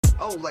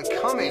Oh, like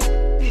coming.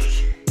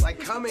 Like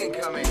coming.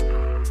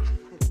 Wow, it's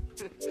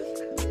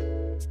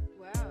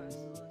a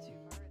little too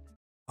far.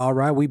 All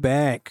right, we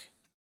back.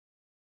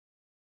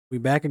 We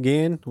back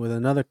again with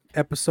another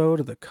episode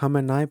of the Come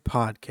at Night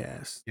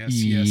podcast. Yes.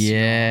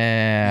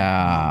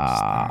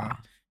 Yeah.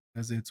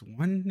 Because it's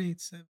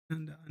 187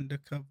 the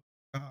undercover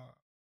cop.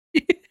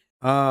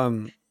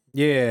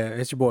 Yeah,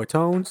 it's your boy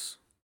Tones.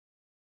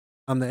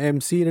 I'm the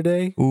MC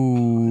today.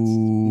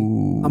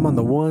 Ooh. I'm on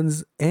the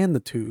ones and the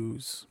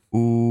twos.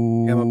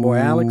 Ooh. Got my boy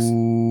Alex.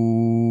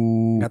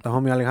 Got the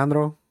homie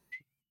Alejandro.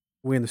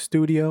 We in the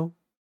studio.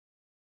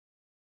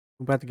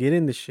 We're about to get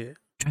in this shit.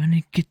 Trying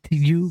to get to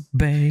you,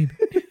 babe.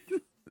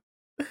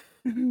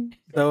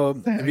 So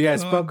if you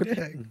guys spoke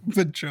with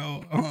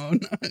Patrol on.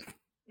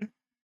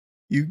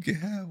 You can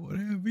have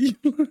whatever you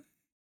want.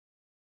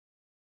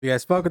 you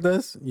guys spoke with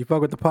us, you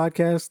fuck with the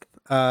podcast.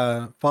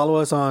 Follow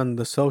us on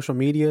the social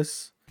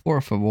medias.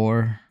 Por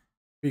favor.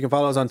 You can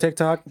follow us on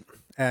TikTok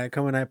at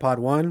Come at Night Pod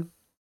 1.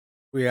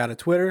 We got a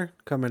Twitter,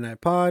 Come at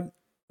Night Pod.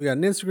 We got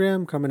an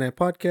Instagram, Come at Night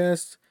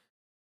Podcast.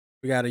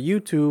 We got a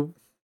YouTube,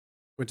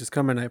 which is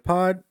Come at Night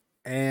Pod.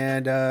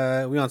 And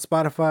we on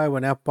Spotify, we're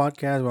on Apple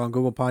Podcasts, we're on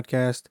Google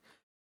Podcast.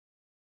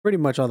 Pretty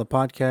much all the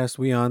podcasts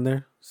we on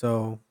there.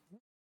 So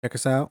check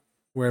us out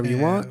wherever you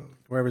want,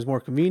 wherever's more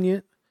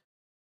convenient.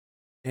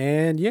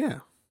 And yeah.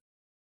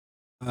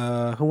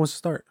 Who wants to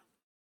start?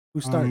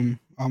 Who's starting?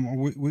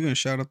 We're gonna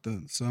shout out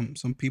to some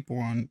people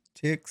on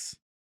Tix.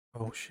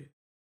 Oh shit.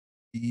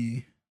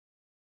 The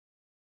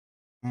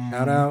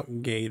Shout out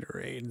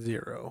Gatorade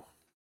Zero.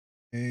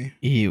 Okay.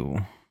 Ew.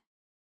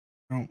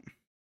 I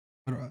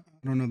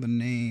don't know the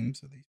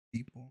names of these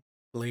people.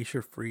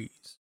 Glacier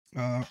Freeze.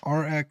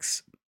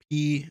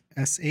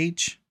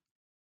 RXPSH.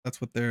 That's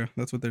what their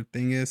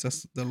thing is.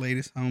 That's the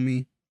latest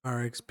homie.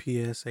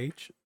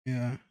 RXPSH.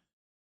 Yeah.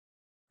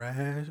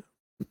 Rash.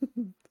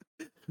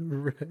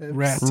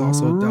 Rats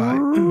also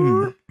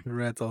die.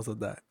 Rats also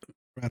died.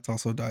 Rats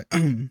also die.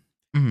 Mm.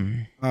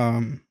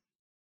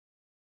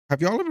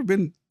 Have y'all ever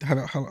been?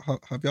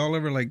 Have y'all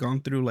ever like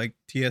gone through like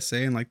TSA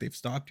and like they've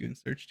stopped you and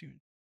searched you?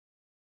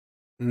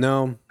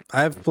 No,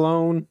 I've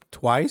flown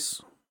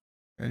twice.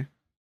 Okay.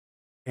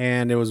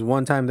 And it was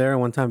one time there and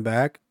one time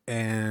back.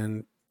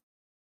 And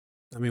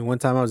I mean, one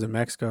time I was in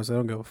Mexico, so I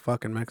don't give a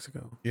fuck in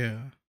Mexico. Yeah.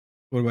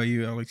 What about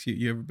you, Alex?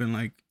 You ever been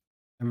like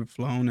ever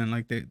flown and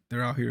like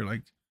they're out here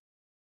like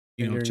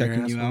Fingering your checking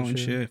you asshole out and and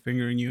shit,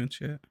 fingering you and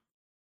shit?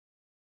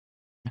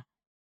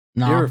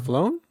 No. You ever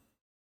flown?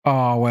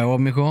 Oh, well,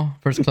 mijo.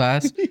 First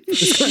class.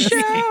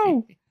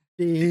 Show.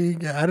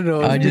 I don't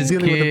know. I just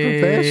dealing with a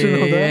professional.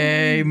 kidding.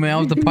 Hey, man, I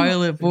was the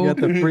pilot, You fool. got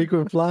the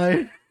frequent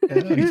flyer.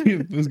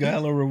 This guy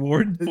had a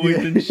reward points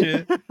and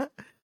shit.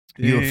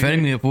 You Dang.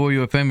 offend me, fool.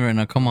 You offend me right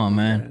now. Come on,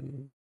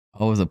 man.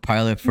 I was a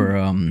pilot for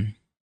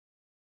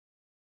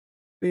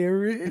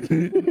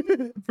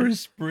Spirit. For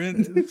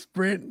Sprint.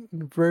 Sprint,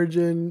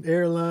 Virgin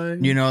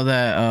Airlines. you know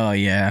that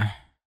yeah.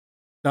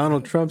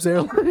 Donald Trump's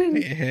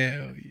airline. Hell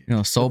yeah. You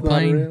know, Soul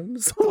Plane.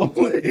 Soul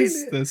Plane.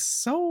 It's the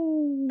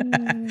soul.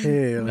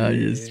 Hell I yeah.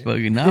 just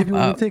fucking If you up.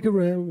 want to take a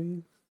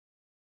ride,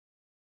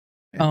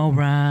 All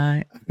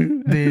right.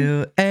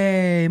 Bill,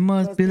 hey,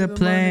 must be the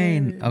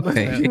plane. money.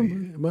 Okay.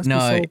 Must be No,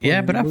 Soul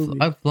yeah, Plane, but the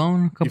movie. I've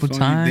flown a couple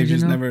times. They've You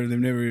just know? they've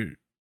never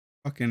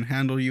fucking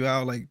handle you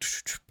out, like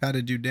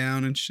patted you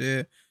down and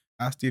shit.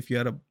 Asked you if you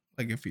had a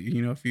if you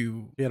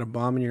You had a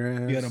bomb in your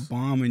ass. you had a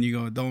bomb and you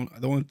go,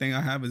 the only thing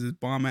I have is this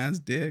bomb ass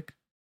dick.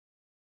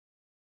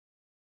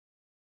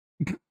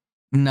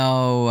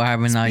 No, I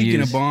haven't not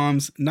Speaking used. of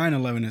bombs,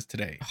 9/11 is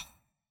today.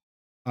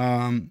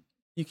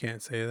 You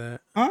can't say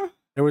that. Huh?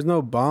 There was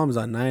no bombs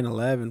on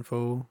 9/11,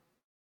 fool.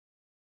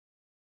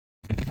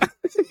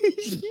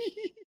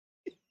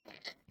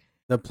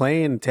 The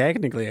plane,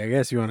 technically, I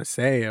guess you want to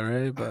say it,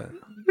 right? But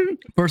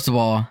First of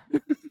all,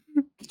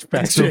 it's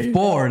It's the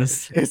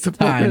fourth It's the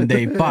time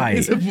they It's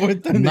fight. the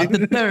fourth time Not they-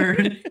 the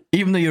third,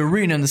 even though you're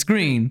reading on the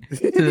screen.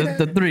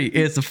 The three,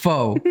 it's a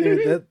foe.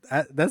 Dude,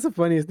 that's the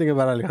funniest thing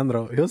about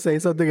Alejandro. He'll say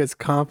something as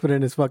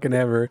confident as fucking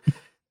ever,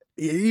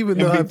 even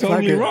And though be I'm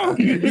totally fucking wrong.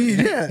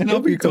 Yeah, And he'll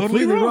I'll be be totally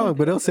completely wrong. wrong,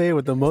 but he'll say it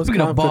with the most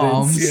Speaking of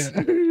confidence.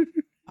 bombs. Yeah.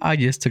 I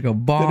just took a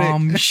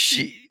bomb.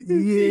 Shit. Yeah.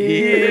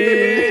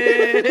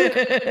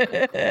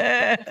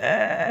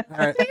 All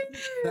right.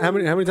 How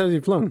many times have you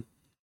flown?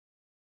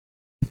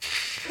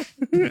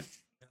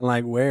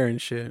 Like where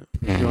and shit?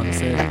 You want to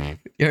say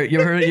You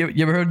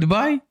ever heard of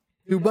Dubai?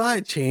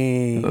 Dubai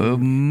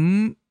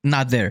chain?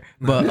 Not there,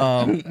 but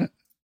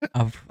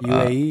I've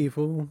UAE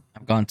fool.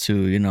 I've gone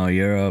to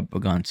Europe.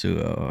 I've gone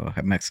to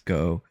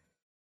Mexico.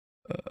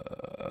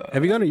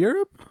 Have you gone to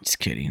Europe? Just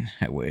kidding.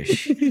 I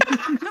wish.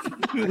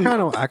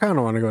 I kind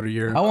of want to go to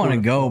Europe. I want to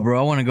go, bro.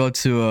 I want to go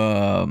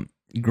to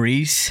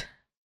Greece.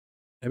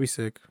 That'd be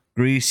sick.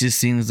 Greece just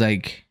seems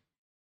like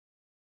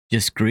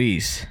just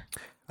Greece.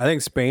 I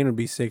think Spain would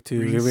be sick too.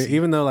 Greasy.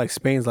 Even though like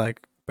Spain's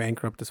like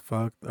bankrupt as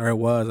fuck, or it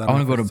was. I wanna don't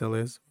know go if it to- still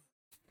is.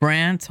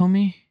 France,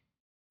 homie.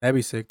 That'd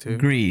be sick too.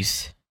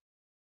 Greece,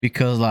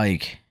 because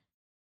like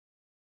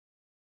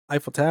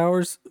Eiffel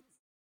Towers,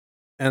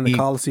 And the He-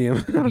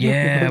 Coliseum.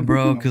 Yeah,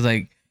 bro. Because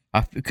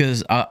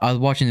I was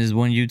watching this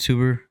one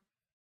YouTuber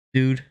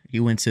dude. He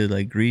went to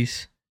like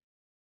Greece,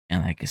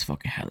 and like it's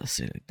fucking hella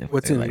sick. Like,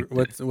 What's definitely, in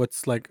like,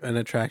 what's like an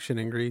attraction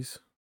in Greece?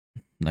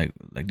 like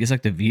just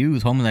like the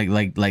views, homie.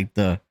 Like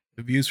the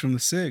The views from the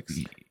six.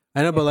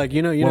 I know, but like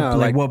you know, what,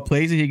 like what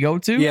place did he go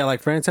to? yeah,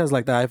 like France has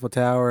like the Eiffel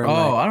Tower. And, Oh,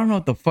 like, I don't know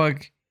what the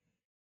fuck.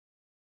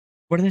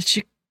 What are that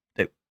shit?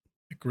 The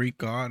Greek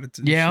gods.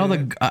 and Yeah, all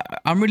shit. the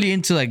I'm really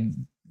into like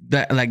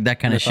that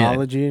kind of shit.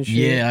 mythology and shit.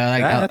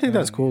 Yeah, I think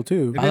that's cool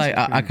too. It I is like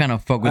cool. I kind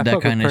of fuck with I that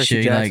fuck with kind of Percy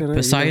shit. Jackson, Like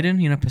Poseidon,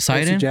 you know Percy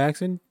Poseidon,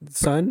 Jackson,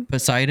 son.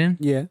 Poseidon.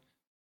 Yeah,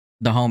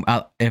 The home.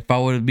 If I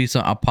would be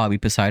some, I'll probably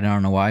be Poseidon. I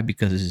don't know why,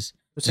 because it's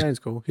Poseidon's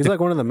cool. He's like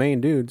one of the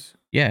main dudes.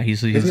 yeah,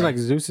 he's Isn't he like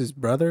Zeus's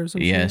brother or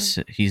something? yes,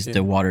 he's Yeah.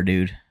 the water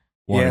dude.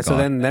 Water Yeah, so god.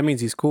 then that means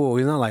he's cool.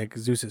 He's not like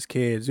Zeus's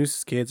kids.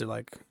 Zeus's kids are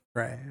like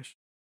trash.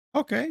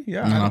 Okay,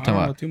 yeah. No, I I'm don't talking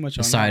know about too much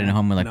on Poseidon, that.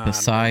 homie, like Nah,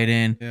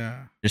 Poseidon.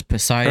 Yeah. There's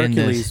Poseidon.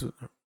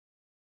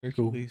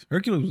 Hercules.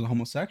 Hercules was a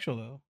homosexual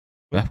though.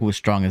 That was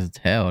strong as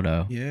hell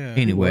though. Yeah.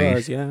 he Anyways,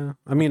 was, yeah.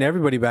 I mean,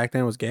 everybody back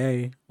then was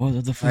gay. what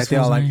was the Like first they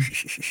all one's like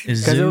name?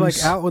 because they're like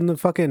Zeus, out in the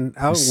fucking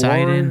out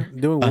Poseidon, war,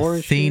 doing war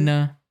and shit.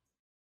 Athena,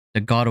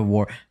 the god of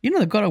war. You know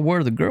the god of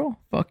war, the girl.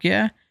 Fuck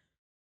yeah.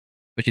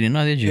 But you didn't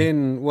know, did you?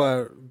 In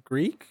what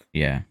Greek?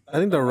 Yeah. I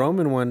think the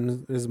Roman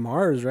one is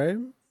Mars, right?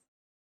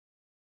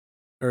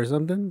 Or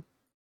something.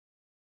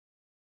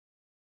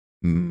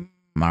 I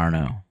don't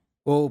know.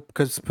 Well,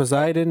 because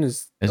Poseidon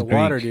is It's the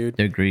water Greek. dude,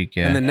 They're Greek,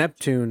 yeah. and then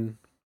Neptune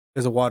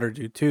is a water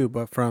dude too,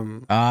 but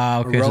from Ah,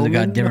 okay. So they got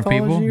Roman different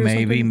people. mythology or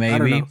Maybe, something? I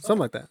don't maybe. know, something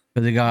like that.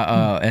 But they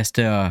got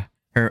Esther,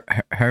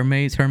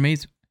 Hermes.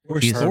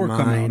 Where's He's- Thor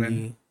come out in?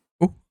 Hermione.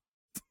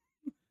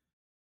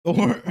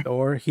 Thor.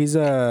 Thor. He's He's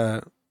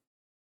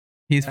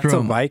that's a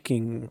from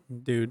Viking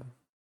dude.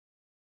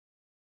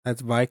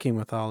 That's Viking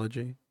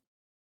mythology.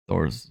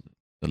 Thor's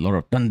the Lord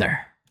of Thunder.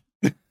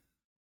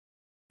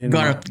 In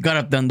God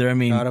of Thunder. I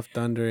mean, God of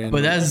Thunder. And,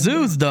 but that's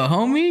Zeus, the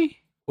homie.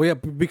 well, yeah,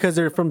 because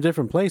they're from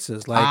different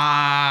places. Like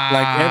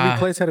like every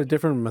place had a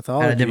different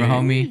mythology. had a different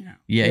homie.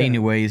 Yeah. Yeah.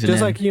 Anyways, and Just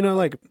then- like you know,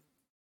 like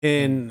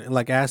in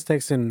like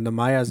Aztecs and the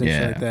Mayas and shit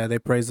Yeah. like that, they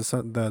praise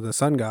the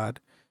sun god.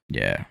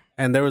 yeah,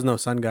 And there was no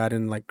sun god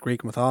in like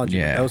Greek mythology.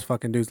 Yeah. Those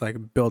fucking dudes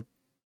like built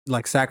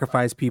like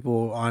sacrifice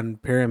people on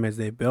pyramids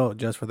they built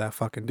just for that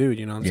fucking dude.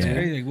 You know what I'm Yeah. saying?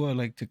 Hey, like what?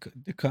 Like to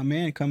come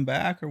in, come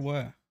back, or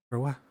what? Or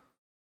what?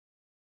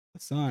 The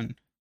sun.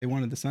 They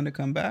wanted the sun to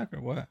come back,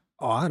 or what?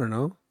 Oh, I don't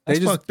know. They That's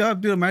just fucked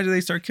up, dude. Imagine they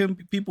start killing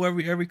people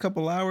every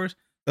couple hours.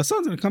 The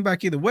sun's gonna come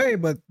back either way,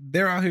 but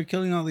they're out here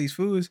killing all these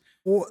fools.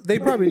 well, they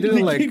probably did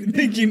it like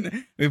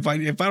thinking if I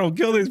don't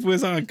kill this fool,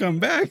 it's not gonna come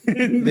back.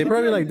 they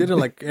probably like did it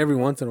like every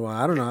once in a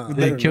while. I don't know. I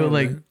they don't killed know,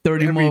 like man.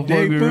 30 Every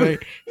day, motherfuckers, fool. right?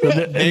 So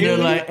and they're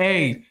Daily. like,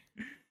 hey,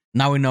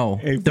 now we know.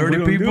 Hey, fool, 30 we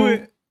don't do people.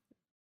 it.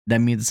 That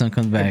means the sun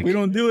comes If back. we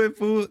don't do it,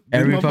 fool.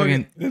 Every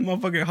fucking- this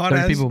motherfucking hot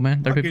 30 ass people,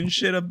 man. 30 fucking people.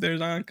 shit up there is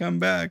not gonna come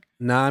back.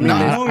 Nah, I mean Nah,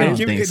 they, I don't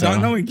give me, think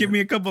so. give me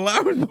a couple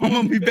hours, I'm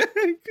gonna be back.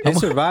 they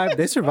survived.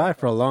 They survived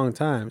for a long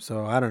time,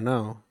 so I don't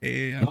know.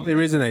 Hey, The only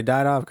reason they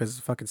died off because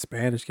fucking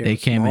Spanish came. They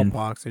with came in.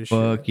 smallpox and shit.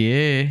 Fuck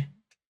yeah.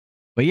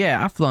 But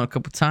yeah, I've flown a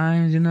couple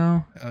times, you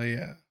know, oh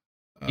yeah.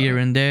 here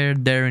and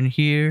there and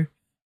here.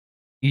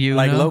 You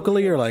Like know?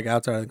 locally or like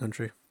outside of the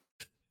country.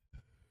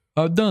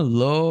 I've done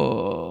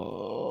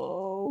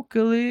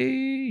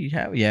locally.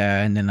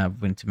 Yeah, and then I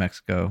went to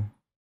Mexico.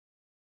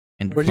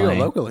 And Where'd you go flying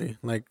locally?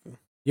 Like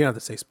you don't have to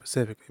say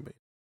specifically, but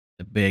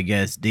the big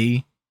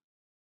SD.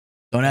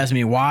 Don't ask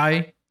me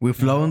why. We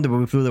flown, but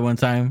we flew there one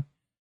time.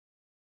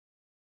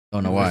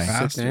 Don't know why. Sick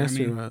Faster,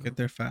 nasty, I mean, man. get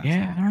there fast.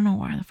 Yeah, I don't know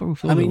why the fuck we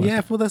flew. I mean, there yeah,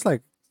 once. fool. That's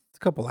like a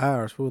couple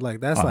hours, fool.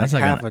 Like that's Oh, like that's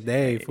like half an- a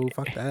day, fool.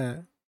 Fuck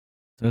that.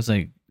 So it's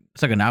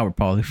like an hour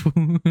probably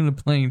in a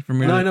plane from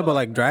here. No, I know, but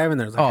like driving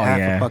there's like Oh, half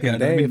yeah. a fucking Yeah,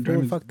 day. driving- Fool.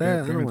 driving's Fuck very- that. I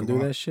don't very want to do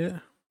long. that shit.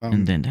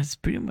 And then that's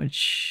pretty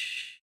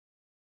much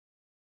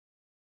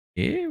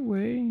it.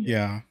 Way.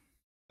 Yeah,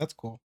 that's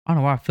cool. I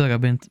don't know why I feel like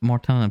I've been more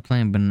time on the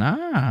plane, but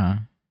nah.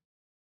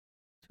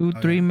 2,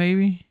 Oh, 3 yeah.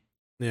 maybe.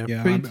 Yeah.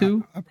 Yeah, Pretty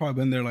too. I've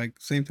probably been there like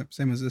same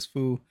as this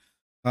fool.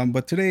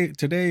 But today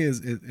is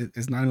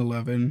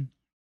 9/11.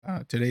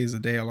 Today is the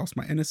day I lost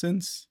my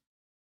innocence.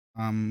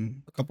 A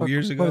couple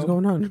years ago, What's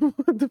going on?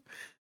 What the-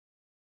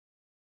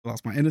 I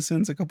lost my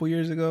innocence a couple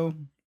years ago.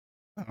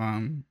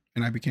 And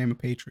I became a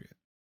patriot.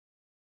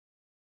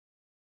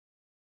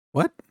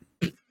 What?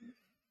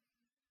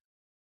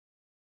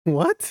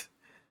 What?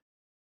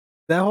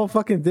 That whole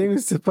fucking thing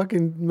was to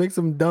fucking make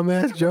some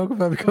dumbass joke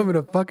about becoming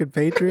a fucking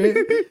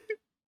patriot?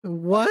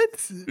 What?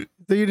 So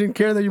you didn't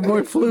care that your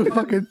boy flew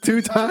fucking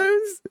 2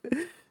 times?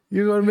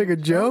 You just want to make a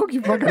joke?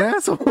 You fucking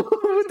asshole.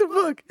 What the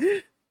fuck?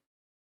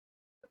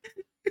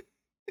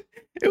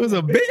 It was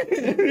a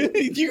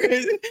bit.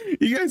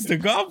 you guys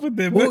took off with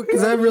it. Well,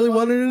 because I really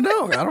wanted to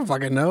know. I don't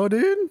fucking know,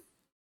 dude.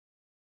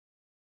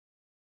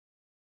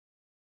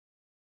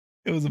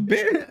 It was a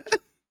bit.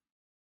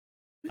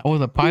 I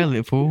was a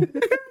pilot, fool.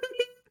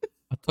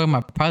 I told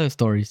my pilot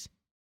stories.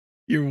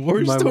 Your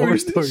war My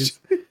stories. war stories.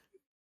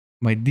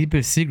 My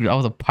deepest secret, I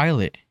was a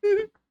pilot.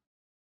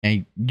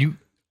 And you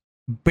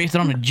based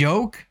on a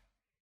joke.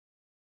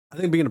 I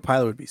think being a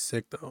pilot would be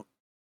sick though.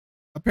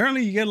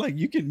 Apparently, you get like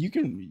you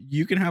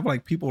can have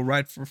like people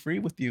ride for free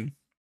with you.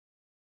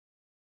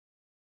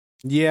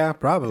 Yeah,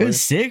 probably.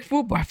 It's sick,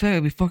 fool, but I feel like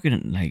it'd be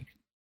fucking like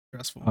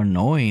Stressful.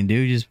 annoying,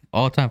 dude. Just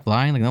all the time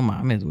flying, like no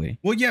mames, way.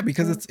 Well, yeah,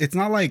 because it's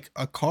not like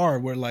a car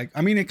where like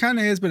I mean it kind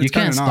of is, but You it's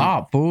kind can't of not.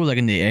 stop, fool, like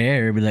in the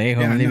air. Be like, hey,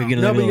 homie, Yeah, let me no. get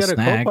a No, but little you got a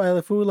snack.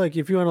 co-pilot food. Like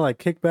if you want to like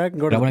kick back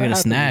and go to I the want to get a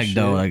bathroom and snack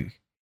though, shit. like.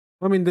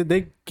 I mean,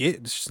 they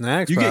get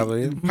snacks You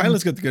probably. get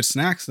pilots get the good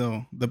snacks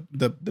though.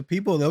 The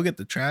people they'll get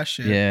the trash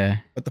shit. Yeah.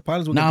 But the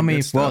pilots will No, get I the mean,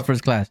 good well, stuff.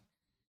 first class.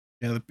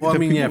 Yeah, the, Well, I the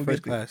mean, people yeah, will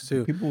first get class, the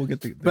too. people will get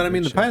the But I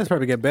mean, the good pilots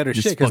probably get better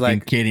Just shit because fucking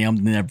like, kidding. I'm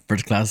in that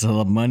first class. A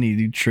lot of money.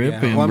 You yeah,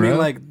 tripping, well, I bro. mean,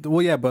 like,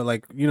 well, yeah, but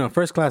like you know,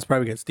 first class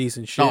probably gets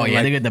decent shit. oh yeah,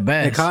 like, they get the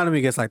best.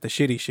 economy gets like the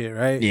shitty shit,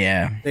 right?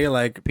 Yeah, They get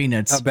like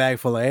peanuts. a bag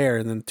full of air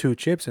and then 2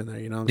 chips in there.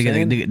 You know what I'm They get,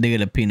 saying? they get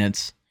the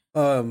peanuts.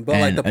 But like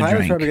and the a pilots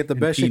drink. probably get the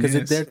And best shit because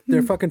peanuts.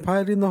 they're fucking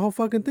piloting the whole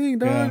fucking thing,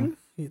 dog.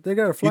 They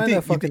gotta fly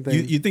that fucking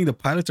thing. You think the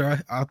pilots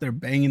are out there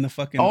banging the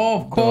fucking?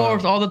 Oh, of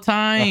course, all the the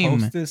time.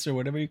 hostess or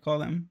whatever you call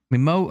them.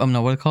 Remote.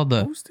 No, what are they called?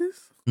 The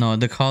Hostess? no,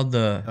 they're called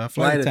the Flight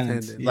Flight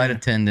attendants. attendant. flight Yeah.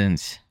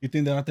 attendants. You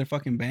think they're out there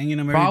fucking banging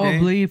them every day?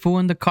 Probably for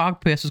in the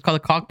cockpit. It's called a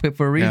cockpit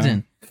for a Yeah.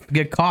 reason.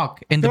 Get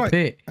cock in I the feel like-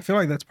 pit. I feel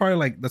like that's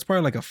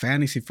probably like a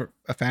fantasy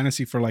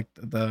for like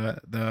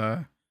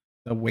the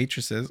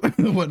waitresses.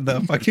 What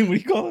the fucking what do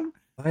you call them?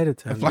 Flight The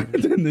attendant. flight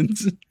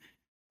attendants.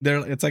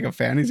 It's like a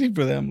fantasy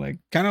for them, like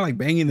kind of like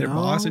banging their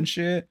boss No. and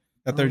shit.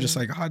 That they're just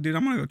No. like, oh, dude,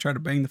 I'm gonna go try to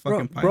bang the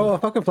fucking pilot. Bro, a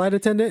fucking flight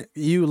attendant,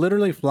 you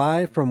literally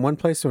fly from one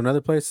place to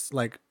another place.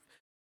 Like,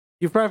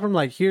 you fly from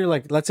like here,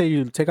 like, let's say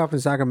you take off in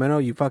Sacramento,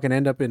 you fucking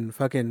end up in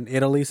fucking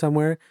Italy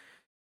somewhere.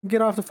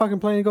 Get off the fucking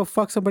plane and go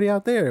fuck somebody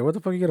out there. What the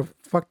fuck you gonna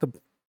fuck the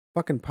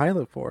fucking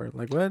pilot for?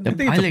 Like, what? The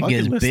think it's a pilot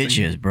gets bucket list thing.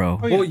 bitches, bro.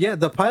 Oh, yeah. Well, yeah,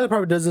 the pilot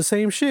probably does the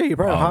same shit. He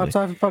probably Probably. hops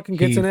off and fucking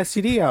gets He- an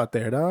STD out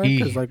there, dog. he-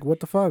 Because, like, what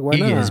the fuck? Why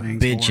He not? gets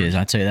Thanks for bitches. work.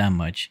 I'll tell you that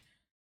much.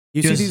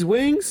 You see just- these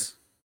wings?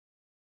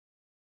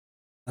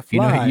 I You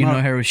fly. know, you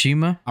know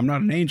Hiroshima. I'm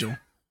not an angel.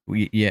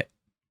 Yeah,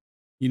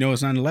 You know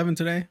it's 9/11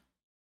 today.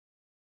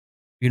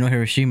 you know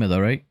Hiroshima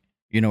though, right?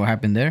 You know what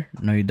happened there?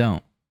 No, you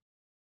don't.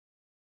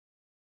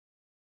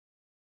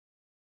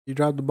 You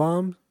dropped the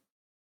bomb?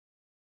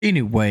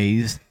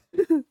 Anyways,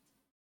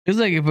 it's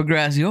like if a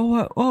grassy. Oh,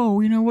 what? Oh,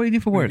 you know what do you do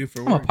for What work? do you do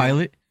for I'm a work, yeah.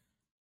 pilot.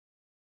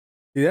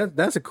 See,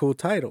 that's a cool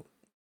title.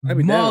 I'd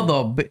be down.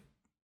 Mother.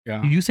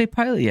 Yeah, Did you say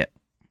pilot yet?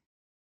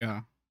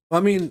 yeah. I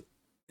mean,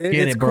 Get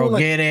it's it, bro. cool,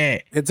 like, Get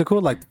it. it's a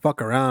cool like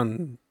fuck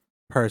around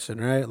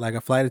person, right? Like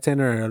a flight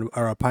attendant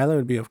or a pilot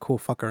would be a cool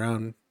fuck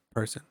around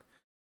person.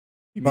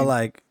 You But mean-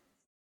 like,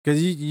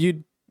 because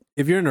you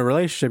if you're in a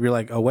relationship, you're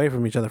like away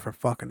from each other for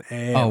fucking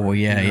ever. Oh well,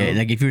 yeah, you know? yeah.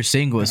 Like if you're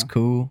single, it's Yeah.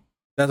 cool.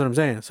 That's what I'm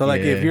saying. So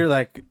like, if Yeah. you're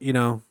like, you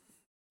know,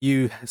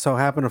 you so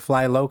happen to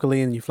fly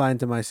locally and you fly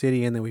into my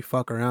city and then we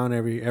fuck around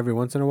every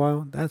once in a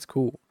while, that's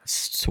cool.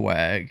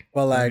 Swag.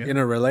 But like yeah. in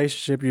a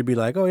relationship, you'd be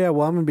like, oh yeah,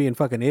 well I'm gonna be in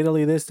fucking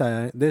Italy this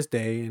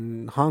day,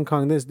 in Hong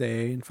Kong this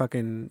day, and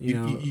fucking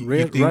You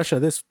think- Russia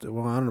this.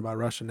 Well, I don't know about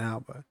Russia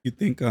now, but You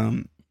think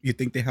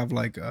they have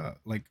like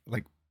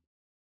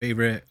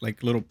favorite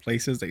like little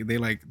places they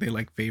like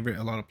favorite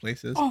a lot of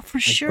places. Oh, for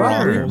sure,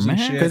 brothels and man.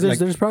 shit. because like-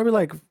 there's probably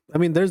like, I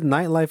mean, there's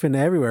nightlife in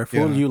everywhere.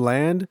 Fool, Yeah. you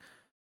land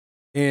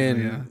in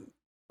yeah.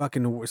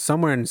 fucking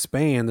somewhere in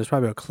Spain, there's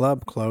probably a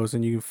club closed,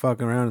 and you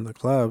fucking around in the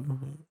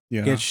club,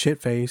 Yeah. get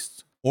shit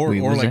faced.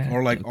 Wait, or was like that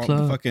or like a all club?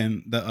 the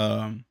fucking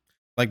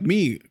like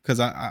me because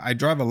I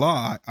drive a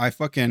lot.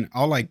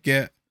 I'll like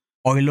get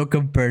Oh, you look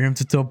compare him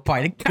to a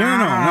pilot. No, no,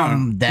 no, no.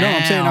 Calm No,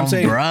 I'm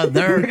saying-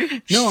 brother.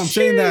 No, I'm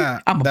saying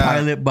that- I'm a that-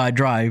 pilot, but I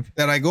drive.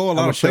 that I go a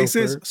lot I'm a of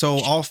places. chauffeur. So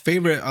I'll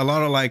favorite a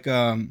lot of like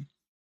if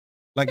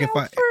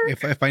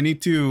I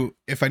need to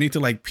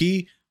like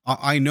pee,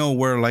 I know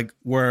where I the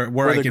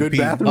can good pee.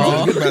 bathrooms Where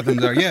are? the good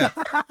bathrooms are. Yeah.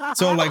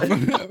 So like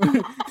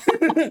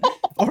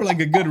or like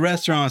a good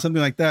restaurant,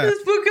 something like that. This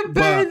fucking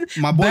But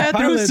my boy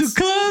bathrooms pilots,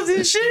 to clubs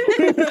and shit.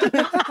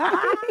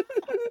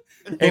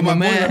 Hey, my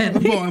man.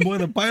 my boy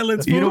the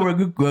pilots. You know fool.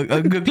 where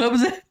a good club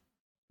is at?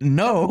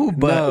 No,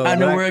 but No, I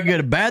know I- where a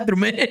good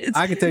bathroom is.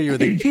 I can tell you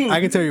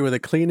where the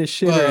cleanest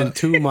shitter in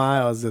 2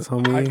 miles is,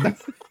 homie.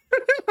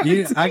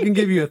 I can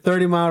give you a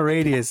 30-mile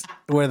radius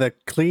where the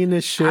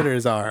cleanest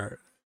shitters are.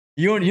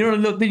 You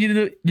don't look.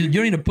 You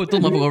don't need to put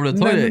those motherfuckers over the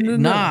No, no, toilet. no, no.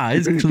 Nah,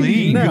 it's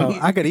clean. No,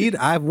 I could eat.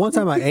 One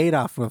time I ate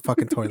off of a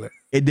fucking toilet,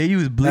 And they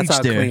use bleach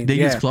how there. clean, They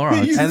use yeah.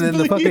 Clorox. and then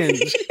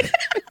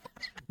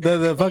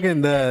the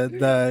fucking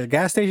the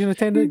gas station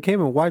attendant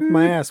came and wiped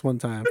my ass one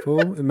time.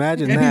 Fool,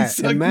 imagine And he that.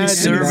 sucked me- Imagine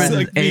Serving that.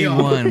 Suck me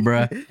off. A1,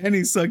 bruh. And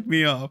he sucked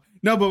me off.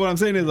 No, but what I'm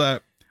saying is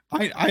that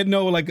I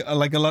know like a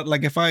lot,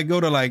 like if I go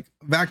to like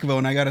Vacaville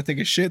and I gotta take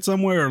a shit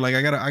somewhere or like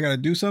I gotta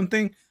do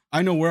something,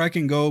 I know where I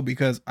can go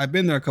because I've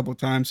been there a couple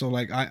times. So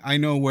like I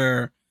know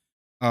where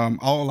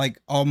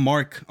I'll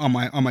mark on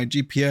my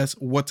GPS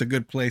what's a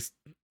good place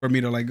for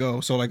me to like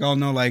go. So like I'll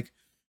know like,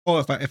 oh,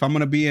 if I'm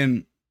gonna be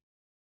in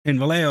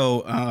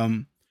Vallejo,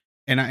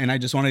 and I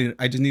just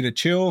need to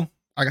chill,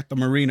 I got the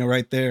marina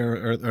right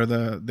there or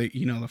the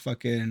the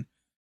fucking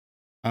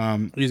You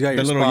got the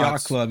your little yacht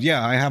spots. clubs.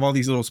 Yeah, I have all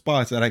these little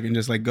spots that I can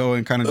just like go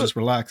and kind of just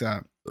relax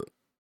at.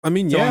 I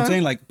mean, So yeah. I'm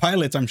saying like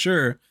pilots, I'm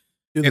sure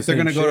do the if they're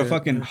same gonna go to shit.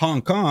 fucking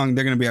Hong Kong,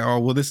 they're gonna be like, oh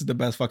well, this is the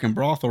best fucking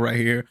brothel right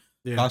here.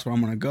 Yeah. That's where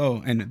I'm gonna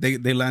go. And they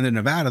land in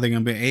Nevada, they're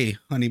gonna be, hey,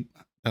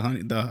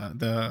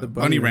 the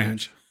Bunny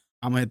Ranch.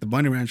 I'm gonna hit the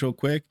Bunny Ranch real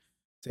quick.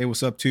 Say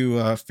what's up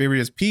to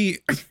Furious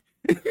Pete.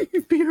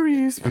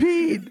 Furious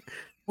Pete.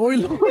 Boy,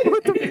 Lord,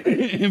 what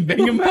the And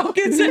bang him out.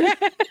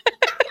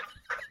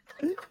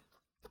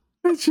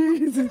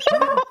 Jesus.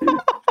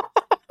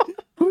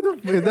 Who the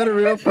is that a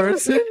real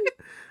person?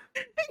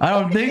 I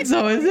don't think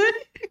so, is it?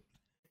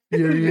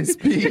 Furious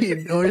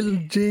Pete. Oil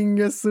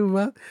Jinga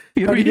Suma.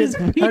 Furious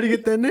How do you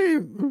get that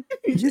name?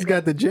 He just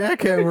got the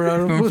jackhammer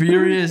on him. From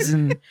Furious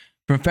and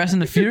from Fast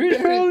and the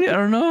Furious, probably. I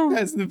don't know.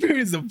 That's the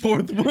Furious, the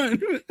fourth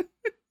one.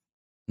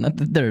 Not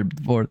the third,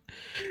 the fourth.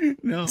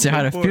 No, Say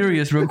hi the to fourth.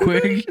 Furious real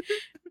quick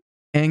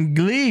and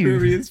leave.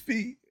 Furious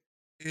Pete.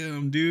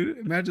 Damn, dude.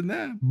 Imagine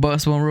that.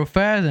 Bust one real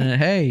fast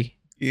and hey,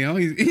 You know,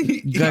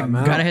 he's I'm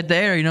out. gotta hit the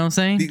air. You know what I'm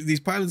saying?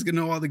 these pilots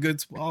gonna know all the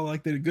good, all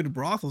like the good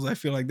brothels. I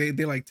feel like they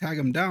like tag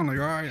them down. Like,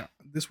 all right,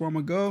 this is where I'm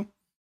gonna go.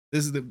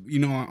 This is the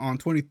on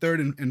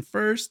 23rd and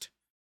 1st.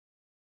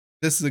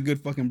 This is a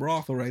good fucking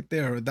brothel right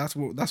there. That's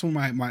where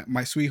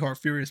my sweetheart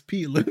Furious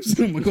Pete lives.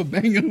 I'm gonna go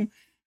bang him.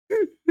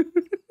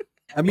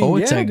 I mean, Oh,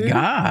 it's a dude.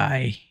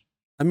 guy.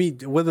 I mean,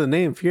 with the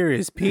name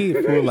Furious Pete,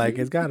 fool, like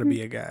it's got to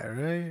be a guy,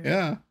 right?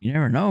 Yeah. You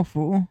never know,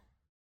 fool.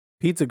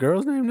 Pete's a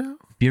girl's name now.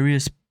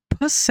 Furious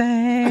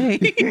pussy.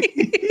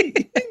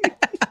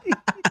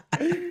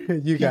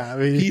 You got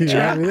me. He You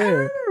got me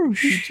there.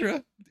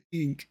 Petra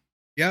Inc.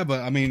 Yeah,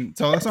 but I mean,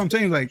 so that's what I'm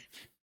saying. Like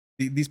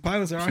these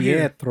pilots are out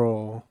here.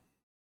 Pietro.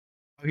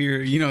 Out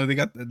here, you know, they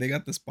got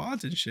the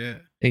spots and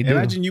shit. They do.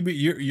 Imagine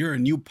you're a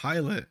new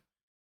pilot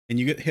and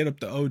you get hit up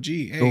the OG.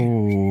 Hey,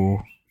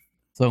 Oh,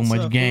 so What's much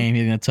up, game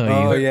he's gonna tell you.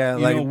 Oh yeah,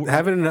 you like know,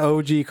 having an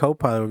OG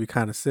co-pilot would be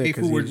kind of sick. hey,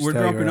 'cause fool, he'd just we're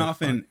tell you dropping right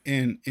off up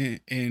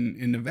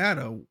in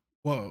Nevada.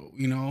 Whoa,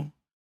 you know,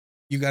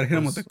 you got to hit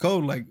them with the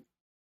code. Like,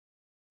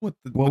 what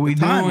What we the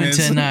time doing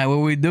is. tonight? What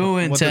we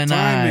doing What the time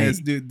tonight? is?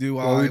 Do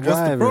Where I? we What's the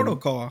driving?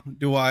 protocol?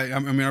 Do I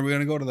mean, are we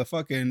gonna go to the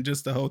fucking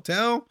just the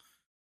hotel,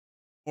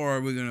 or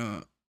are we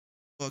gonna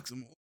fuck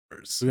some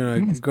orders? We're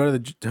gonna go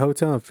to the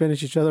hotel and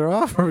finish each other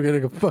off, or we're gonna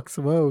go fuck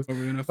some hoes, Or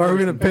or we're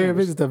gonna pay a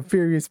visit to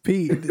Furious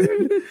Pete.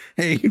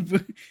 Hey,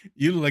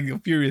 you look like a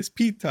Furious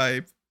Pete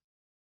type.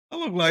 I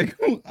look like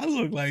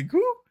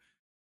who?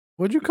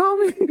 What'd you call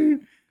me?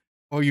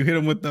 Or you hit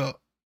him with the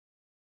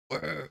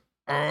where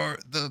are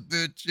the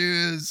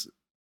bitches?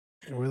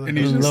 Where And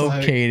he's just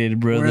like,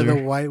 Located, where brother.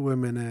 the white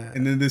women at?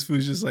 And then this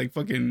fool's just like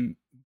fucking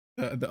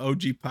the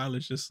OG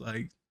pilot's just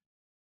like,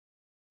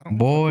 I don't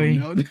Boy.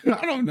 fucking know.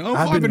 I don't know.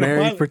 I've been a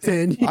married pilot. for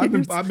 10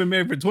 years. I've been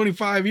married for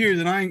 25 years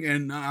and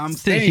I'm Sit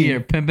staying here,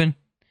 pimping.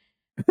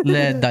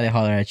 Let Daddy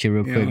holler at you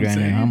real You quick know what right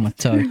I'm now. I'm gonna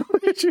tell you.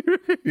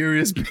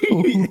 Furious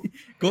P.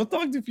 Go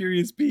talk to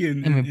Furious P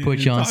and Let me put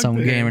you on talk some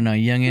to game right him. now,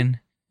 youngin.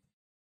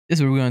 This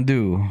is what we're gonna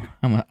do.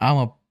 I'm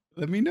a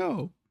Let me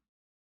know.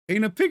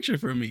 Paint a picture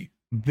for me.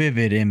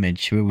 vivid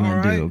image. What we're All gonna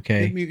right. do,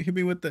 okay? Hit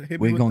me with the. Hit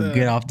We're me with gonna the-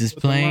 get off this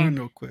with the line plane.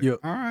 real quick. Yo.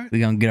 All right. We're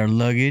gonna get our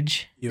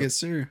luggage. Yo. Yes,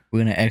 sir. We're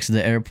gonna exit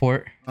the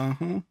airport, Uh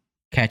huh.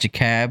 catch a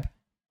cab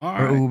All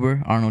or right.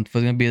 Uber. I don't know if it's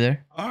gonna be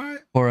there All right.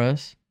 for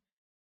us.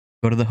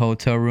 Go to the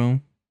hotel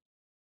room,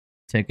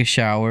 take a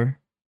shower,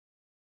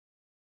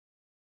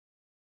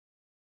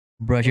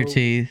 brush your Oh.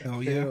 teeth,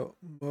 Hell yeah.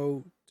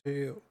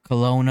 Motel.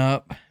 cologne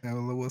up,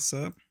 Hello, what's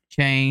up?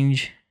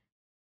 change,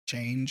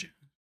 Change.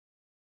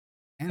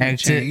 And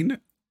Exit. chain.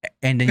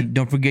 and then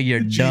don't forget your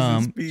The Jesus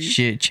dumb piece.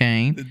 shit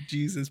chain. The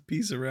Jesus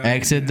piece around.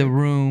 Exit the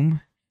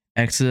room,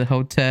 exit the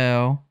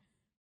hotel,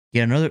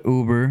 get another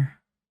Uber,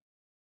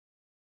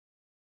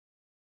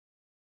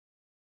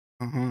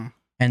 Uh huh.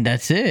 and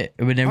that's it.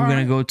 But then we're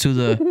gonna Alright. go to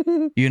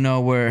the, you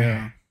know, where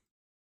Yeah.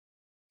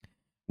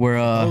 where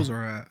Those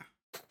are at.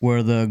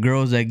 where the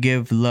girls that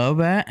give love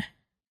at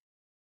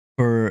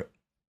for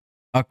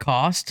a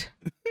cost.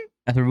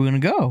 That's where we're gonna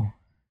go.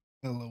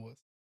 Hello, what's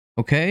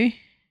Okay.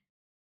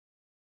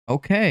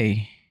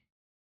 Okay.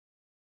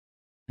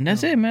 And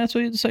that's No. it, man.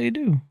 That's how you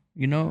do.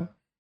 You know,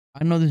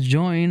 I know this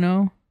joint. You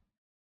know,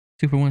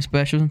 2-for-1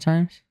 special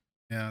sometimes.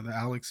 Yeah, the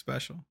Alex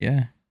special.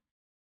 Yeah.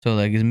 So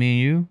like it's me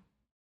and you,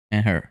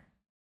 and her.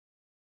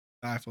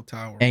 The Eiffel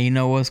Tower. And you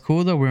know what's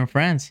cool though? We're in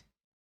France.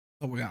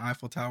 Oh, we got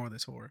Eiffel Tower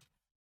this whore.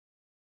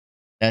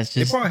 That's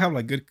They just probably have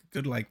like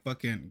good like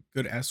fucking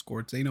good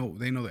escorts. They know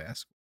the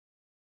escort.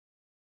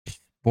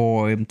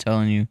 boy. I'm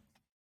telling you.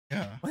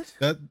 Yeah. What?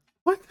 That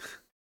What?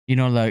 You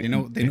know, like They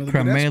know the good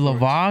Creme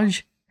escorts.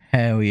 Lavage.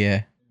 Hell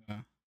yeah. Yeah.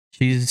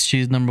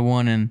 She's number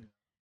one in.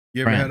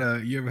 You ever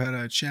Fran- had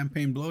a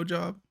champagne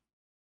blowjob?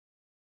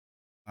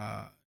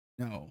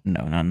 No.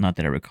 No, not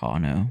that I recall.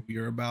 No.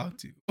 You're about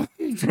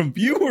to. From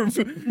you or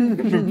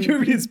from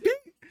Curious Pete?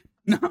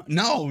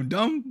 No,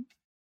 dumb.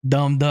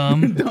 Dumb.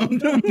 Dumb.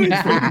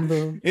 It's, from-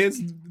 Dumb. it's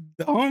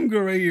the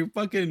homegirl right here,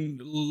 fucking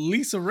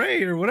Lisa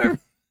Ray or whatever.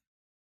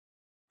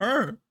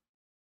 Her.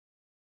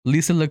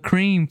 Lisa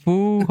LaCream,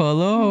 fool.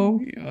 Hello.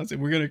 You know, I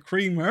said we're gonna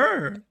cream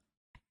her.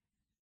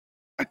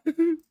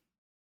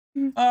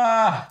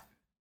 Ah.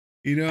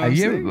 You know what Have I'm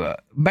you saying? ever,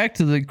 back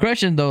to the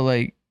question though,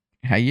 like,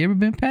 have you ever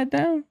been pat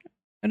down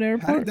at the Pat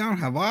airport? down?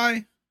 Have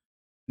I?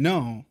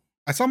 No.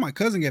 I saw my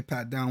cousin get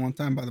pat down one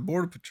time by the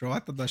border patrol. I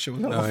thought that shit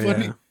was hella Oh,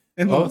 funny. yeah.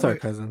 And Both our my-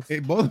 cousins. Hey,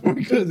 both of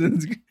my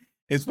cousins.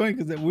 It's funny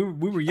because we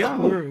were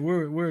young.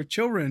 We're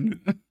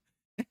children,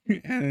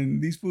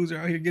 and these fools are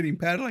out here getting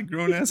patted like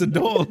grown ass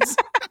adults.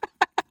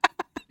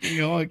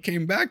 You know, it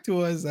came back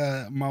to us.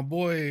 My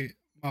boy,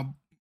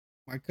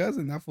 my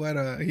cousin, that fool had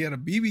a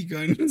BB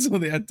gun, so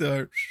they had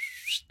to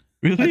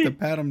Really?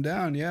 pat him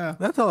down. Yeah,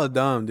 That's all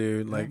dumb,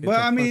 dude. Like, but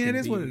I mean, it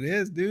is what it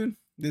is, dude.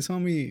 This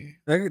homie,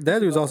 That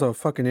dude's also a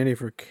fucking idiot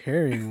for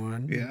carrying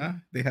one. yeah,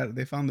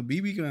 they found the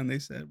BB gun. They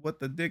said, "What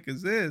the dick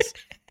is this?"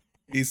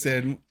 He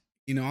said,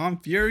 "You know, I'm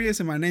furious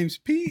and my name's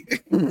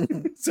Pete,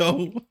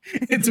 so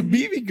it's a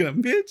BB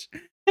gun, bitch."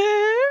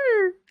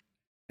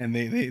 And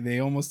they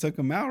almost took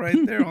him out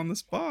right there on the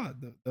spot.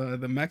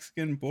 The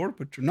Mexican border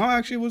patrol. No,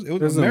 actually,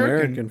 it was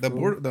American.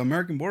 The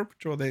American border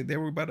patrol. They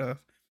were about to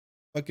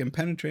fucking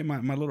penetrate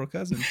my little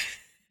cousin.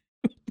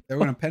 They were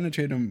gonna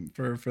penetrate him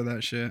for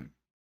that shit.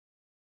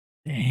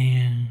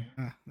 Damn.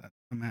 That's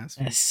some ass.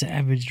 That's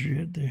savagery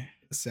right there.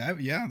 The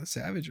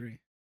savagery.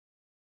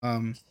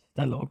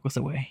 That locos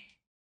away.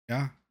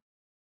 Yeah,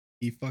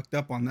 he fucked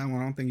up on that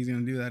one. I don't think he's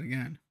gonna do that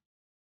again.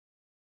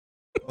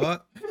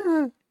 But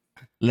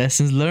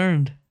Lessons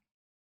learned.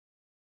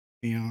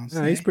 you know, what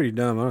I'm Yeah, he's saying? pretty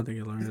dumb. I don't think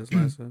he learned his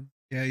lesson.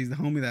 Yeah, he's the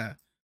homie that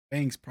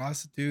bangs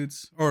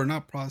prostitutes, or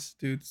not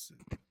prostitutes.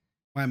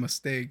 My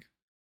mistake.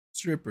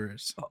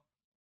 Strippers.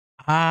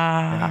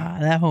 Ah,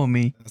 that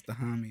homie. That's the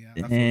homie.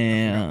 Yeah,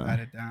 Damn. I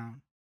patted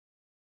down.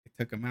 They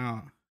took him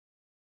out.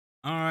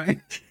 All right,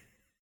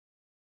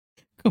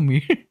 Come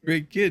here.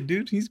 great kid,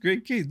 dude. He's a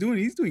great kid.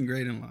 He's doing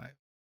great in life.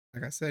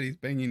 Like I said, he's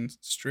banging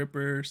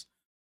strippers.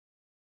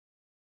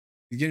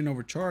 He's getting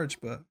overcharged,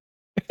 but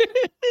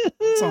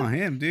it's on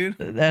him, dude.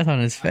 That's on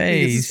his I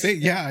think it's his face.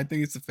 Yeah, I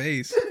think it's the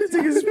face. It's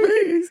like his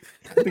face.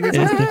 I think It's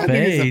I the think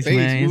face,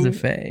 man. It's the fool.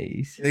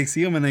 face. They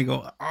see him and they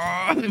go,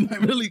 "Oh, am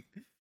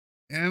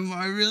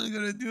I really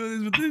gonna do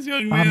this with this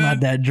young man?" I'm not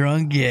that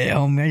drunk yet,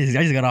 homie.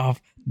 I just got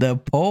off the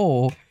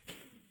pole.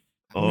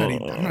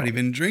 I'm not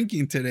even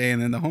drinking today.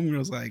 And then the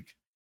homegirl's like,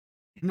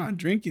 "I'm not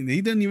drinking."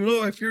 He doesn't even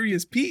look like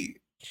Furious Pete.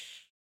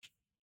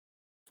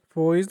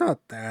 Fool, he's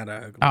not that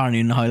ugly. I don't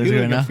even know how he looks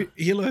right now.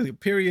 He looks like a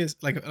furious,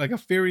 like a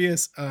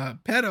furious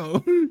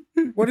pedo.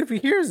 What if he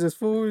hears this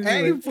fool? He's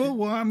Hey, like, fool.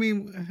 Well, I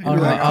mean, I don't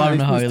know, I don't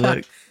know how he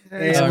looks.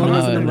 Hey, I I'm don't gonna know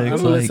how listen, it to, I'm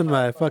looks gonna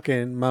like.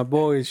 listen to my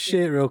boy's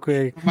shit real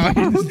quick.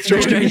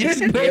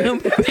 Straight, bam,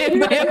 bam,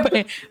 bam,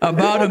 bam.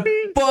 About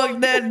to fuck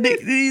that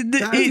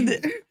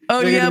dick.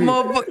 Oh They're yeah, gonna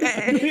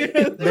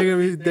motherfucker.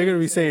 They're gonna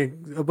be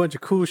saying a bunch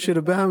of cool shit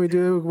about me,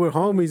 dude. We're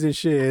homies and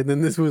shit. And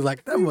then this was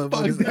like, that Fuck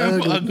motherfucker's that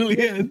ugly.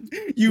 ugly ass,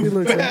 He you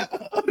looks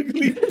fat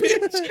ugly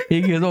bitch.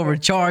 He gets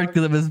overcharged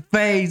because of his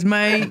face,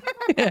 man.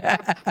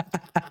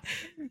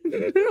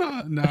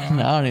 No, I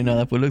don't even know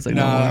that fool looks like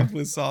nah, no that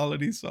was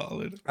solid. He's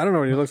solid. I don't know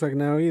what he looks like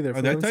now either.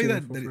 Oh, did I fool. tell you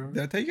I've that? seen him forever.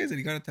 Did I tell you guys that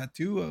he got a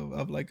tattoo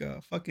of like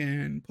a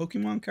fucking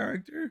Pokemon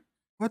character?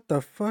 What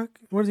the fuck?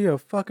 What is he, a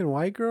fucking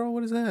white girl?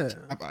 What is that?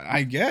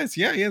 I guess,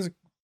 yeah. He has a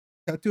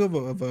tattoo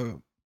of a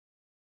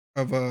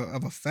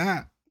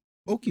fat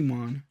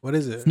Pokemon. What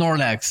is it?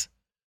 Snorlax.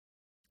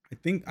 I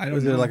think I don't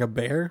Was know. it like a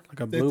bear? Like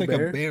a It's blue like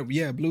bear? a bear.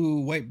 Yeah,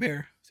 blue white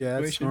bear. Yeah,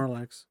 it's situation.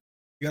 Snorlax.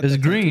 He got It's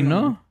that green, tattooed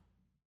on no? him.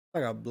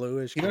 Like a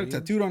bluish. He got it green.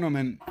 tattooed on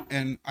him,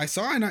 and I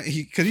saw it.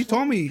 Because he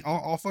told me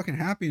all fucking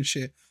happy and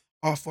shit.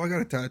 Oh, fuck, I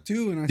got a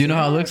tattoo, and I Do you know said,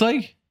 how it "All looks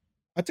right."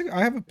 like?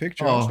 I have a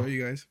picture. I'll Oh. show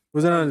you guys.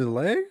 Was it on his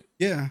leg?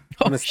 Yeah,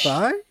 On his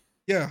thigh?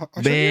 yeah.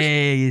 I'll show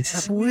you guys. That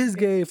Base. fool is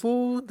gay,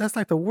 fool. That's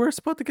like the worst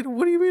spot to get.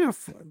 What do you mean?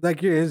 Like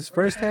his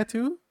first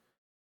tattoo?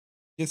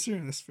 Yes, sir.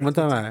 That's One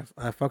time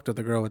I fucked with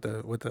the girl with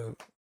the thigh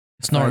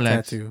Snorlax.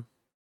 tattoo.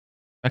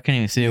 I can't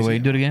even see it.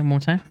 Wait, do it again one more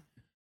time.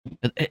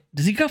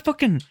 Does he got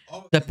fucking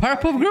the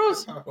Powerpuff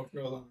Girls?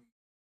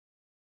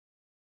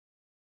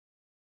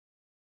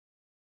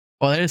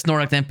 Oh, that is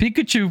Snorlax and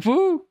Pikachu,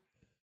 fool.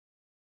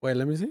 Wait,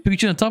 let me see.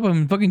 Pikachu on top of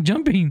him, fucking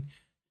jumping.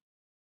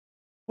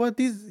 What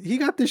these? He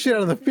got this shit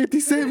out of the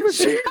 50-cent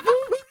machine.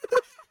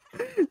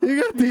 He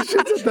got these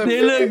shits at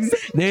the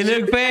They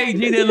look fake.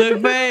 G, they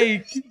look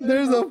fake.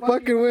 There's a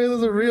fucking way.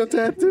 Those are real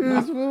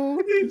tattoos, fool.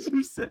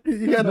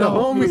 You got the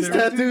homies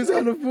tattoos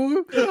on the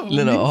fool.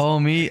 Little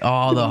homie,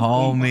 all the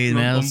homies,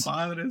 man. Los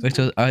compadres. Which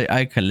was,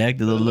 I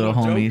collected those little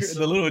homies.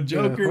 The little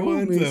Joker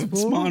ones, homies, the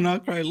fool. small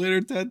not cry litter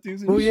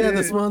tattoos. Oh yeah,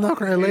 the small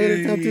knock right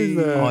later tattoos.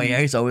 Oh yeah,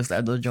 I used to always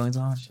have those joints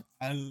on.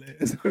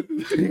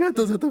 You got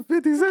those at the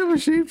 50-cent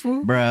machine,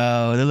 fool.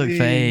 Bro, they look Hey.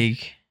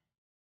 fake.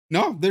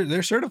 No,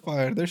 they're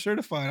certified. They're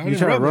certified. I You didn't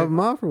trying to rub rub it. them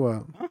off or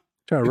what? Huh?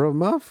 Trying to rub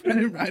them off?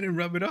 I didn't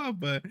rub it off,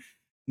 but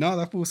no,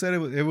 that fool said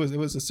it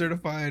was a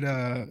certified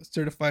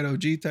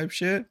OG type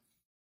shit.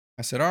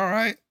 I said, all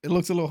right, it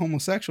looks a little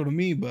homosexual to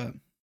me, but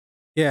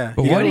Yeah,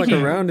 But he why got do like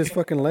you- around his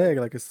fucking leg,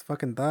 like his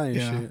fucking thigh and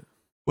Yeah. shit.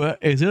 What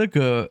is it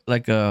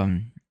like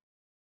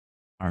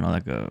I don't know,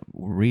 like a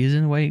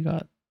reason why he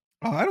got.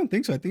 Oh, I don't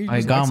think so. I think he I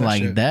just got likes him that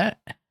like shit. that.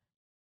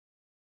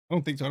 I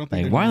don't think so. I don't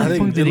Like, think. why I the think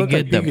fuck it did he looked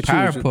like get the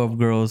Pikachu was just- Powerpuff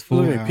Girls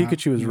Look fool? like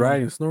Pikachu was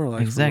riding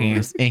Snorlax. Exactly,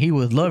 and he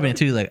was loving it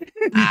too. Like,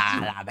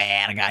 la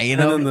verga, you And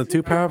know. then the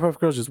two Powerpuff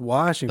Girls just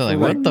washing. So like,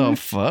 fool, what the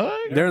fuck?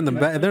 They're in the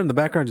they're in the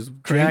background just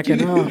Cranking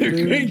jacking off, it,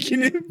 dude.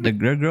 cranking it. The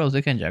girls,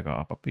 they can jack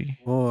off, puppy.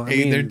 Well, I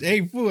Hey, mean,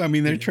 they're fool. I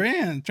mean, they're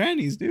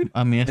trannies, dude.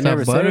 I mean, it's They not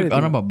never said butter. I don't know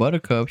anything. about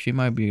Buttercup. She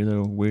might be a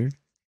little weird.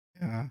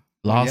 Yeah.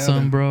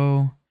 Blossom, yeah,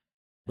 bro.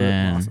 What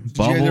And Blossom? Did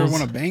you guys ever Bubbles.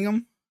 want to bang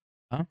them?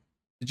 Huh?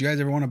 Did you guys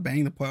ever want to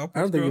bang the Powerpuff I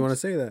don't think you want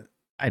to Girls? say that.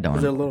 I Because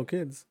don't they're know. little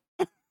kids.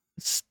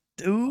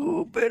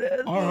 Stupid.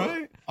 As All fuck.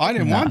 right. I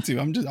didn't Nah. want to.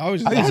 I was just. I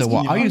used to, asking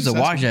you. I used to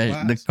was watch asking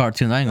that class. the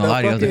cartoon. I ain't gonna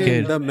lie to you as a fucking-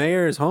 kid. The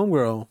mayor's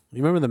homegirl. You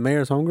remember the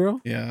mayor's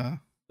homegirl? Yeah.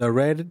 The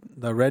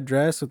red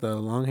dress with the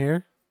long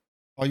hair,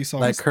 All you saw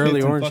like was curly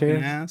tits and orange fucking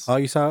hair. ass. All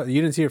you saw,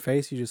 you didn't see her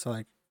face. You just saw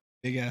like,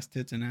 Big ass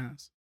tits and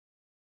ass.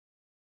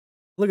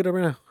 look at her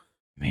right now.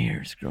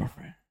 Mayor's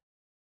girlfriend.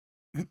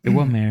 Hey,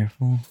 what mayor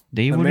fool? The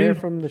The evil mayor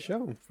dude. from the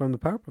show, from the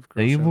Powerpuff The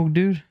Girls. evil show.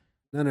 dude.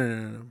 No.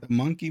 The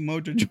monkey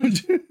Mojo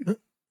Jojo.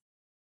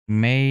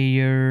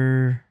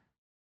 Mayor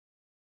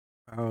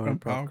Oh, From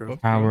Powerpuff Girls.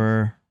 Powerpuff.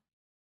 Power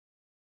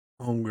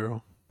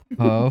Homegirl.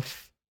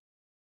 Puff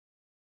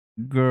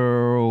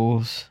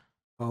Girls.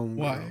 Homegirl.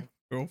 Why?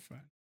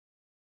 Girlfriend.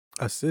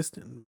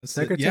 Assistant. Yeah,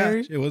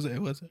 Secretary. it was.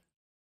 It was.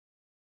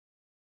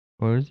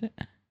 What is it?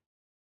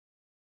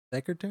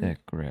 Secretary.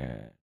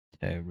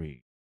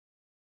 Secretary.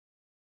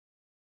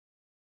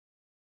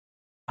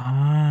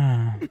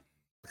 Ah.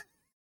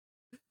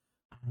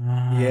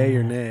 Yay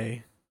or Ah.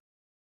 nay?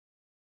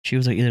 She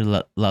was like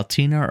either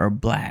Latina or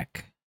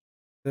black.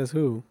 Says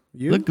who?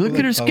 You? Look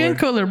at her skin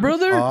color,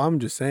 brother. Oh, I'm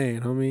just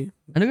saying, homie.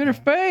 And look at her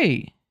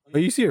face. Oh,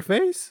 you see her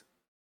face?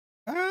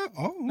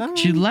 Oh.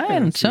 She I lying, don't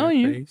I'm see her telling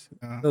you. face.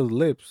 Uh, Those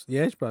lips.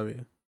 Yeah, it's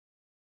probably.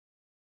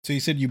 so you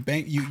said you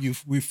bang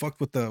we fucked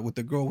with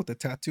the girl with the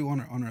tattoo on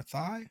her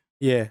thigh.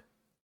 Yeah.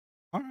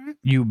 All right.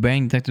 You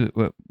banged that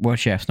to what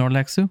she have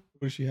Snorlax too?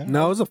 What does she have?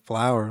 No, it was a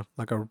flower,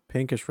 like a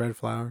pinkish red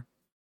flower.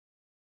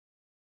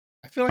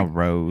 I feel A like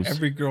rose.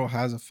 every girl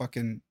has a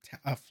fucking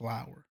a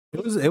flower.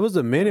 It was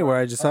a minute where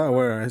I just saw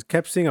where I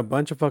kept seeing a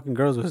bunch of fucking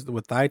girls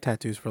with thigh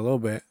tattoos for a little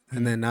bit,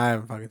 and then now I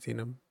haven't fucking seen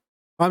them.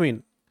 I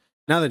mean,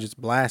 now they're just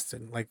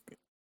blasted. Like, you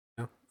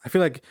know, I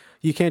feel like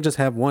you can't just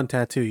have one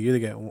tattoo. You either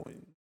get one,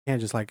 you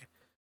can't just like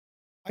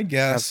I have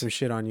guess. some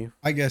shit on you,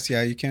 I guess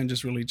yeah. You can't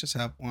just really just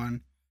have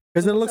one.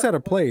 because then it looks out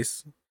of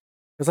place.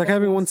 It's like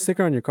having one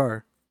sticker on your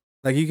car.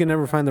 Like you can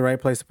never find the right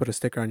place to put a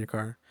sticker on your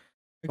car.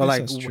 I But, guess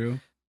like, that's true.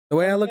 The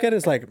way I look at it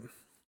is like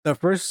the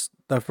first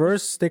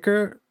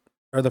sticker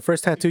or the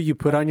first tattoo you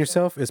put on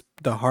yourself is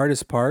the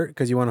hardest part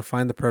because you want to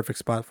find the perfect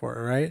spot for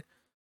it, right?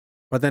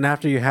 But then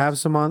after you have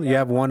some on, you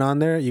have one on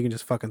there, you can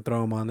just fucking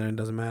throw them on there and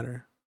it doesn't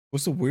matter.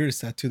 What's the weirdest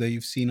tattoo that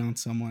you've seen on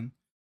someone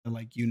that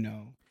like you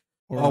know?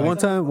 Or Oh,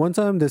 like, one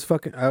time, this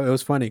fucking it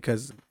was funny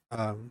because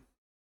there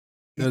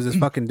was this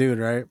fucking dude,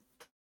 right?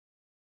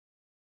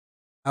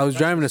 I was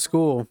driving to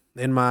school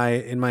in my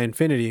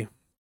Infinity,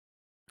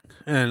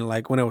 and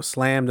like when it was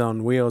slammed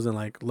on wheels and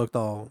like looked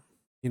all,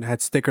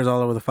 had stickers all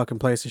over the fucking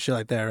place and shit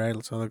like that,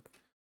 right? So like,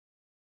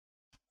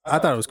 I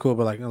thought it was cool,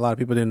 but like a lot of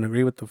people didn't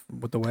agree with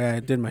the way I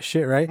did my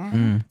shit, right?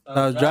 Mm. So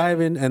I was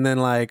driving, and then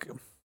like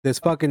this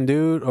fucking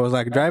dude, I was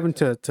like driving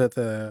to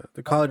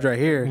the college right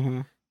here.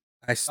 Uh-huh.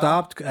 I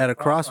stopped at a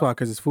crosswalk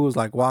because this fool was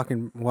like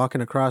walking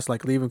across,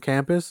 like leaving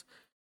campus.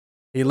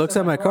 He looks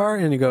at my car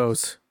and he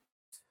goes,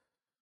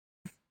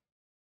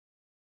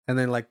 and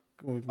then like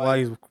while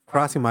he's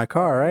crossing my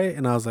car, right?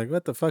 And I was like,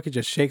 what the fuck? He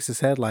just shakes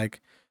his head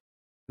like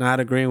not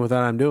agreeing with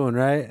what I'm doing,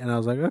 right? And I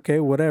was like, okay,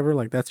 whatever,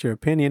 like that's your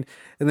opinion.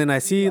 And then I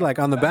see like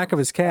on the back of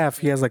his calf,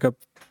 he has like a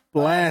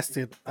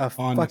blasted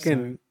Honda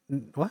fucking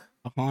what?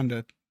 A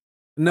Honda.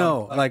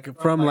 No, like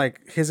from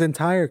like his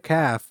entire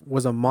calf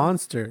was a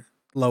Monster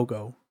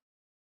logo.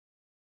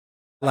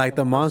 Like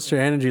the Monster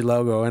Energy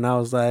logo. And I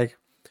was like,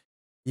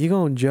 you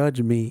gonna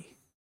judge me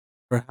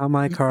for how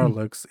my car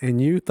looks,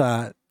 and you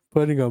thought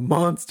putting a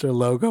Monster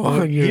logo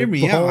Oh, on your hear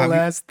me out. whole Have you-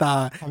 ass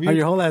thigh, have you- on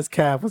your whole ass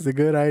calf was a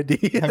good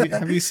idea.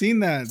 Have you seen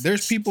that?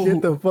 There's people Get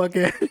who the fuck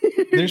out.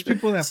 there's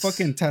people that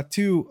fucking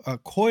tattoo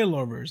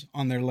coilovers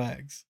on their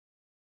legs.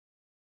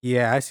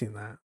 Yeah, I seen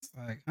that. It's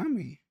like,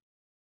 homie,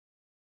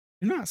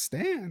 you're not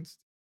stands.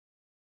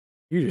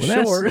 You're just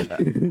Well, short.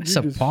 that's You're a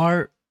just-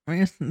 part. I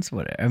mean, it's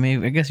whatever. I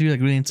mean, I guess you're like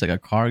really into like a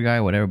car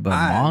guy, whatever. But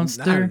I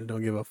Monster,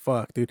 don't give a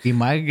fuck, dude. he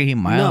might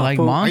No, like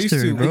fool, I used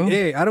Monster, to- bro.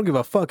 Hey, I don't give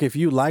a fuck if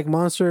you like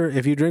Monster.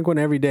 If you drink one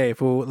every day,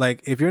 fool.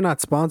 Like, if you're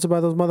not sponsored by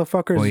those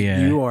motherfuckers, Oh,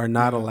 yeah. you are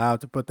not Yeah.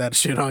 allowed to put that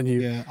shit on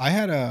you. Yeah, I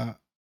had a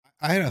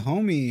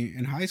homie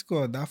in high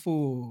school. That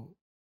fool,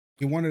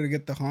 he wanted to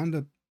get the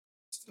Honda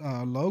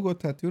logo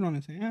tattooed on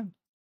his hand.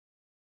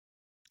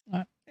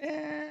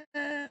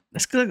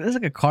 It's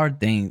like a car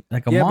thing.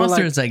 Like a Yeah, but, Monster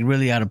like- is like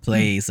really out of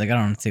place. Like I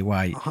don't see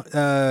why.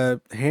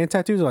 Hand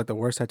tattoos are like the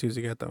worst tattoos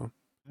to get, though.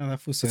 Yeah,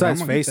 that fool said,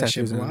 Besides I'm gonna face get that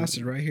shit tattoos and-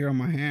 blasted right here on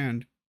my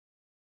hand.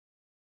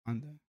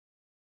 Honda.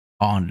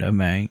 Honda,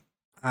 man.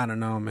 I don't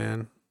know,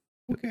 man.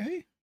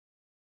 Okay.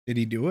 Did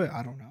he do it?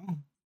 I don't know.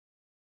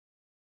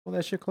 Well,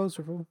 that shit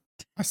closer, fool.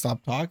 I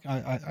stopped talking.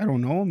 I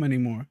don't know him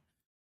anymore.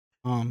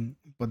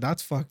 But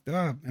that's fucked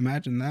up.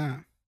 Imagine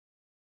that.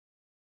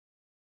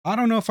 I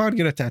don't know if I would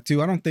get a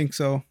tattoo. I don't think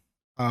so.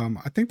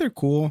 I think they're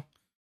cool.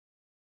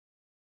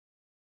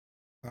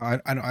 I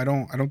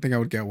don't think I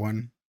would get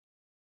one.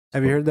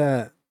 Have you heard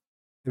that?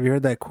 Have you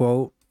heard that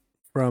quote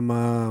from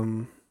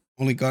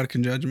Only God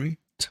can judge me.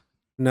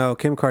 No,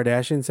 Kim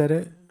Kardashian said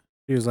it.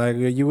 She was like,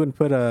 "You wouldn't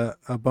put a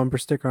bumper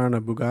sticker on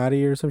a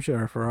Bugatti or some shit,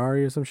 or a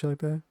Ferrari or some shit like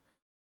that."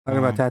 Talking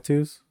about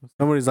tattoos.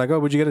 Somebody's like, "Oh,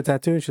 would you get a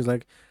tattoo?" And she's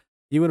like,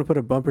 "You wouldn't put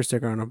a bumper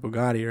sticker on a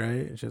Bugatti,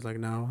 right?" And she's like,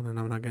 "No, then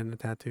I'm not getting a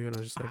tattoo." And I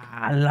was just like,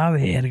 I love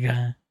it,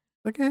 guy.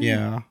 "Like, eh."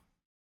 Yeah.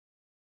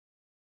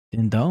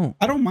 Then don't.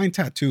 I don't mind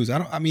tattoos.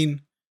 I mean,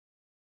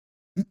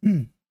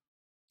 I'm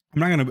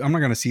not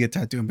gonna see a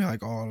tattoo and be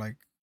like, oh, like,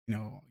 you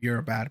know, you're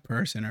a bad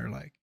person, or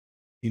like,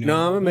 you know. No,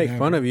 I'm gonna make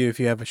whatever. fun of you if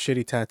you have a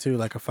shitty tattoo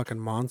like a fucking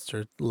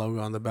monster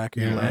logo on the back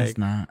of your Yeah, leg.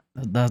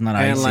 That's not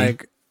And icy.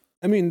 like,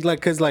 I mean, like,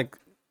 cause like,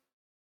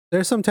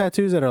 there's some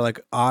tattoos that are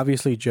like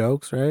obviously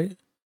jokes, right?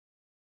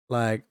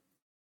 Like,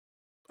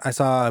 I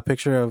saw a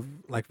picture of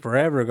like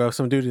forever ago.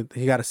 Some dude,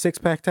 he got a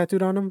 6-pack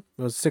tattooed on him.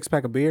 It was a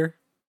 6-pack of beer,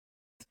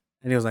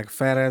 and he was like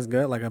fat ass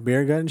gut, like a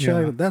beer gut and shit.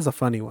 Yeah. Like, that's a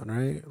funny one,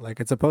 right? Like,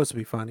 it's supposed to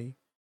be funny.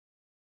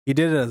 He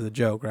did it as a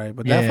joke, right?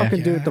 But that Yeah.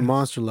 fucking dude with the Yes.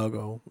 monster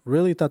logo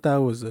really thought that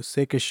was the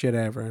sickest shit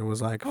ever, and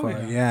was like, Oh, "Fuck,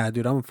 yeah. yeah,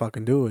 dude, I'm gonna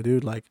fucking do it,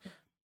 dude. Like,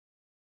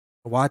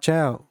 watch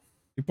out."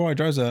 He probably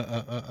drives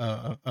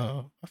a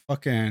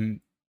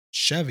fucking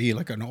Chevy,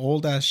 like an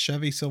old ass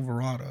Chevy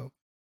Silverado,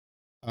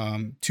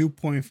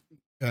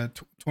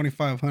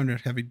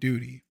 2500 heavy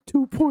duty,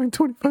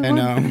 2.25. and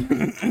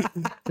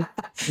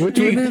Which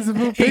one is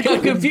it? He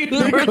got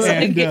confused for a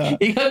second. And,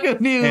 He got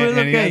confused. and,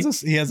 but and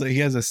okay. he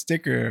has a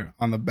sticker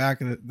on the back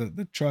of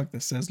the truck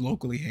that says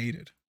locally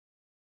hated.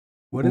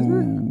 What is it?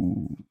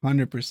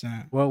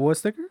 100% What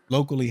sticker?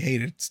 locally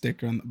hated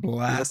sticker on the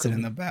blasted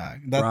in Locally. the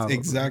back. That's Probably.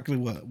 exactly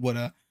what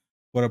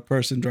a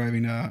person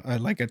driving a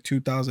like a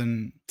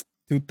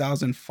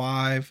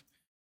 2005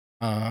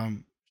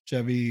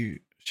 Chevy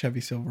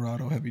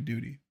Silverado heavy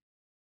duty.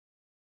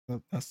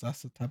 That's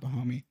the type of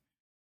homie.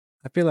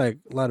 I feel like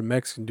a lot of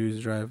Mexican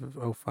dudes drive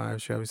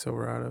 05 Chevy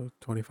Silverado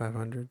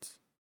 2500s.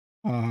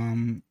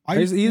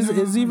 Is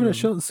even a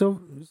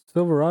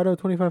Silverado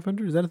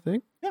 2500? Is that a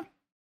thing? Yeah.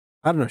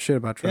 I don't know shit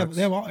about They trucks.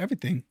 have all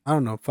everything. I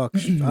don't know. Fuck. I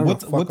don't know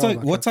What's fuck all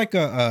about what's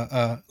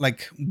trucks.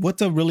 like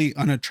what's a really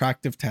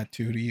unattractive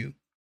tattoo to you?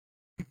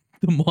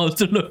 The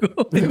monster logo.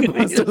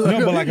 Monster logo.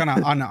 No, but like on a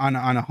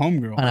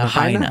homegirl. On a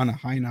hyena. On a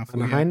hyena.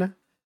 On a hyena?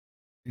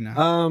 You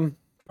know.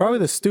 Probably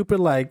the stupid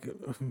like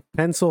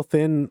pencil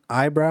thin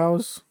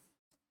eyebrows.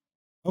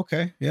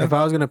 Okay. Yeah. If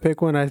I was gonna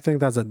pick one, I think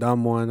that's a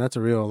dumb one. That's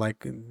a real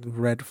like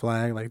red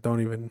flag. Like,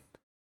 don't even.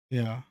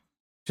 Yeah.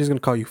 She's gonna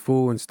call you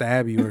fool and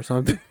stab you or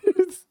something.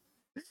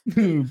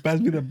 Pass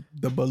me the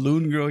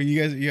balloon girl. You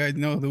guys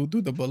know who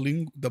the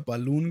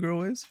balloon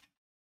girl is?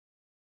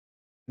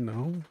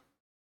 No,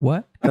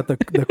 What? that the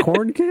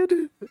corn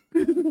kid.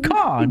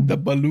 Corn. The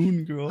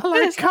balloon girl. I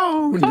like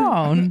corn.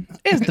 Corn.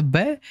 It's the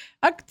best.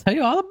 I can tell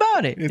you all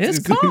about it. It's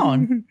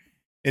corn.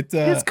 It's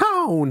It's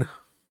corn.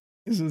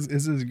 this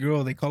is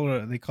girl. They call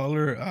her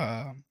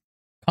Corn.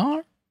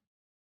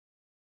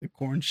 the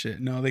corn shit.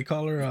 No, they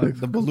call her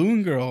the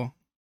balloon girl.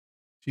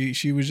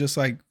 She was just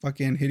like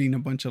fucking hitting a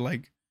bunch of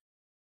like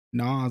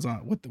Nas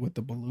on with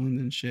the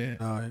balloons and shit.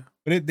 Oh yeah.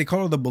 But they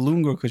call her the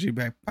balloon girl because she'd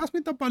be like, pass me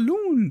the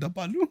balloon.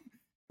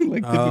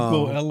 Like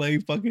typical Oh. LA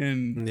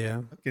fucking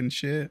Yeah.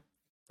 shit.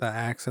 The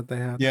accent they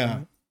have.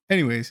 Yeah.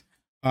 Anyways,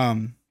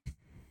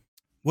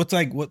 what's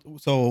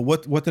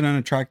an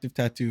unattractive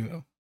tattoo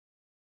though?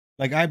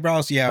 Like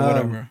eyebrows, yeah,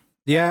 whatever.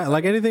 Yeah,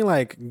 like anything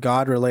like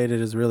God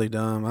related is really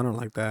dumb. I don't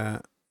like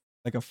that.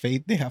 Like a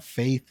faith, they have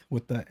faith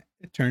with the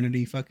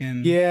eternity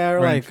fucking Yeah, or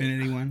or like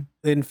infinity one.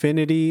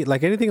 infinity,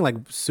 like anything like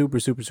super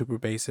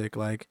basic,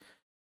 like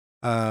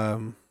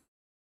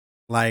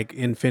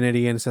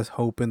infinity and it says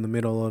hope in the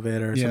middle of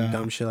it or some Yeah.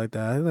 dumb shit like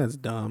that. I think that's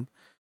dumb.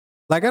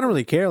 Like, I don't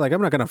really care. Like,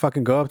 I'm not gonna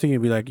fucking go up to you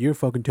and be like, your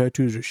fucking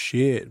tattoos are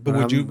shit. But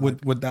I'm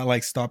would that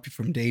like stop you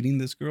from dating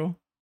this girl?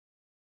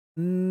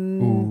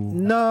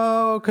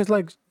 No, because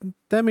like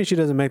that means she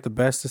doesn't make the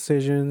best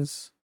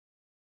decisions.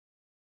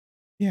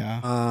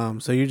 Yeah.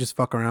 So you just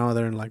fuck around with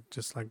her and like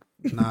just like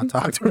not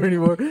talk to her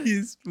anymore.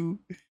 He's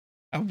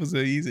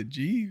a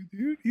G,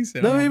 dude. He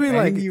said, No, I'm gonna maybe,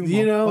 bang like, you,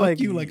 you know, fuck like-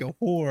 you like a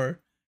whore,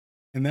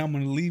 and then I'm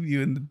gonna leave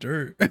you in the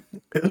dirt.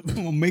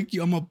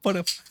 I'm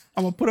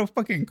gonna put a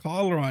fucking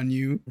collar on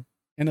you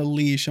and a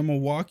leash. I'm gonna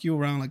walk you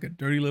around like a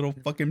dirty little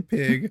fucking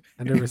pig.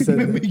 I never and said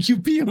that. make you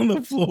pee on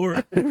the floor.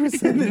 I never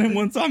said And then that.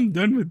 once I'm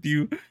done with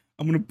you,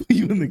 I'm gonna put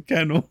you in the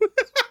kennel.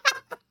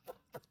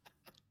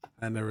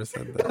 I never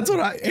said that. That's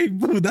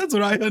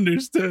what I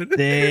understood.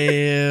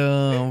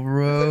 Damn,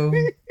 bro.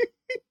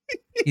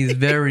 He's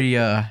very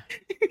I'm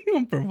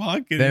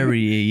provocative. very,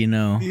 you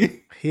know,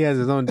 He has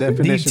his own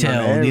definition.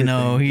 on detailed, you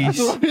know. everything. That's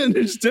He's what I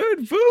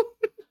understood, fool.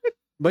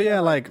 But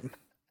yeah, like,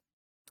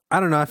 I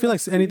don't know. I feel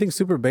like anything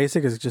super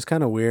basic is just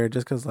kind of weird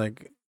just because,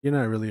 like, you're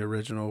not really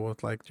original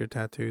with like your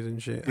tattoos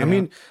and shit. Yeah. I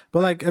mean,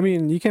 but like, I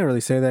mean, you can't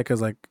really say that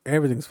because like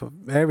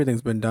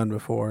everything's been done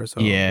before. So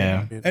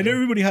Yeah. you know, And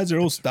everybody has their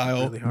own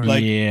style. really hard.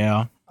 Like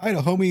yeah. I had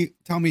a homie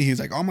tell me, he's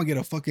like, "Oh, I'm gonna get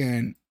a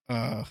fucking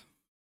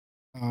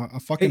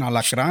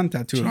alacrán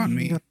tattooed on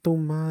me. Chinga tu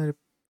madre.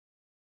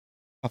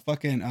 A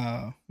fucking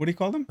what do you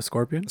call them? A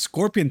scorpion. A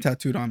scorpion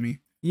tattooed on me."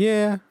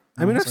 Yeah.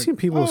 I I mean, was I've like, seen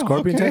people with oh,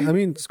 scorpion. okay. I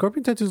mean,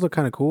 scorpion tattoos look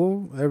kind of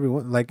cool.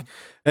 Everyone like,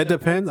 it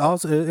depends.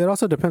 Also, it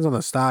also depends on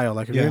the style.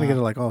 Like, if you're gonna Yeah. get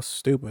it like all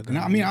stupid. And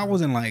then, I mean, I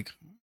wasn't like,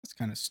 that's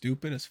kind of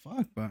stupid as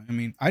fuck. But I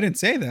mean, I didn't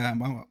say that.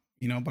 But,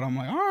 you know, but I'm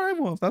like, all right,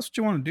 well, if that's what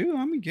you want to do,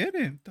 let me get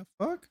it. What the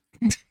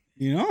fuck?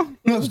 You know,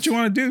 that's what you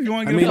want to do. If you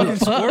want to I get mean, a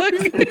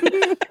fucking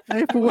scorpion.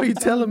 Hey, for what you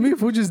telling me?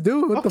 Fool, just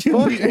do it. What the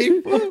Okay, fuck?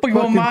 hey, fool. Fuck you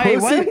want my?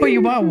 Why the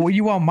fuck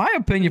you want my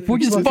opinion? Fool,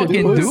 just fucking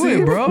do pussy,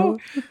 it, bro. fool.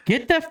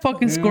 Get that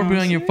fucking You know scorpion what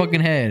on I'm your saying?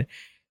 fucking head.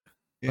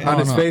 Yeah. On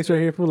his no. face right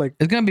here, fool, like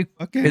It's gonna be.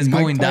 Fucking It's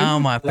Mike going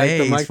down Tyson. my like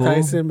face. the Mike fool.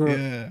 Tyson, bro.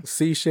 Yeah.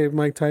 C-shaped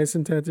Mike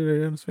Tyson tattoo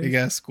right on his face. Big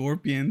ass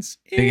scorpions.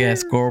 Big ass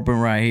scorpion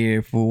right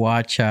here. Fool,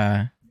 watch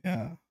out.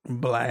 Yeah.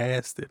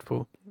 Blasted,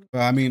 fool. But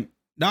I mean,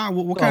 nah.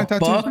 What kind of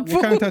The tattoo? fuck?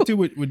 What kind of tattoo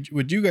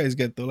would you guys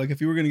get though? Like,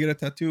 if you were gonna get a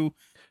tattoo,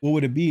 what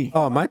would it be?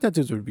 Oh, my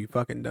tattoos would be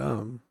fucking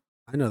dumb.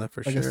 I know that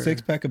for Like sure. a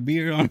 6-pack of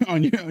beer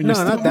on your No, not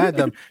stomach? that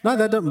dumb. Not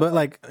that dumb, but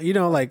like, you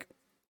know, like,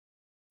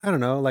 I don't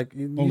know, like,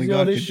 you Only see all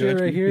God this could shit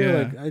judge right me. here. Yeah.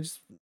 Like, I just,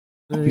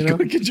 Oh, you know,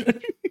 God, could you-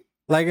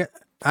 like,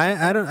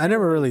 I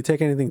never really take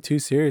anything too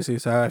seriously.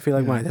 So I feel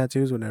like Yeah. my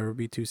tattoos would never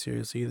be too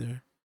serious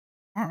either.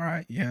 All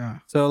right, yeah.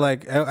 So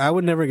like, I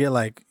would never get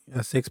like a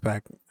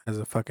 6-pack as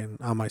a fucking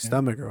on my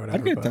stomach or whatever.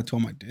 I'd get a but tattoo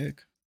on my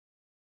dick.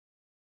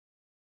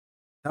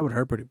 that would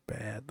hurt pretty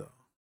bad though.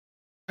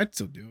 I'd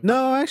still do it.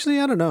 No, actually,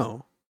 I don't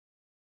know.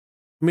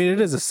 I mean,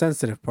 it is a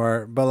sensitive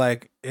part, but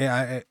like,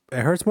 it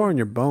hurts more in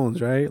your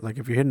bones, right? Like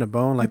if you're hitting a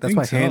bone, like that's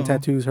think why hand so.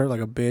 tattoos hurt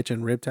like a bitch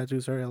and rib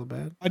tattoos hurt hella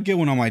bad. I'd get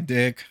one on my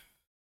dick.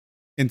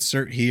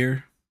 Insert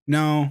here.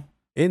 No.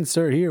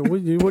 Insert here.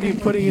 What are you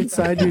putting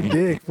inside your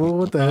dick? Fool?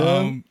 What the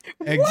hell?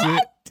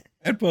 Exit.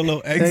 I'd put a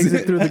little exit,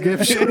 Exit through the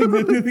gift shop.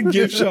 Exit through the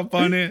gift shop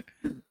on it.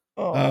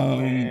 Oh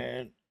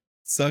Um,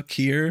 Suck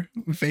here.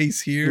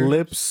 Face here.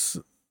 Lips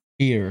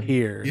Here.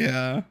 here.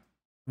 Yeah.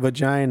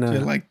 Vagina.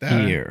 Shit like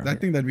that. Here. I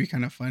think that'd be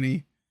kind of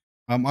funny.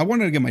 I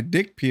wanted to get my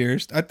dick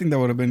pierced. I think that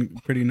would have been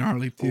pretty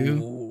gnarly too.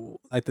 Ooh,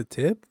 like the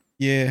tip?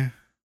 Yeah.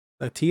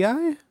 A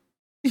TI?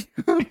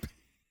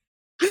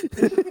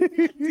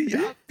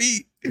 Yeah.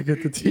 Feet. You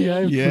get the TI?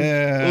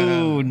 Yeah.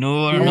 Oh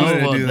no, I We don't know wanted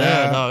to about do that.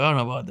 that. Dog. I don't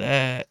know about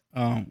that.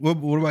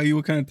 What about you?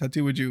 What kind of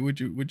tattoo would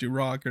you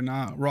rock or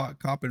not? Rock,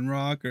 cop and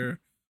rock, or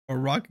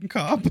rock and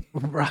cop?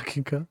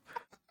 Rocking cup.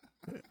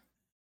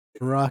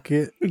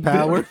 Rocket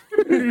power.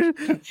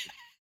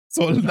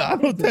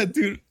 Soldado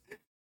tattoo.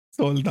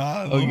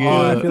 Soldado. Okay.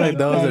 Oh, I feel like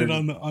those Tatted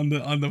are-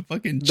 on the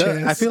fucking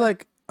chest. I feel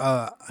like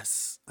I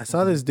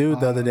saw this dude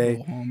the other day.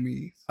 Soldado,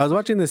 homies. I was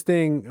watching this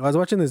thing. I was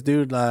watching this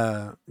dude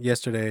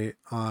yesterday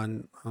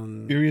on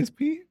Furious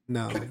Pete.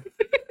 no.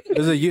 It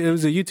was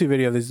a YouTube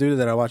video of this dude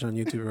that I watch on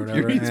YouTube or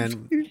whatever. Furious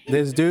And Pete.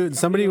 this dude,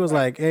 somebody was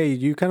like, "Hey,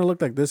 you kind of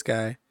look like this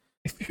guy."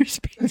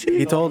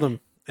 He told him,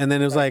 and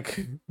then it was like,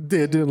 it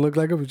didn't look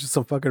like him. It was just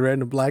some fucking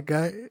random black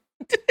guy.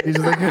 He's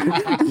just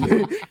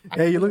like,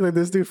 "Hey, you look like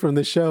this dude from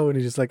the show," and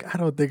he's just like, "I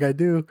don't think I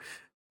do."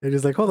 And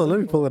he's like, "Hold on, let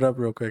me pull it up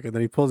real quick." And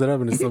then he pulls it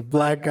up, and it's a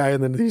black guy,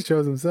 and then he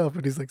shows himself,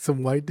 and he's like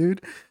some white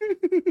dude.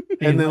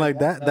 And then like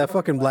that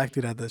fucking black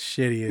dude had the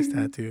shittiest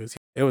tattoos.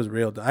 It was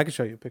real. I can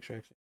show you a picture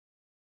actually.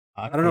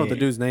 I don't know what the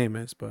dude's name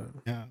is, but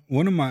Yeah,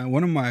 one of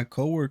my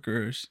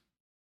coworkers,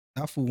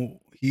 that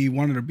fool, he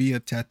wanted to be a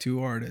tattoo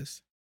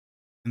artist,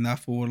 and that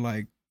fool would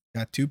like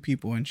tattoo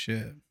people and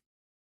shit.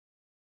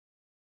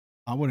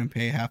 I wouldn't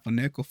pay half a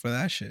nickel for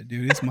that shit,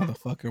 dude. This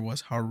motherfucker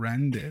was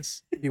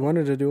horrendous. he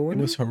wanted to do It one.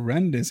 was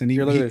horrendous, and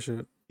Here, look at he, this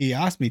shit. he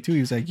asked me too. He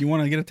was like, "You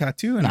want to get a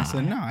tattoo?" And I Nah.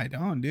 said, "No, I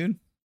don't, dude."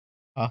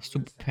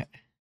 Stupid pet.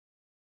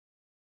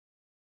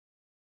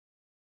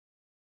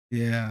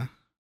 Yeah.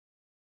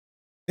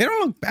 They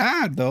don't look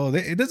bad though.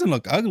 It doesn't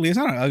look ugly. It's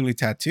not an ugly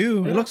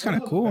tattoo. It looks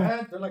kind of cool.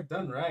 They're like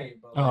done right.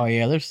 But Oh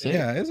yeah, they're sick.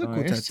 Yeah, it's a cool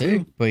they're tattoo.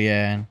 sick, but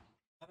yeah,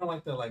 I don't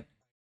like the like.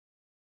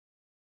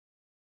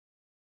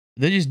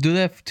 they just do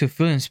that to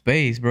fill in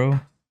space, bro.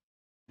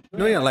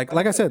 No, yeah, like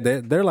I said,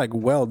 they're like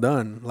well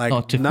done. Like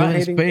No, to not fill in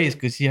hating- space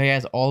because he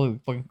has all the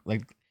fucking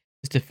like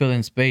just to fill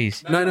in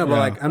space. No, no, but Yeah.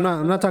 like I'm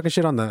not talking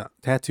shit on the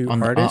tattoo On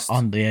the artist.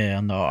 on the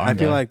I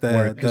feel like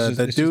work.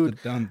 the dude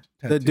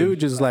the dude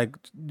just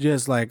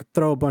like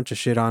throw a bunch of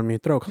shit on me,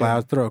 throw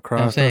clouds, throw a I'm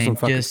cross, throw some saying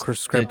fucking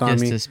just script on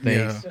just me, to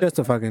space. Yeah. just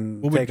to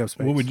fucking What take would, up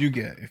space. what would you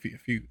get if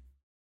you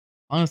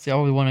Honestly, I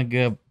always want to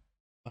get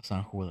what's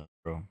on who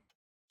bro,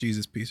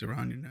 Jesus piece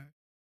around your neck?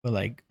 but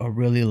like a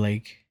really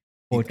like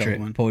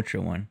Detailed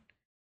portrait one,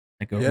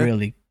 like a Yeah.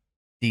 really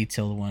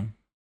detailed one.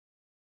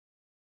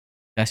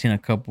 I've seen a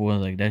couple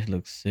of like that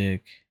looks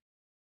sick,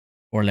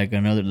 or like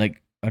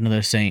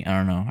another saint. I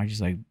don't know. I just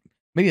like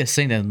maybe a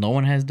saint that no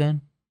one has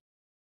done.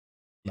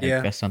 Like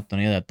Yeah.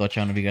 Antonio de Atocha.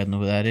 I don't know if you guys know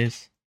who that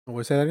is.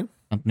 What say that again?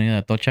 Antonio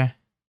de Atocha,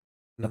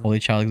 the No. Holy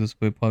Child, this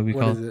would probably be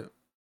What called. is it?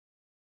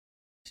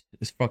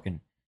 it's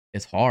fucking,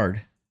 it's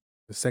hard.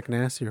 The sick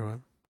nasty or what?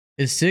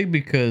 It's sick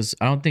because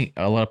I don't think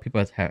a lot of people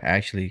have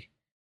actually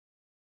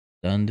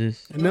done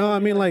this No, I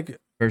mean like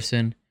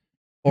person,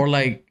 or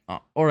like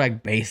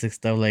basic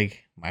stuff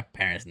like my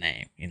parents'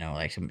 name, you know,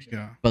 like some,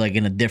 Yeah. but like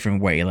in a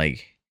different way.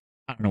 Like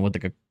I don't know what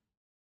like a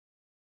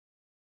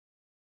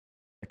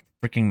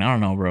freaking, I don't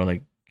know, bro.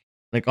 Like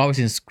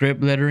obviously in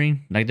script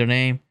lettering, like their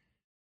name,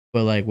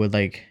 but like with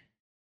like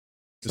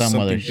Just some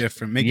something other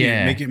different.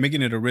 yeah.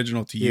 Making it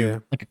original to you. yeah.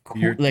 like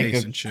your like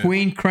taste a and shit.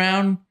 queen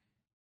crown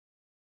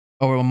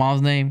over my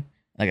mom's name,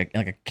 like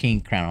a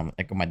king crown,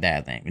 like my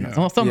dad's name, you know,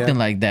 Yeah. something Yeah.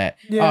 like that.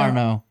 Yeah. I don't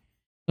know,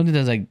 something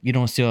that's like you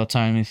don't see all the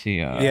time. You see,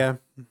 Yeah.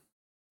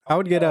 I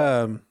would get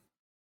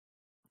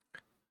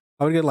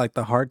like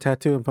the heart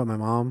tattoo and put my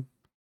mom.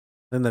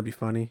 Then that'd be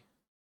funny.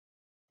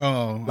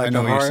 Oh, Like I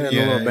know the what you're heart saying. and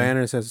the little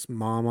banner says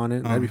mom on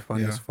it. That'd be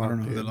funny yeah. as fuck. I don't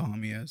know who dude. the little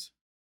homie is.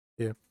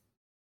 but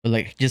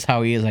like just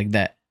how he is, like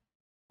that,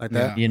 Like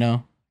Yeah. that. you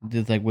know,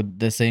 just like with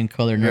the same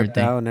color and Ripped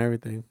everything. out and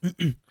everything.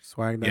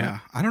 Swagged Yeah, out.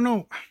 I don't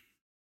know.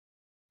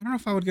 I don't know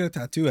if I would get a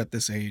tattoo at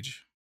this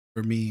age.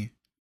 For me,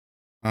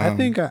 I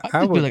think I I just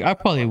feel would. like I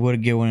probably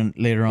would get one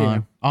later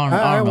Yeah. on.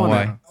 I don't know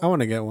why. I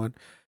want to get one,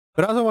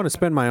 but I also want to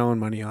spend my own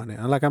money on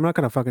it. Like I'm not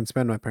gonna fucking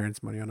spend my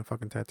parents' money on a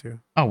fucking tattoo.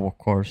 Oh, of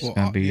course, it's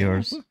gonna be yeah.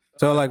 yours.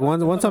 So like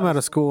once I'm out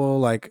of school,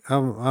 like I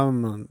don't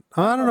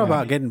know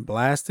about getting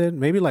blasted.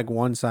 Maybe like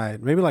one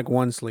side, maybe like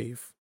one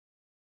sleeve.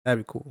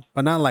 That'd be cool,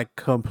 but not like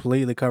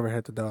completely cover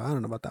head to toe. I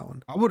don't know about that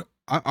one. I would.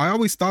 I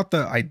always thought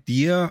the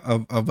idea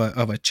of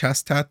a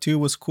chest tattoo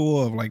was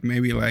cool. Of like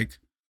maybe like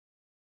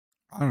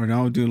I don't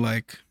know, do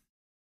like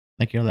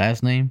Like your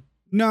last name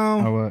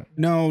no or what?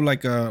 no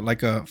like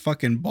a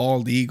fucking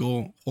bald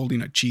eagle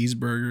holding a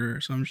cheeseburger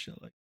or some shit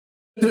like.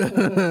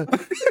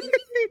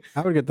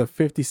 I would get the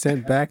 50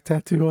 Cent back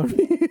tattoo on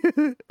me.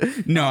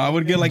 No, I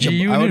would get like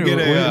G I would unit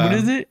get or a. what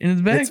is it in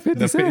his back? It's 50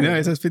 No, Cent.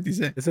 it says 50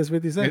 Cent. It says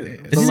 50 Cent.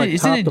 Isn't From, like,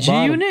 Isn't top it to G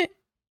bottom. unit?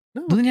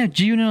 No. Doesn't it have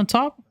G unit on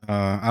top?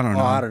 I don't know.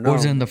 Oh, I don't know. Or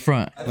is it in the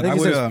front? I But think I it,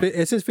 would, says,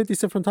 it says 50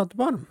 Cent from top to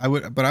bottom. I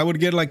would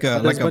get like a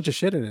There's a bunch of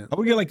shit in it. I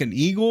would get like an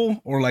eagle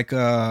or like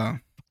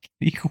a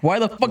Why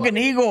the fucking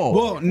eagle?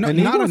 well no, An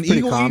not eagle's an pretty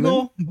eagle common.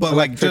 eagle but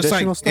Like like just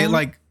like traditional it style?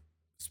 like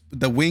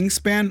the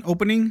wingspan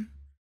opening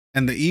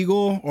and the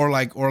eagle or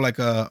like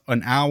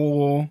an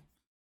owl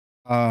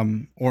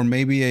or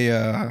maybe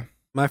a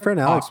My friend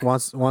Alex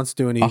Hawk. wants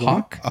to do an a eagle.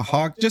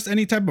 hawk? just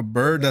any type of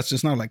bird that's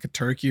just not like a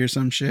turkey or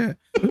some shit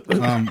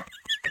A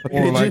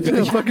or like pigeon,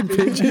 a fucking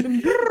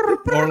pigeon.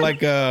 or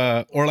like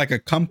a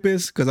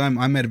compass because I'm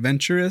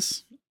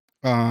adventurous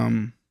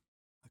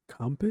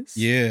Compass?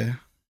 yeah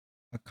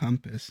a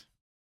compass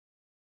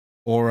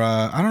or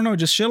I don't know,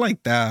 just shit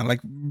like that, like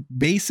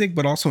basic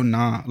but also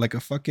not like a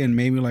fucking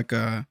maybe like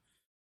a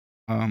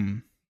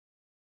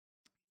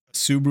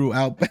Subaru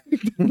Outback,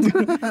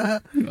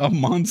 a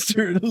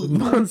monster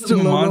Monster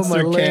logo on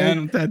my leg.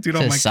 can tattooed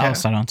It on my says cat.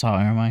 Southside on top.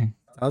 Never mind.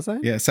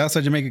 Outside? Yeah,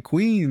 Southside Jamaica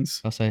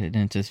Queens. Southside,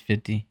 then it says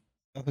 50.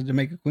 Southside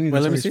Jamaica Queens. Wait,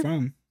 That's let where me he's see.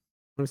 from.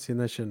 I've seen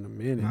that shit in a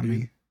minute. I dude.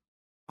 mean,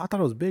 I thought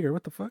it was bigger.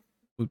 What the fuck?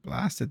 was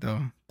blasted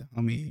though. The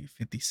homie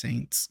 50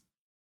 Saints.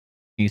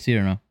 Can you see it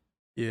or no?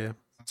 Yeah.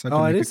 Southside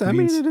Oh, it Jamaica is. I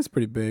mean, Queens. it is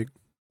pretty big.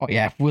 Oh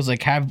yeah, if it was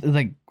like half,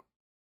 like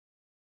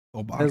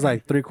Oh, It's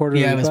like 3/4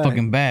 yeah, of it's his back.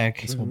 fucking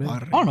back. It's Oh, man. I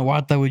don't know why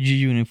I thought with G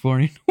unit for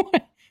you know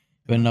what?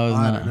 But no, it's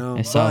I not. don't know.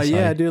 It's But Southside.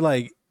 yeah, dude,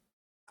 like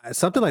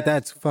something like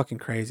that's fucking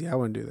crazy. I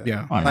wouldn't do that.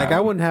 Yeah. Oh, no. Like I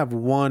wouldn't have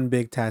one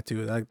big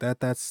tattoo like that.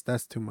 That's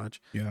too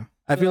much. Yeah.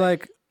 I feel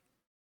like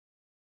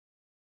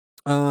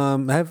I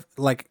have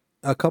like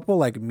a couple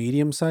like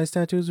medium sized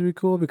tattoos would be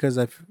cool because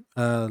I've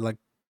like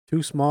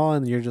too small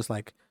and you're just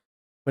like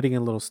putting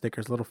in little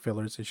stickers, little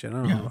fillers and shit. I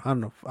don't Yeah. know.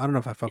 I don't know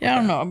if I fuck. Yeah, I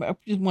with don't that. know. I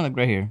just want a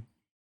gray hair.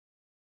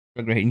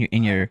 A gray hair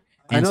in your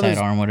I know inside there's-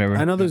 arm, whatever.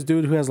 I know this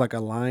dude who has like a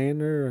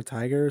lion or a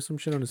tiger or some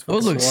shit on his.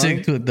 Those fucking look forearm.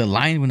 sick too. The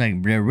lines when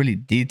like they're really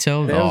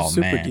detailed. They're Oh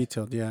super man,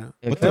 detailed. Yeah.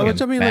 They look Yeah, which I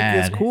fucking mean, like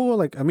bad. it's cool.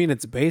 Like I mean,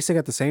 it's basic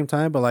at the same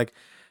time, but like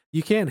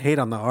you can't hate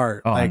on the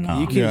art. Oh, like no.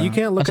 you can't Yeah. you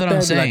can't look That's at what that I'm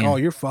and be like, saying. oh,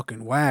 you're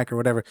fucking whack or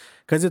whatever,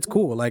 because it's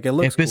cool. Like it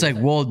looks. If it's cool.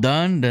 like well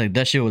done,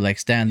 that shit would like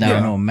stand out Yeah.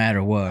 no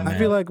matter what. I Man.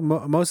 feel like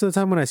most of the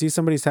time when I see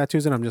somebody's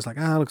tattoos and I'm just like,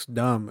 it looks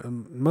dumb.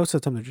 And most of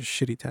the time they're just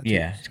shitty tattoos.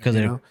 yeah, because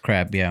you they're know?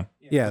 crap. Yeah,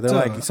 Yeah, they're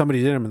What's like a-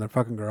 somebody did them in their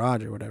fucking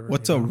garage or whatever.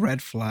 What's you a know?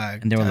 red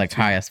flag? and they were like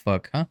tattoo? high as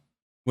fuck, huh?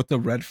 What's a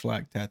red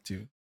flag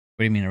tattoo? What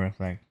do you mean a red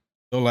flag?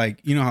 So like,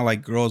 you know how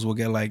like girls will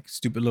get like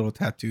stupid little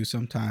tattoos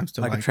sometimes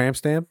to like like, a tramp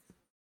stamp?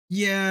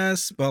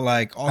 yes, but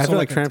like I also feel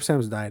like like tramp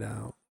stamps died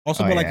out.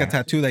 also Oh, but like yeah. a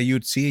tattoo that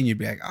you'd see and you'd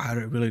be like, I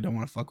really don't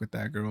want to fuck with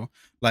that girl.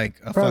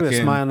 Like a Probably fucking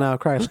a smile now,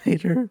 cry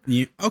later.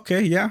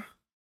 okay, yeah.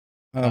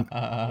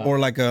 Or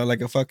like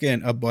a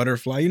fucking a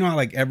butterfly. You know how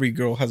like every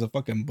girl has a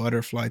fucking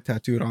butterfly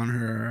tattooed on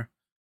her.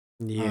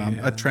 Yeah,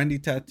 A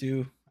trendy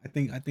tattoo. I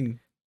think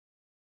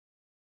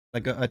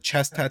like a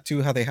chest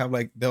tattoo. How they have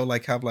like they'll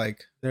like have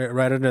like they're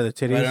right under the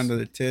titties. right under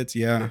the tits.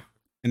 Yeah,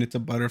 and it's a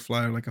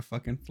butterfly or like a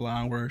fucking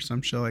flower or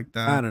some shit like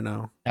that. I don't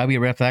know. That'd be a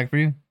red flag for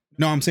you.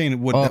 No, I'm saying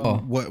what Oh.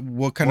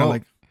 what kind of Well,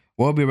 like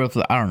What would be a red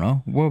flag? I don't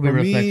know. What would be a For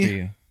red flag me, for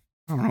you?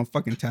 I don't know,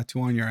 fucking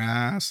tattoo on your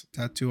ass,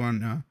 tattoo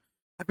on.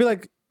 I feel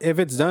like if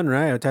it's done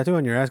right, a tattoo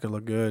on your ass could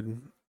look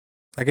good.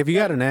 Like if you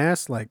got an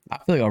ass, like I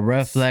feel like a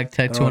red flag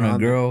tattoo Throw it on a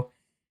on there. girl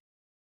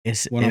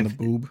is One on the if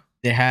boob.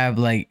 they have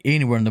like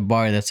anywhere in the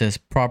body that says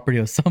property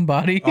of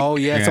somebody. oh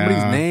yeah,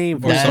 somebody's Yeah. name.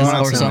 Or That's someone or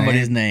else's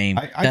somebody's name.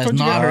 I That's told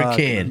you not guys- her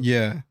kid.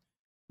 Yeah,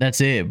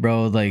 That's it,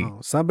 bro. Like Oh,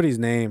 somebody's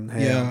name.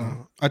 Hell yeah.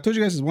 no. I told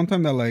you guys this one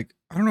time that like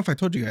I don't know if I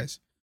told you guys.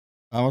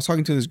 I was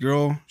talking to this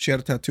girl. She had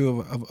a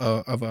tattoo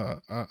of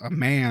a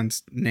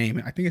man's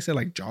name. I think it said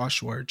like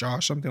Joshua or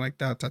Josh, something like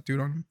that, tattooed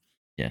on him.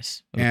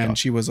 yes. And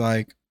she was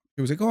like,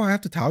 "Oh, I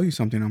have to tell you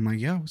something." I'm like,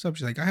 "Yeah, what's up?"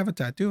 She's like, "I have a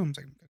tattoo." I'm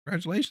like,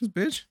 "Congratulations,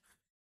 bitch."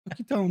 What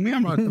you telling me?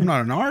 I'm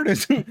not an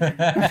artist.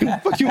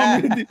 Fuck you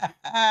want me to do?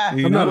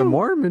 You I'm not a know?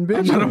 Mormon,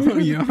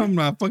 bitch. I'm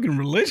not fucking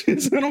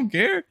religious. I don't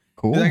care.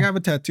 cool. She's like, I have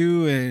a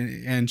tattaoo,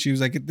 and she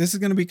was like, "This is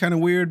gonna be kind of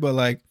weird, but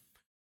like,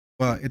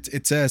 well,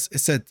 it says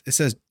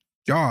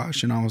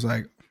Josh," and I was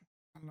like,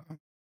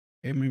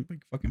 "Hey, maybe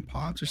like fucking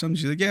pops or something."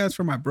 She's like, "Yeah, it's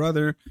for my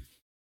brother.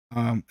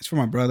 It's for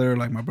my brother.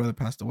 Like my brother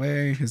passed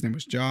away. His name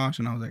was Josh,"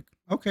 and I was like,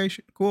 "Okay,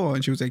 cool."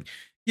 And she was like,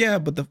 "Yeah,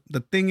 but the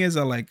thing is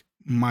that like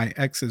my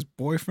ex's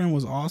boyfriend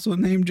was also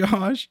named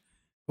Josh."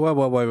 Wait.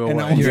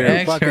 And I Your was-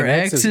 Her fucking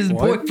ex's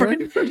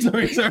boyfriend?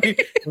 sorry.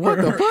 What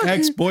the Her fuck?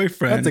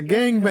 ex-boyfriend. That's a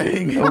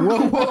gangbang.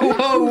 whoa,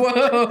 whoa,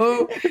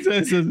 whoa.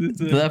 It's a-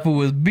 That fool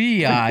was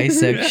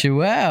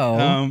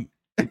bisexual.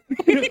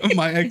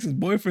 My ex's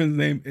boyfriend's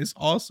name is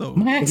also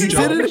My ex He is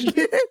said Josh. it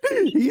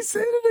again. He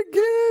said it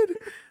again.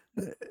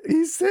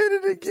 He said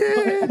it My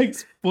again.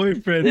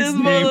 ex-boyfriend's This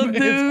name mother is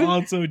dude,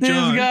 also This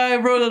John. guy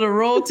wrote on a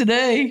roll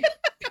today.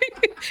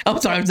 I'm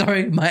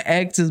sorry. My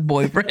ex's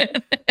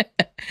boyfriend.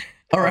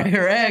 All right,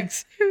 her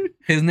ex.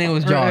 His name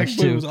was Her Josh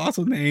ex-boy too. was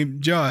also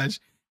named Josh,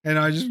 and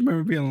I just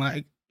remember being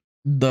like,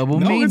 Double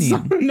 "No, meaning. it's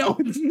not. No,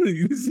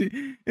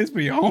 it's for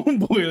your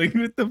homeboy. Like,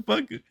 what the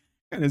fuck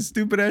kind of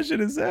stupid ass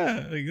shit is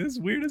that? Like, that's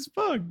weird as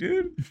fuck,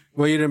 dude."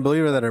 Well, you didn't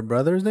believe her that her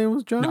brother's name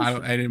was Josh? No,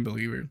 I didn't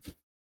believe her.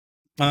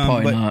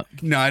 Probably but, not.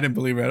 No, I didn't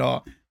believe her at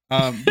all.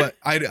 But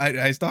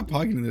I stopped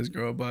talking to this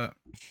girl. But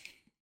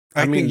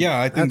I, I mean, think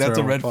I think that's that's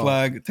a her red own fault.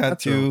 flag That's her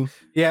tattoo.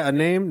 Yeah, a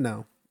name?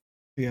 No.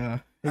 Yeah, I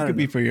it don't could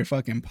be know. for your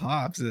fucking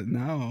pops.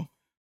 No,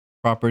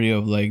 Property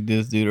of like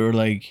this dude, or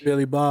like,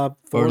 Billy Bob.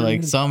 or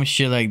like Thornton. some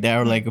shit like that,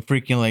 or like a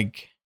freaking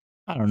like,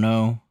 I don't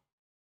know,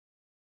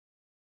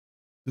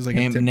 it's like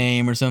pimp a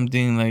name or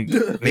something like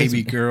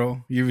baby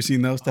girl. You ever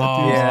seen those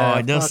tattoos? Oh, Yeah,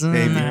 it doesn't.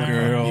 Baby Nah.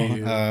 girl.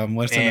 Yeah.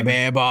 What's another?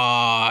 Baby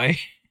boy.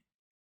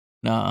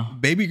 Nah.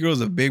 Baby girl's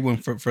a big one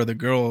for the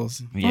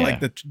girls. Yeah. Like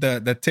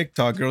the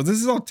TikTok girls. This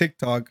is all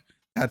TikTok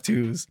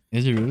tattoos.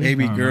 Is it really?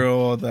 Baby I don't know.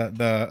 girl,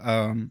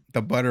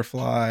 the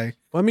butterfly,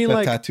 Well, I mean, the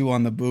like, tattoo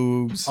on the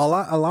boobs. a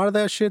lot of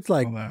that shit's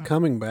like All that.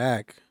 coming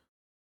back.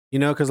 You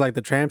know, because like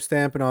the tramp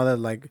stamp and all that,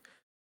 like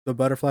the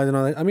butterflies and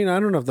all that. I mean, I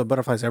don't know if the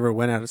butterflies ever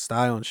went out of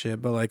style and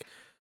shit, but like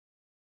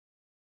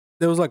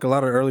there was like a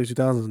lot of early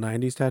 2000s,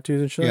 90s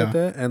tattoos and shit like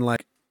that. And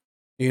like,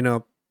 you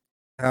know,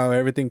 how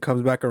everything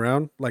comes back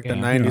around. Like the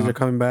Yeah. 90s Yeah. are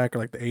coming back, or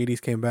like the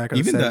 80s came back, or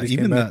even the the 70s came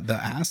even back. the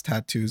ass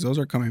tattoos, those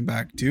are coming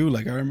back too.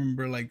 Like I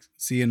remember like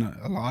seeing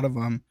a lot of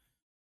them.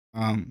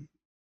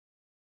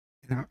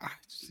 You know,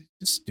 it's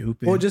just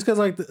stupid. Well, just because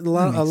like a makes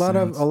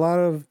sense. lot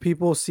of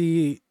people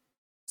see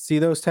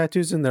those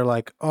tattoos and they're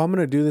like, "Oh, I'm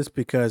gonna do this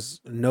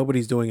because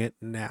nobody's doing it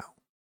now."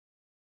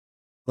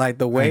 Like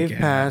the wave guess.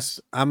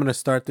 passed, I'm gonna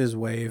start this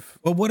wave.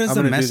 But what does I'm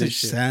the gonna do this message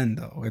shit. send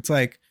though? It's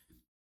like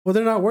Well,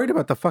 they're not worried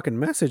about the fucking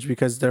message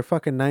because they're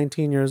fucking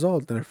 19 years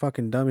old and they're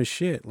fucking dumb as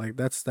shit. Like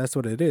that's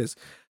what it is.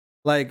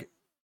 Like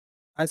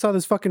I saw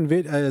this fucking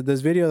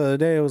this video the other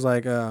day. It was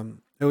like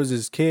it was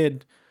this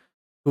kid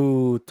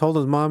who told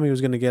his mom he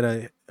was gonna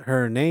get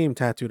her name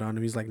tattooed on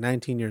him. He's like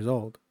 19 years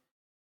old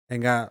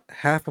and got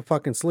half a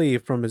fucking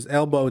sleeve from his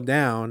elbow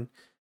down,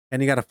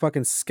 and he got a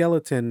fucking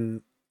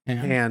skeleton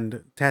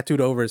hand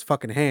tattooed over his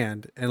fucking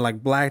hand and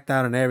like blacked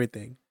out and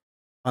everything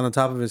on the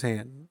top of his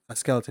hand, a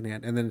skeleton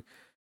hand. And then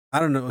I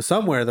don't know,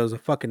 somewhere there was a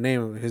fucking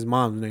name, his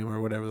mom's name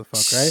or whatever the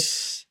fuck,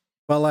 right?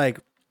 But like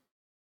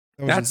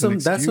that was that's just an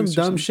some excuse or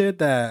dumb something. shit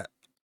that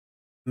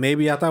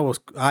maybe I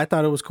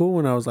thought it was cool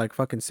when I was like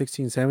fucking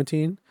 16,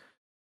 17.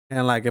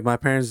 And like if my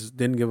parents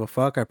didn't give a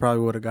fuck, I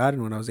probably would have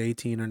gotten when I was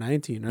 18 or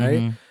 19,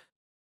 right?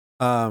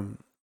 Mhm.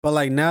 But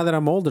like now that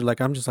I'm older,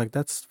 like I'm just like,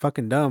 that's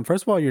fucking dumb.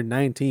 First of all, you're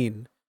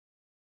 19.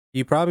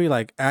 You probably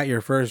like at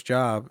your first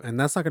job, and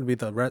that's not gonna be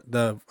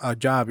the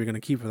job you're gonna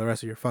keep for the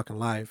rest of your fucking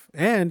life.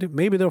 And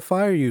maybe they'll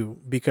fire you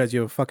because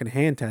you have a fucking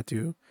hand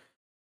tattoo.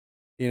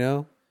 You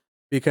know,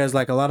 because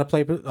like a lot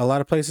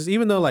of places,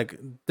 even though like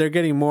they're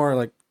getting more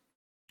like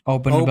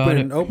Open about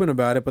it. open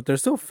about it, but they're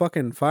still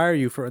fucking fire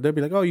you for. They'll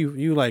be like, oh,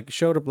 you like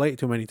showed up late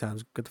too many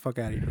times. Get the fuck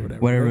out of here or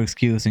whatever. Whatever right?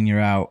 excuse, and you're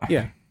out.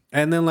 Yeah.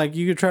 And then like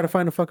you could try to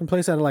find a fucking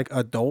place at a like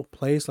adult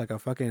place, like a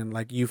fucking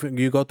like you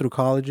go through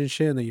college and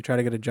shit, and then you try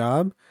to get a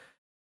job.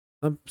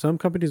 Some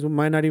companies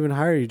might not even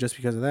hire you just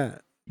because of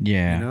that.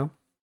 Yeah. You know,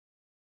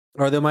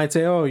 or they might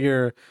say, "Oh,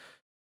 you're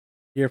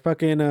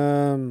fucking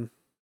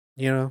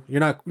you know,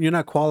 you're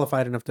not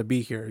qualified enough to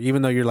be here,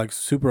 even though you're like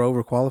super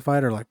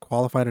overqualified or like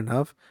qualified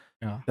enough.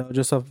 Yeah. They'll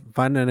just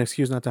find an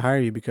excuse not to hire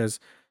you because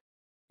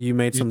you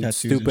made Your some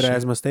tattoos and stupid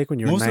ass shit. mistake when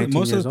you were Most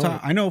 19 of years the time,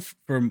 old. I know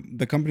for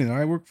the company that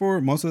I work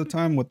for, most of the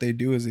time what they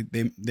do is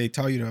they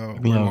tell you to wear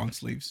glove. long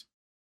sleeves.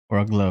 Or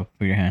a glove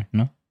for your hand.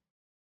 No.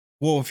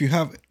 Well, if you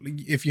have,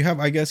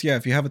 I guess, yeah,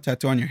 if you have a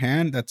tattoo on your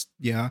hand, that's,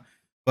 yeah.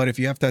 But if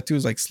you have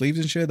tattoos like sleeves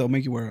and shit, they'll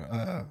make you wear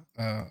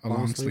a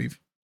long sleeve.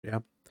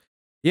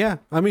 Yeah,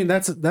 I mean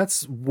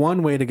that's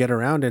one way to get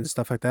around it and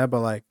stuff like that. But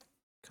like,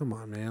 come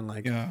on, man,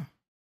 like Yeah.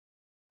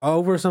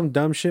 over some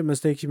dumb shit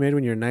mistake you made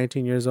when you're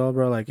 19 years old,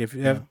 bro. Like if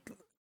you have,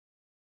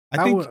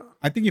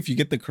 I think if you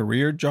get the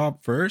career job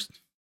first,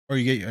 or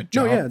you get a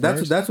job, no, yeah,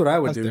 first, that's what I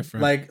would that's do.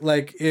 different.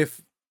 Like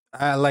if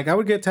I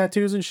would get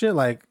tattoos and shit,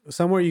 like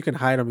somewhere you can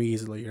hide them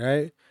easily,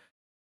 right?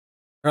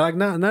 Or like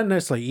not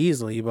necessarily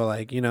easily, but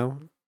like you know.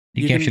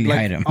 You can actually like,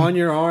 hide them. on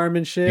your arm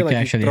and shit. You like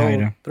can actually throw, hide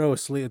 'em.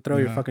 throw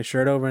your Yeah. fucking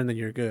shirt over and then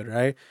you're good,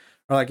 right?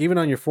 Or like even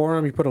on your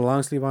forearm, you put a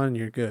long sleeve on and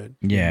you're good.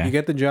 Yeah. You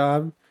get the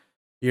job,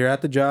 you're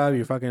at the job,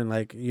 you're fucking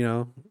like, you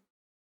know,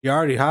 you're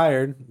already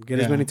hired. Get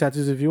as Yeah. many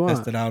tattoos if you want.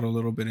 Test it out a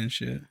little bit and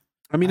shit.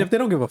 I mean, if they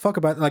don't give a fuck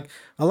about like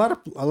a lot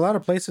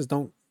of places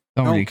don't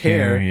Don't really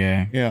care. care.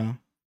 Yeah. Yeah.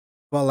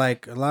 but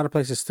like a lot of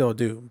places still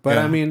do. But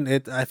Yeah. I mean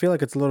I feel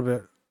like it's a little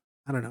bit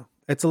I don't know.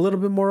 It's a little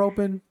bit more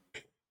open.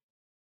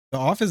 The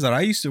office that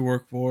I used to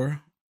work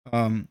for, I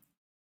don't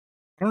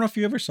know if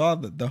you ever saw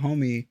the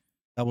homie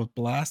that was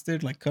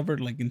blasted, like covered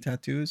like in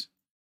tattoos.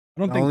 I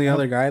don't The think only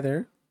other guy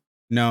there.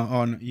 No,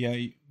 oh no,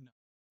 yeah,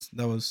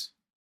 that was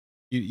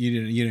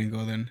you didn't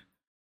go then.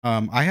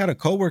 I had a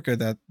coworker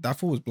that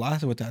fool was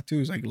blasted with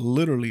tattoos, like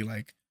literally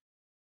like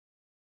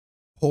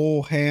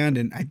whole hand,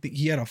 and I think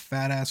he had a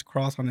fat ass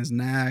cross on his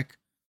neck,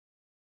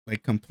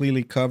 like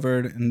completely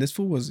covered. And this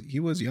fool was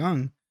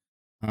young.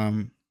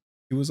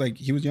 He was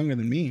younger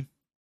than me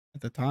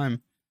at the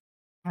time.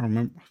 I don't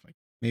remember, like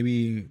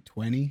maybe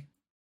 20,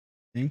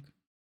 I think.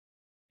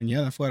 And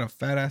yeah, that fool had a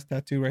fat ass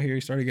tattoo right here.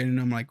 He started getting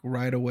them like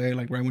right away,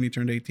 like right when he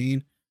turned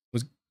 18.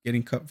 Was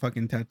getting cut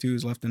fucking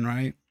tattoos left and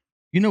right.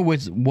 You know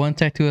what's one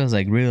tattoo that's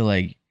like really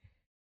like,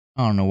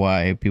 I don't know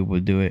why people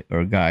would do it,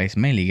 or guys,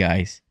 mainly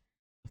guys,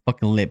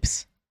 fucking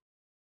lips.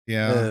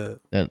 Yeah.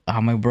 That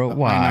I'm like, bro, Fine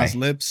why? ass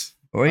lips.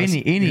 Or Us-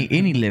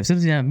 any lips.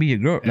 Sometimes not be a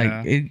girl.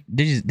 Yeah. Like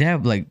they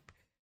have like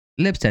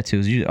lips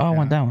tattoos. You I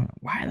want Yeah. that one.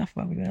 Why the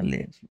fuck we got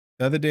lips?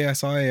 The other day I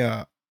saw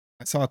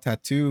a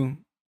tattoo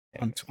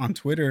on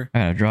Twitter. I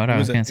gotta draw it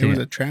out. I can't It see was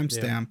it. a tramp Yeah.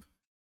 stamp.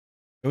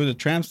 It was a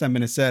tramp stamp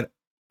and it said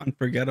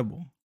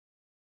unforgettable.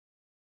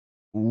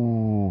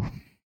 Ooh.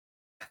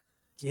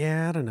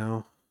 Yeah, I don't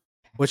know.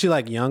 Was she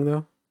like young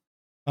though?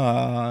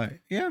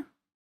 Yeah.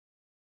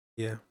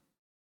 Yeah.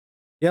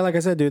 Yeah, like I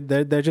said, dude,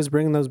 they're just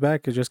bringing those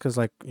back just because,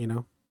 like, you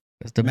know,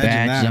 That's the Imagine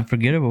badge. that. It's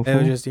unforgettable. it was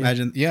Fool. just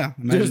Imagine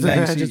just the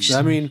that. badges.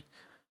 I mean,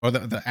 or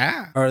the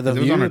ad. or the 'cause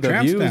it was on view, a the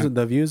tramp views, stamp.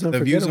 the views, The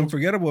views unforgettable.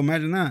 unforgettable.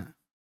 Imagine that.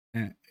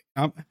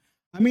 Yeah.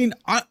 I mean,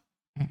 I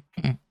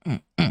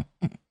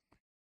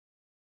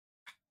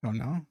don't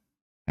know.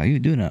 Oh, you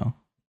do know.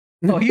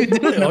 Oh, you do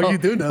know. Oh, you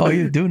do know. Oh,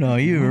 you do know.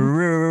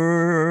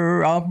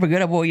 You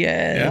unforgettable.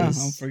 Yeah,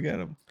 Yes.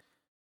 unforgettable.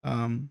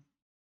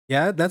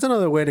 Yeah, that's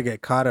another way to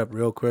get caught up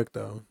real quick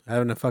though.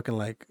 Having a fucking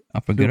like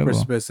Unforgettable.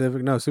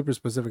 super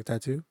specific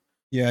tattoo.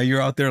 Yeah,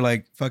 you're out there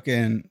like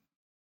fucking.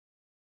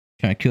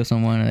 Trying to kill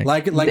someone.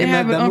 Like they in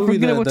have that an movie,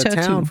 unforgettable the tattoo.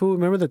 town. Fool,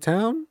 remember the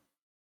town?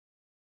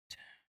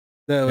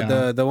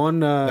 Yeah. The one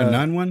The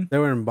nun one. they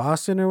were in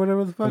Boston or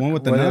whatever the The fuck. one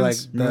with the where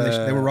nuns.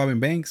 Remember they were robbing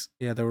banks.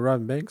 Yeah, they were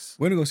robbing banks.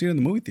 We're gonna go see it in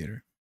the movie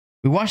theater.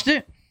 We watched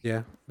it.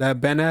 Yeah, that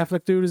Ben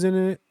Affleck dude was in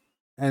it,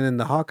 and then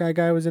the Hawkeye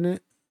guy was in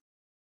it.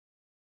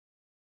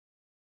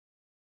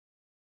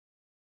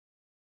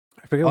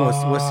 I forget what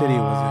city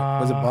was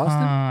it? Was it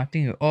Boston? I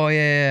think. Oh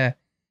yeah.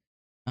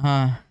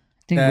 I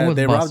think it was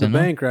They Boston. robbed the no?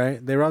 bank,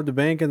 right? They robbed the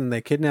bank and then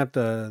they kidnapped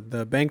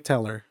the bank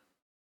teller.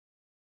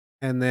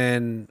 And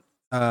then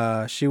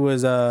she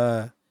was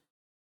they're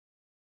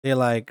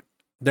like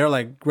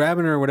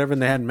grabbing her or whatever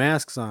and they had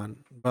masks on.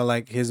 But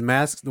like his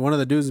mask, one of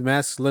the dude's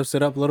masks lifts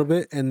it up a little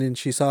bit and then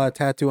she saw a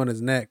tattoo on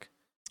his neck.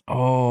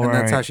 Oh, And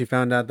that's right. how she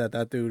found out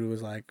that dude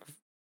was like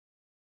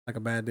a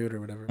bad dude or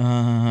whatever.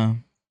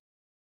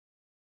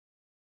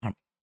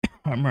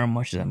 I don't remember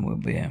much of that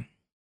movie, but yeah.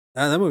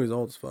 That movie's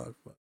old as fuck.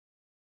 But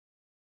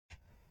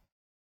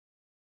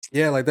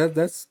yeah, like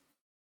that's.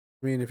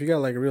 I mean, if you got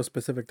like a real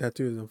specific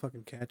tattoo, they'll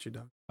fucking catch you,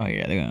 dog. Oh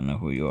yeah, they're gonna know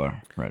who you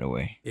are right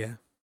away. Yeah.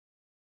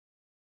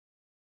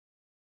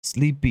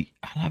 Sleepy.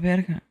 A la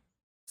verga.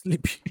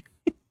 Sleepy.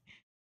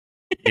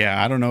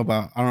 Yeah, I don't know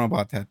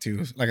about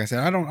tattoos. Like I said,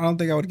 I don't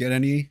think I would get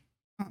any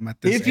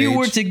at this If you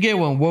were age. to get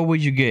one, what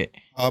would you get?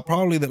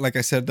 Probably that, like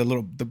I said, the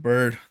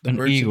bird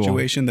An eagle.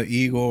 situation, the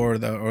eagle or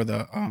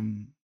the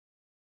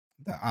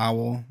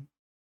owl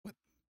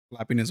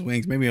flapping his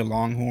wings, maybe a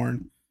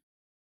longhorn,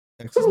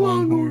 Texas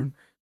longhorn,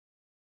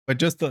 but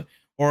just the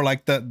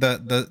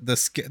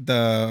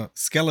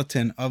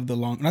skeleton of the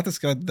not the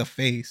skeleton, the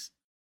face.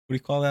 What do you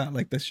call that?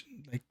 Like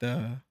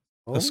the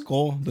Oh?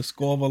 the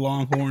skull of a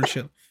longhorn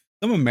shit.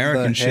 Some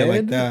American The shit like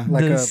head? that.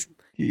 Like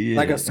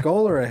Yeah. a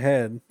skull or a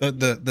head.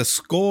 The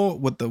skull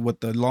with the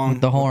long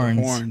With the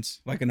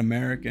horns. like an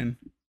American.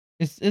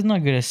 It's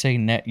not good to say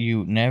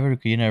you never,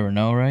 because you never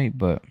know, right?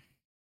 But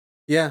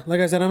Yeah, like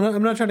I said,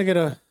 I'm not trying to get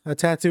a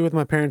tattoo with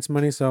my parents'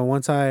 money. So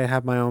once I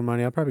have my own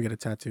money, I'll probably get a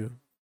tattoo.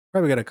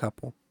 Probably get a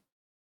couple.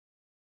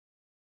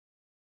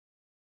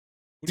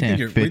 What do you 10, think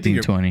your, what do you think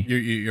 15,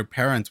 20. your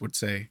parents would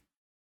say?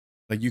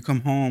 Like you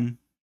come home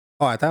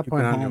Oh, at that You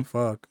point, come I don't give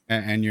a fuck.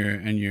 and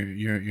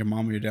your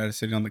mom or your dad is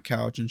sitting on the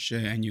couch and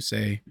shit, and you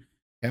say,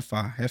 jefe,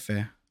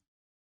 ¿sabes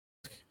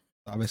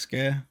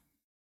qué?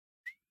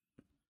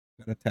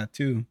 Got a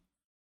tattoo.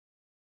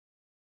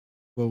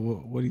 Well,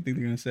 what do you think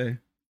they're gonna say?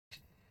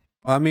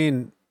 I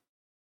mean,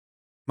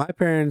 my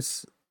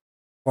parents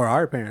or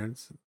our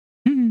parents,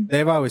 Mhm.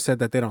 they've always said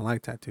that they don't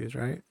like tattoos,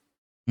 right?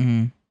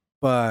 Mhm.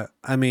 But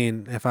I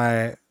mean, if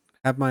I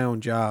have my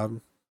own job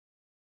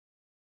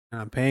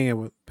and I'm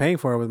paying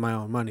for it with my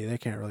own money, they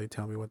can't really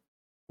tell me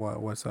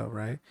what's up,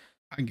 right?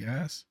 I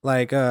guess.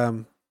 Like,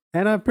 and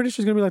I'm pretty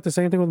sure it's gonna be like the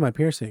same thing with my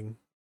piercing.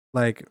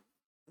 Like,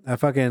 I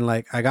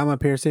got my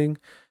piercing.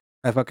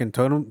 I fucking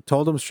told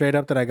them straight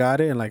up that I got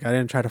it, and like I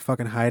didn't try to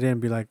fucking hide it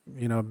and be like,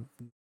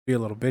 be a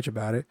little bitch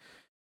about it.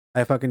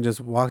 I fucking just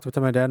walked up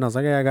to my dad and I was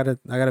like, "Yeah, I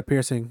got a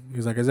piercing." He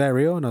was like, "Is that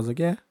real?" And I was like,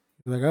 "Yeah."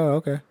 He was like, "Oh,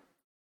 okay."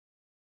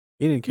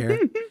 He didn't care.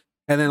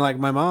 And then like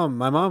my mom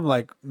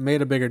like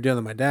made a bigger deal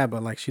than my dad,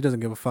 but like she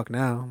doesn't give a fuck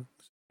now.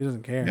 She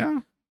doesn't care.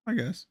 Yeah, I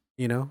guess.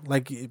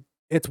 Like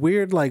it's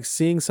weird like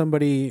seeing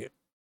somebody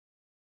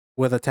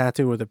with a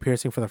tattoo with a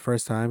piercing for the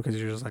first time because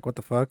you're just like, what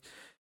the fuck?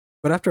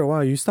 But after a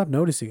while, you stop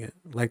noticing it.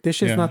 Like this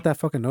shit's Yeah. not that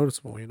fucking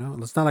noticeable,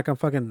 It's not like I'm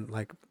fucking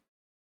like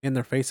in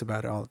their face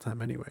about it all the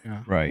time anyway.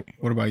 Yeah. Right.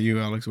 What about you,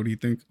 Alex? What do you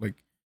think? Like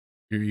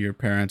your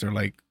parents are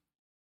like,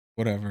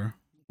 whatever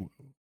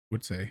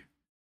would say,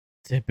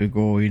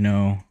 Typical,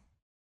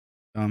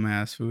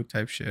 dumbass food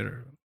type shit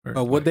or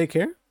But would they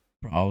care?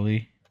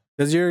 probably.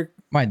 Because you're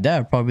My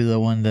dad probably the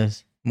one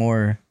that's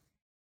more.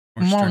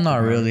 or Mom, strict not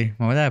about it? really.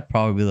 My dad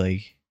probably be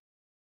like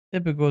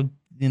typical,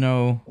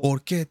 ¿Por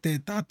qué te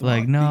tatuaste?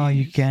 like no,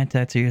 you can't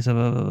tattoo yourself.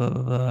 Blah blah blah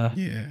blah blah.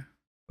 Yeah.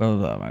 Blah, blah,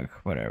 blah. I'm like,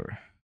 whatever.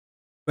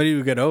 but you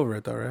would get over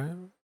it though, right?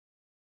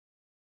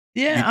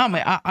 Yeah, I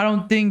mean, I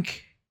don't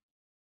think.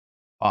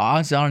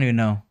 Honestly, I don't even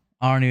know.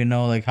 I don't even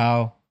know like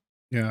how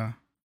Yeah.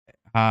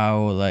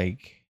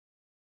 like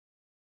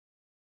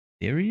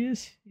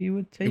serious he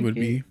would take It would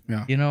be.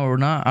 Yeah. or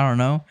not. I don't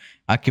know.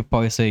 I could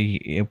probably say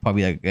it'll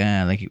probably like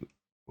like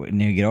when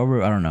you get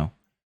over it. I don't know,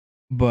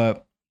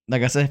 but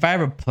like I said, if I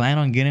ever plan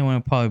on getting one,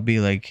 it'll probably be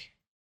like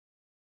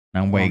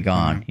I'm way Long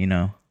gone.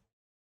 time.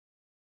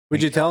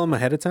 Would you tell them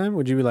ahead of time?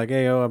 Would you be like,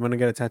 "Hey, yo, I'm gonna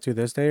get a tattoo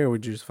this day," or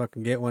would you just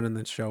fucking get one and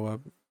then show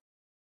up?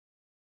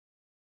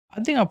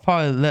 I think I'll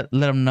probably let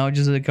them know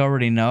just like I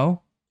already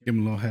know. Give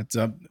them a little heads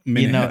up. Yeah,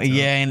 Heads up.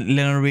 and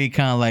let them really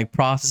kind of like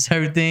process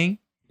everything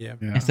Yeah.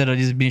 Yeah. instead of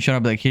just being shown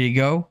up like, here you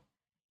go.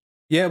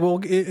 Yeah, well,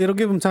 it'll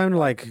give them time to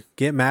like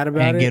get mad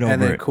about And it get and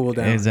over then it. cool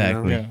down.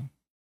 Exactly.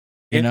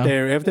 Yeah.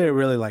 If they're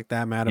really like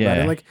that mad about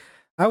Yeah. it, like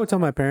I would tell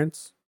my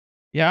parents.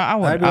 Yeah, I I'd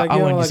would. be like, I "Yo,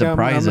 wouldn't like,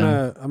 surprise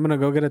them. I'm gonna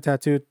go get a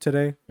tattoo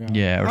today."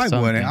 Yeah, or I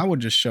something. wouldn't. I would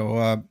just show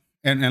up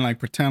and like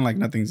pretend like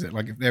nothing's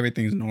like if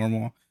everything's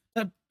normal.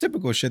 That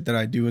typical shit that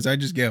I do is I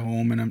just get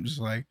home and I'm just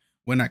like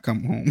when I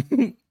come home,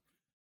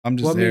 I'm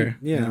just Well, I mean, there.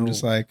 yeah, and I'm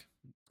just like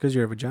Because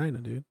you're a vagina,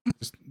 dude.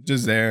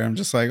 just there. I'm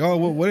just like, oh,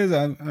 what is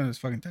that? Oh, it's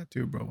fucking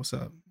tattoo, bro. What's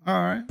up? All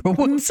right. Bro,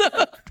 what's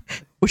up?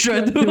 What should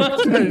I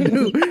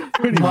do?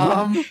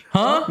 Mom,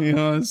 Huh? You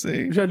know what I'm you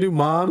saying? trying to do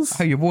moms?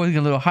 Oh, your boy's getting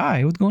a little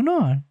high. What's going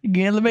on? You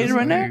getting elevated Just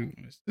right now? like,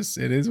 it's just,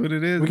 it is what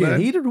it is. We getting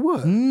bud. heated or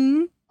what?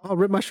 Mm. I'll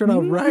rip my shirt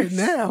off right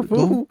now.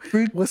 Fool.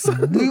 What's up?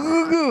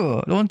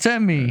 Don't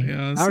tempt me. You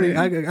know what I I'm already,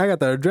 saying? I got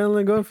the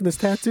adrenaline going from this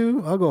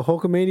tattoo. I'll go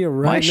Hulkamania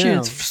My right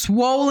now. shit's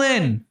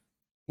swollen.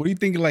 What do you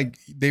think? Like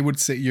they would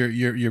say,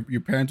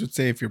 your parents would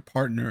say if your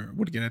partner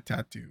would get a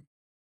tattoo.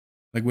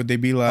 Like would they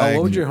be like? Oh,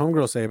 what would your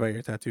homegirl say about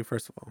your tattoo?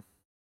 First of all,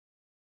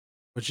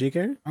 would she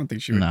care? I don't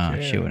think she would. Nah,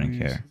 care. she wouldn't I mean,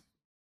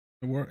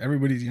 care.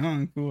 Everybody's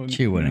young. Cool.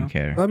 She wouldn't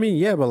care. I mean,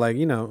 yeah, but like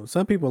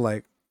some people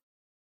like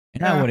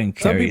And I wouldn't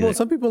care either.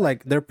 some people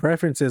like their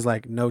preference is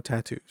like no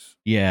tattoos.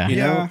 Yeah. You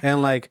know, Yeah.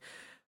 and like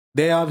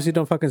they obviously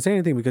don't fucking say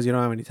anything because you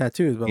don't have any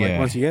tattoos. But like Yeah.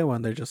 once you get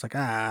one, they're just like,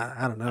 I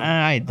don't know.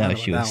 I don't doubt know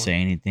she about would that say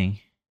anything.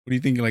 What do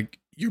you think? Like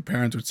your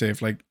parents would say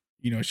if like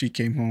she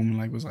came home and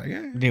like was like,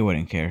 yeah, They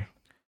wouldn't care.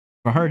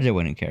 For her, they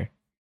wouldn't care.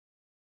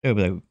 They would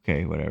be like,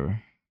 okay,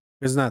 whatever.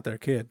 It's not their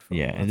kid. fool.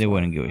 Yeah, That's they why.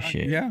 wouldn't give a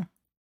shit. yeah.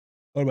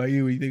 What about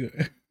you? What do you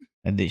think?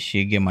 And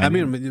she'd get my, I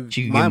mean,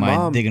 she could my get my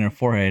mom. dick in her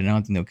forehead, and I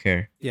don't think they'll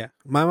care. Yeah,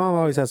 my mom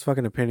always has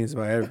fucking opinions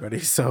about everybody.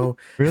 So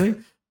Really?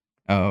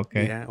 Oh,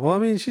 okay. yeah. Well, I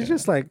mean, she's Yeah.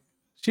 just like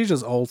she's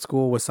just old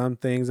school with some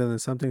things, and then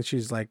some things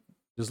she's like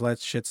just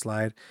lets shit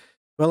slide.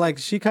 But like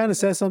she kind of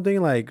says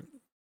something like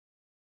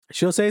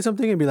she'll say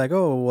something and be like,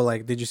 "Oh, well,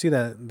 like did you see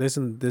that this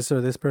and this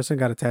or this person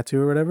got a tattoo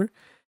or whatever?"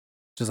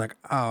 Just like,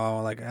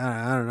 oh, like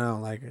I don't know,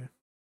 like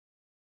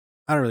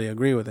I don't really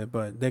agree with it,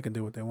 but they can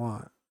do what they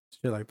want.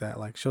 Shit like that.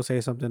 Like she'll say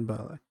something,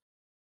 but like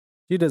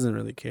She doesn't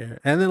really care.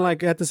 And then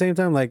like at the same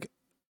time, like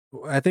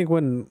I think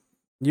when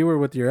you were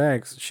with your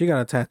ex, she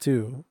got a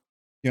tattoo.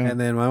 Yeah. And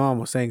then my mom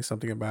was saying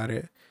something about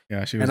it.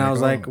 Yeah, she was. And I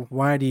was like, "Oh."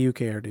 why do you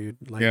care, dude?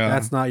 Like Yeah.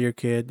 that's not your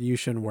kid. You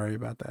shouldn't worry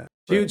about that.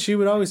 Right. She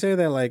would always say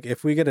that like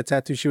if we get a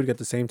tattoo, she would get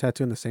the same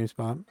tattoo in the same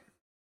spot.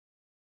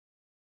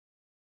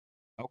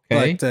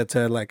 Okay. Like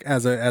to like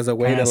as a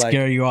way Kinda to like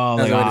scare you off.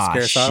 as Like, a way to ah,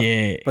 scare us off.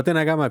 shit. But then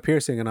I got my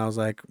piercing and I was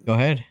like, Go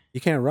ahead.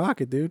 you can't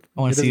rock it, dude.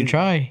 I want It to see you doesn't-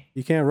 try.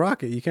 You can't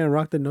rock it. You can't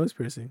rock the nose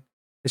piercing.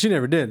 And she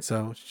never did,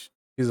 so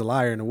she's a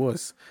liar and a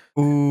wuss.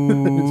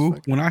 Ooh.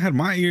 When I had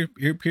my ear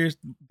pierced,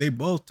 they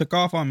both took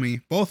off on me,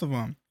 both of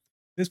them.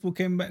 This fool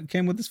came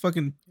with this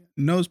fucking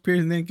nose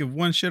piercing. They didn't give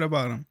one shit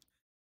about him.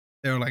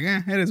 They were like,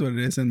 it is what it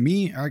is. And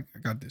me, I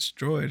got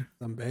destroyed.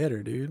 I'm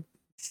better, dude.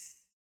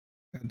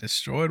 Got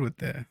destroyed with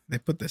that. They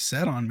put the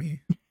set on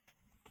me.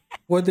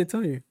 What'd they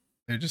tell you?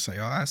 They're just like,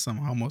 oh, that's some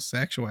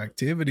homosexual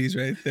activities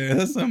right there.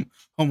 That's some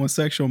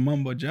homosexual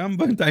mumbo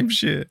jumbo type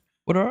shit.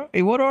 What are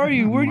you? Where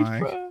are you Mike.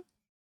 from?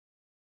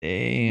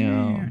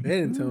 Damn. They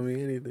didn't tell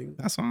me anything.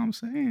 That's what I'm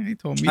saying. They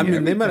told me. I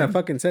mean, they might have everything.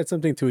 fucking said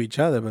something to each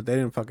other, but they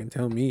didn't fucking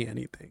tell me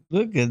anything.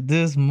 Look at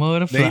this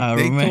mother They flower,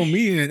 man. told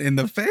me in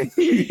the face.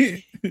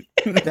 Is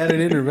that an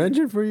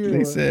intervention for you? or They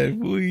what?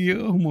 said, "Well,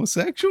 you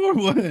homosexual or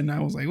what?" And I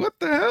was like, "What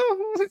the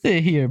hell?"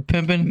 Sit here,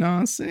 pimping. No,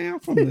 I'm saying I'm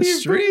from the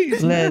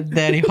streets. Let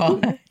daddy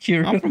holler at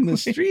you. I'm from the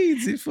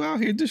streets. If you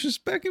out here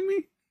disrespecting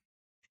me,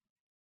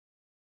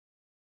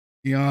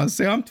 you know what I'm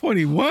saying? I'm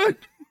 21.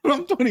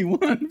 I'm 21.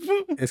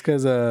 It's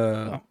because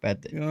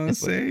Bad You know what I'm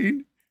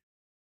saying?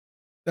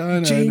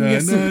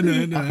 Genius.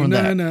 I'm from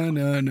that.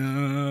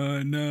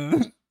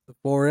 the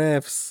 4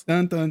 Fs.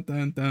 Dun dun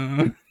dun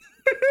dun.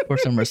 Put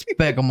some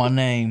respect on my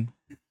name.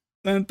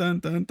 Dun dun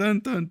dun dun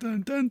dun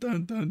dun dun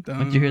dun dun dun.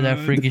 Once you hear that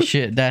freaky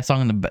shit, that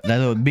song in the that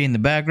little beat in the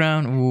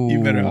background. Ooh.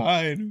 You better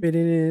hide. I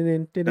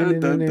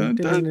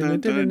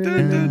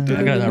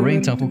got a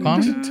ringtone for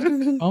Tommy.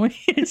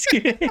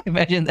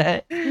 Imagine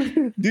that.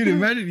 Dude,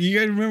 imagine you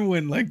guys remember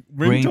when like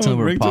Ringtone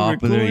were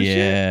popular, cool and shit?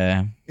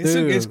 yeah. It's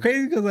Dude.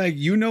 crazy because like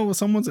you know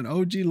someone's an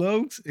OG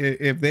Lokes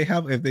if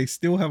they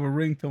still have a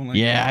ringtone like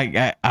that.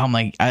 Yeah, I'm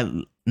like,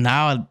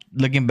 now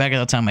looking back at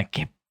the time, I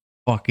can't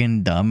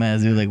fucking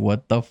dumbass, dude. Like,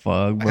 what the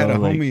fuck, I had bro? a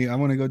Like, homie. I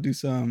want to go do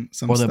some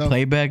or the stuff.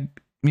 playback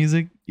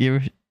music. You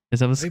ever is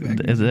that Playback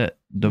is that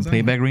the What's that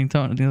playback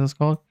ringtone? I think that's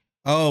called.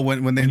 Oh,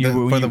 when they When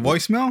you- when for the you-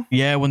 voicemail.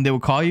 Yeah, when they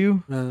would call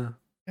you,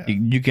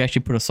 you could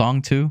actually put a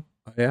song too.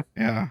 yeah.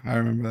 Yeah, I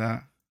remember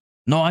that.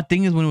 No, I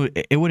think it's when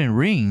it wouldn't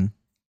ring.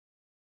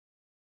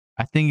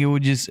 I think it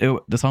would just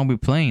the song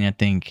would be playing. I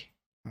think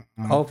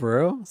Oh, for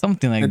real?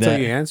 something like Until that.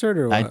 you answered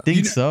or what? I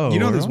think so. You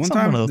know, there's Some one of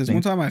time. those There's one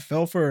things. time I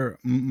fell for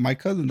my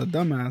cousin, the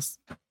dumbass.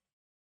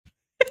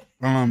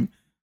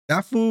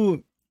 That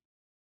fool.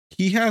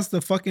 He has the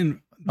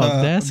fucking the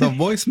Audacity?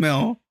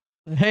 voicemail.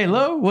 Hey,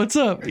 hello, what's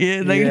up?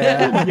 Yeah, like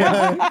Yeah,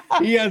 Yeah,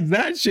 he has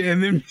that shit,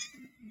 and then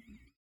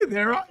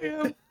there I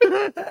am.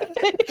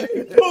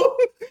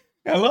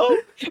 Hello,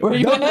 Where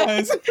you at?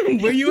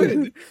 dumbass? Where you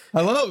at?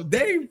 Hello,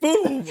 dang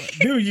fool,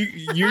 dude.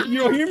 You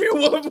don't hear me?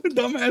 What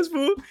dumbass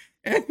fool?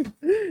 And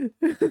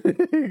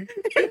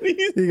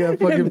You got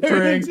fucking and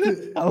there he pranked.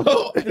 is.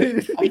 Hello,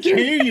 I can't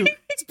hear you.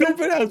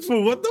 Stupid ass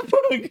fool. What the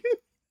fuck?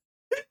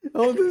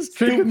 Oldest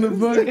trick in the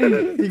book.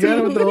 You got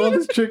it with the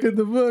oldest trick in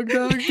the book,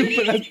 dog.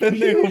 Stupid ass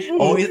pendejo fool.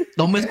 Oh,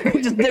 don't miss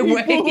just their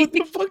way. What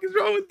the fuck is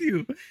wrong with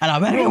you? And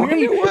I'm You don't hear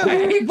me? What?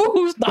 hey,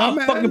 fool, stop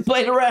Dumbass. fucking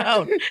playing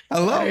around.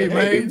 Hello, Hey,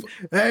 man.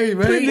 Hey,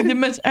 Please man. the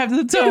message after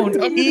the tone.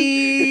 Tell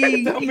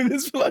me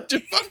this fool out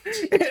your fuck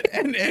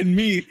and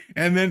me,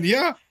 and then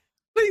yeah.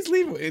 Please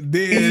leave it.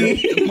 Then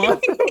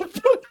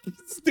motherfucking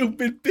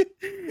stupid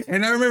bitch.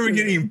 And I remember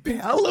getting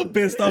hella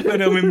pissed off at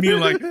him and being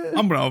like,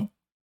 I'm gonna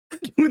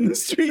you in the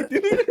street,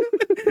 dude.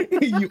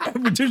 You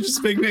ever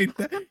disrespect me like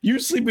that? You're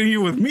sleeping here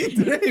with me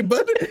today,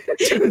 bud.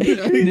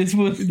 This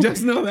was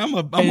Just know that I'm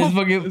and his a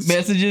fucking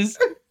messages.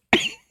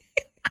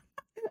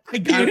 I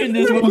got Hearing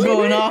this one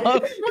going off.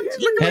 Look at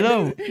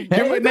Hello, my-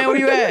 hey man, where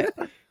you at?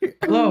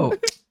 Hello,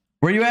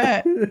 where you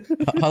at?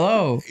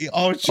 Hello.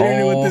 Oh, sharing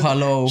it Oh, with this,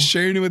 hello.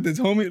 sharing it with this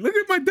homie. Look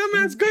at my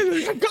dumbass guy.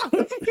 I got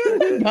him.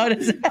 How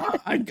does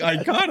that? I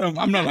caught him.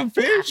 I'm not a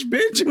fish,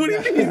 bitch. What do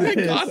you mean? I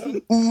got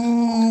him.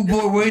 Ooh,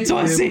 boy, wait till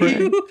I Get see pranked.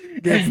 you.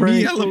 Get Me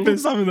pranked. hella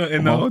pissed off in the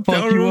I'm gonna hotel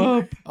fuck you room.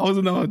 up. I was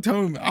in the hotel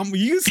room.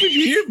 You can sleep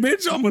here,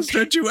 bitch. I'm gonna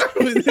stretch you out.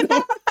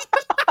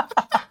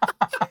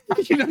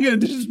 You're not gonna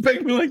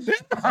disrespect me like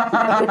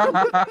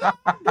that.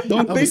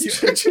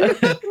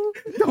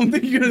 Don't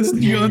think you're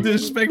gonna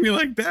disrespect me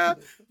like that.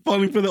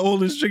 Falling for the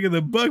oldest trick in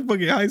the book,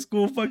 fucking high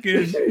school,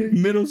 fucking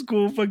middle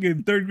school,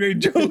 fucking third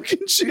grade joke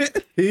and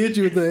shit. He hit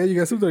you with the, hey, you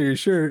got something on your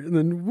shirt. And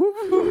then,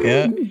 whoop.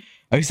 Yeah.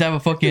 I used to have a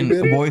fucking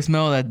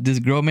voicemail that this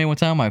girl made one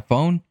time on my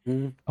phone,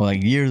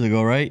 like years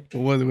ago, right?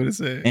 What did it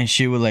say? And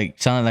she would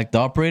like sound like the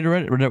operator,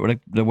 right?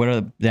 Like what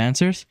are the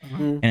answers?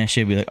 And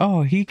she'd be like,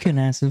 "Oh, he couldn't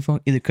answer the phone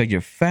either because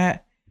you're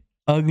fat,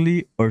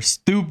 ugly, or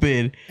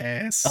stupid."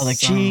 Ass. I was like,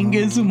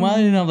 "Chingue su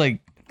madre," and I'm like,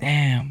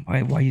 "Damn,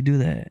 why you do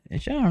that?"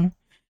 And she, I don't know.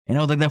 And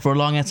I was like that for a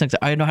long ass time.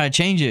 I didn't know how to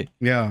change it.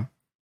 Yeah.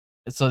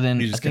 So then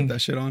You I just get think that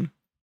shit on.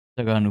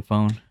 I got a new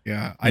phone.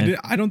 Yeah, Yeah.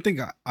 I don't think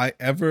I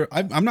ever.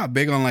 I'm not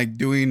big on like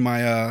doing my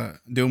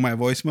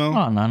voicemail.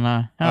 Oh no,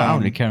 no, I don't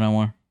really care no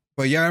more.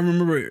 But yeah, I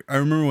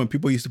remember when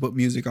people used to put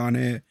music on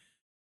it,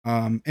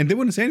 and they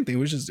wouldn't say anything. It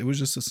was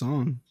just a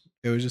song.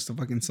 It was just a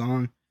fucking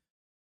song.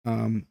 I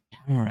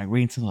remember like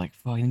reading something like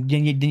fuck.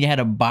 Then you had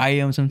to buy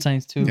them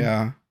sometimes too.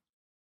 Yeah,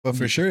 but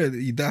for sure,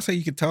 that's how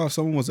you could tell if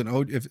someone was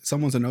if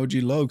someone's an OG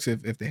Lokes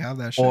if they have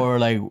that shit. Or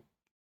like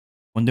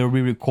when they were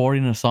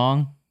re-recording a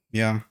song.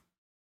 Yeah.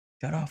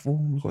 Shut off,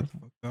 fool. Shut the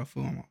fuck up,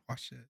 fool. I'm gonna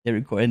watch it. They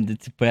recorded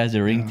it to put as a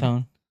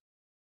ringtone.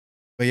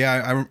 But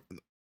yeah,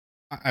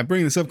 I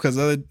bring this up because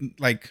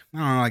like I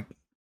don't know, like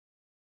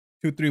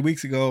 2-3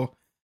 weeks ago,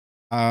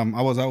 I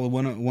was out with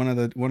one of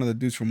the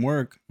dudes from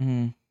work,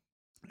 Mhm.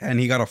 and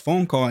he got a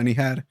phone call, and he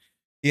had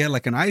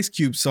like an Ice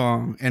Cube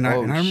song, and I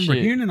remember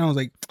shit. hearing it, and I was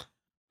like,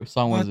 What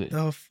song was what it?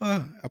 the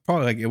fuck? I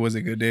probably like It Was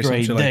a Good Day, some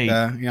Great shit Day.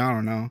 like that. Yeah, I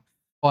don't know.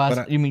 Oh,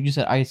 but you mean you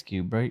said Ice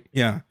Cube, right?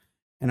 Yeah,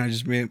 and I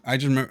just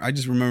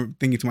remember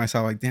thinking to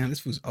myself like, damn,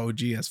 this was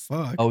OG as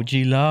fuck. OG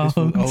This Love.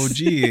 was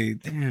OG,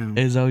 damn.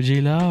 Is OG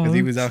Love. Because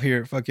he was out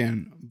here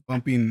fucking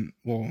bumping,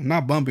 well,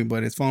 not bumping,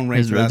 but his phone rang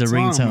His- for that the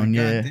song. ringtone, I'm like,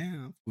 yeah. God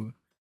damn, fool.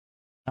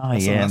 Oh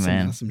That's yeah, some-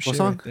 man. that's some What shit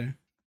song? right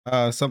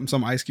there.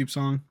 Some Ice Cube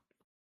song.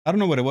 I don't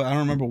know what it was. I don't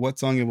remember what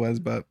song it was,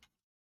 but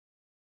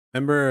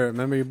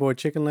Remember your boy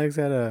Chicken Legs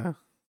had a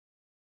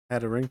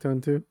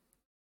ringtone too.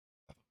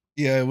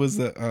 yeah, it was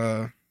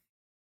the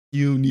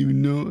you don't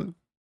even know it.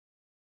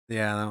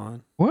 Yeah, that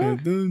one. What? You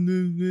don't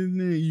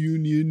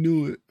even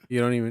know it. You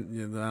don't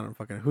even. I don't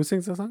fucking. Who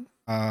sings that song?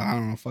 I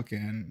don't know,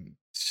 fucking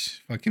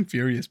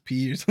Furious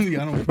P or something.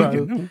 I don't Bro,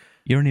 fucking know.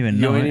 You don't even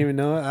You know ain't it. even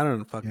know it. I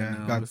don't fucking Yeah,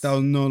 know. got It's-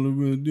 $1,000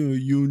 real deal.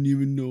 You don't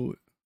even know it.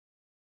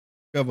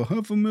 Got a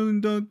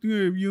 $500,000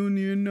 grave. You don't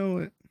even know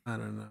it. I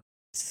don't know.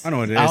 I know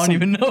what it is. I don't Some-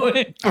 even know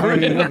it. I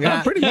don't even know.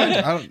 Yeah, pretty much.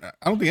 I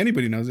don't think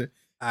anybody knows it.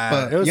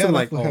 But It was yeah, some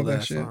like, like we'll have old that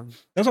ass shit. song.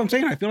 That's what I'm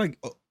saying. I feel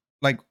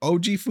like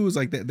OG foods,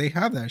 like they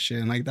have that shit,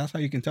 and like that's how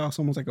you can tell if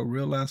someone's like a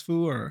real ass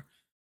fool or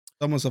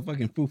someone's a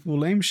fucking foo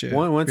lame shit.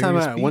 One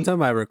Furious time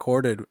P. I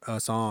recorded a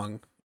song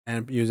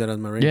and used it as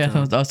my ringtone. Yeah,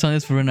 I was telling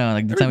this for right now.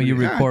 Like the time you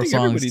Everybody- yeah, I record think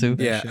songs everybody too. did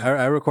that. Yeah, shit.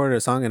 I recorded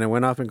a song and it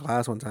went off in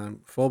class one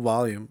time, full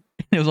volume.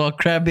 It was all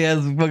crappy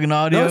ass fucking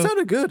audio. No, it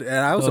sounded good, and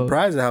I was Oh.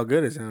 surprised at how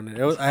good it sounded.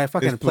 I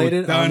fucking This played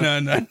it. fool- On,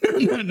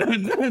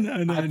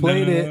 No. I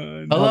played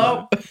it.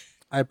 Hello.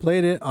 I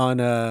played it on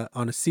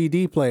a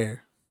CD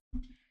player.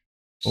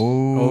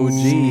 Oh,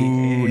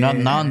 OG. not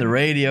on the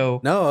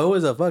radio. No, it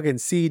was a fucking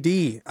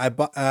CD. I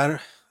bought.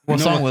 What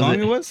song was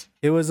it? it was?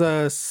 It was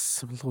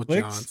some Lil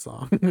Flicks?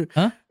 Jon song.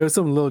 Huh? It was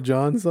some Lil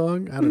Jon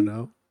song. I don't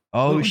know.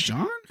 Oh Lil shit!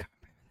 Jon?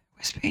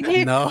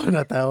 No,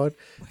 not that one.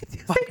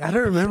 Fuck, I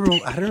don't remember.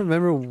 I don't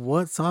remember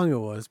what song it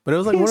was, but it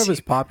was like one of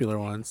his popular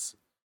ones.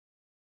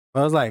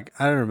 I was like,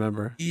 I don't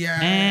remember.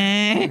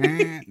 Yeah.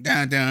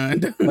 Dun, dun,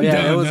 dun, But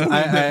yeah, it was. dun,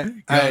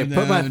 I dun,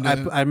 put my. dun,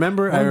 dun. I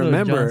remember. I One Lil Jon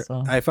remember.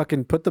 song. I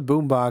fucking put the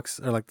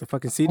boombox or like the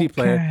fucking CD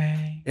player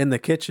Okay. in the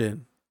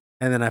kitchen,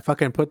 and then I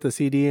fucking put the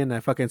CD in. I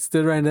fucking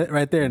stood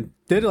right there and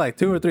did it like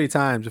 2 or 3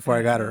 times before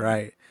I got it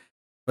right.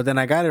 But then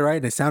I got it right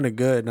and it sounded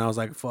good, and I was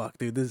like, "Fuck,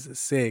 dude, this is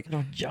sick."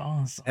 Little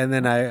Johnson. And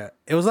then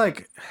it was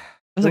like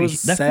It it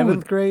was that fool-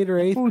 7th grade or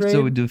 8th fool grade.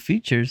 still would do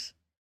features.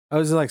 I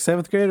was like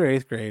 7th grade or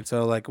 8th grade,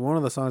 so like one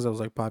of the songs that was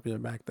like popular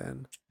back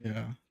then.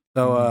 Yeah.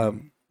 So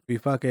Mm. we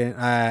fucking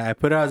I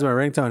put it out as my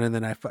ringtone, and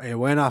then it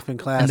went off in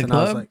class, In the and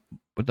I was club? like,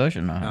 But those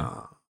are not.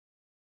 "No,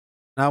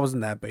 no, it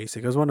wasn't that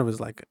basic. It was one of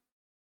his like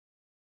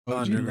OG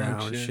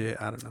underground shit.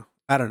 shit. I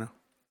don't know.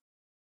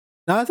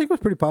 No, I think it was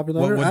pretty popular.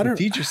 What I would the don't.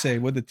 teacher say?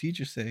 What the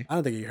teacher say? I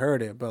don't think he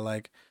heard it, but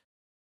like,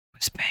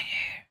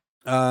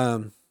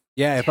 Spaniard.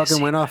 yeah, it fucking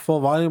see went off full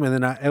volume, and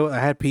then I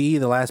had PE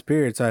the last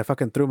period, so I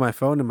fucking threw my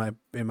phone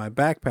in my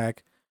backpack,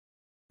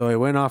 so it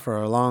went off for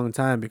a long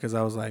time because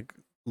I was like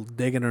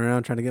digging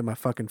around trying to get my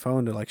fucking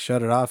phone to like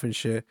shut it off and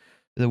shit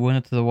It went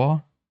up to the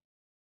wall.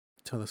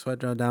 till the sweat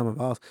dropped down my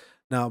balls.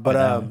 No, but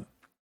damn.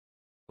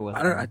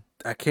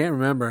 I can't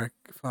remember.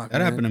 Fuck, That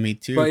man. happened to me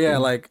too. But yeah,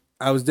 fool. like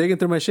I was digging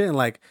through my shit and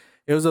like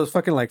it was those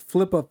fucking like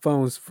flip up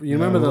phones. You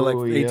remember the like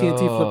Oh, AT&T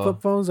flip yeah.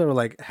 up phones that were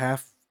like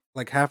half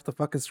the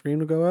fucking screen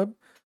would go up?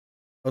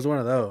 I was one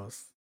of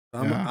those.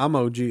 I'm Yeah. I'm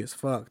OG as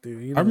fuck,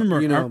 dude. You know, I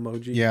remember- you know I- I'm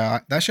OG. Yeah,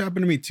 that shit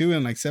happened to me too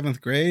in like 7th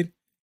grade,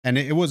 and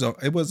it was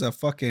a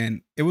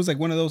fucking, it was like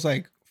one of those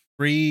like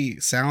free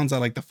sounds that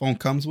like the phone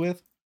comes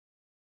with.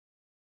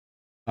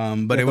 But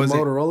Like it the was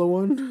Motorola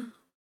one.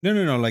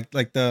 no, like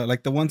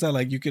the ones that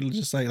like you could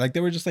just like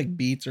they were just like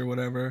beats or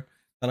whatever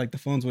that like the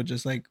phones would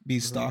just like be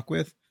stock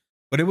with,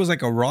 but it was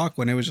like a rock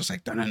when it was just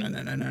like na,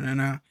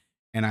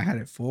 and I had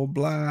it full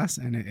blast,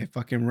 and it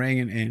fucking rang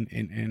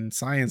in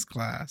science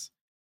class,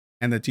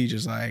 and the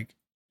teacher's like,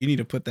 "You need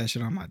to put that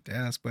shit on my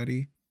desk,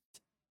 buddy."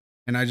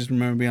 And I just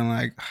remember being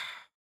like,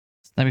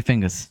 Snappy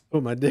fingers.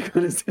 Put my dick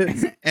on his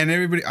head. and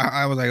everybody,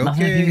 I was like, Not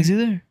snappy okay. fingers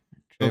either.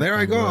 So there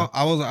I go.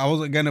 I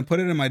was gonna put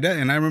it in my desk,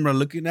 and I remember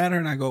looking at her,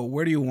 and I go,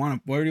 Where do you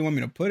want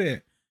me to put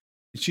it?"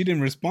 And she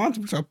didn't respond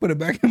to me, so I put it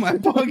back in my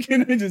pocket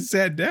and just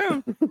sat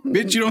down.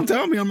 Bitch, you don't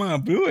tell me, I'm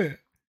gonna do it.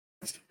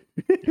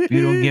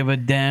 You don't give a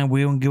damn.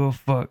 We don't give a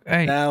fuck.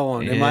 Hey, That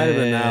one. It might have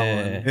been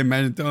that one.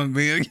 Imagine throwing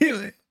me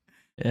again.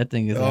 That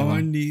thing is Oh,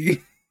 on.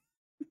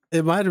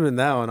 It might have been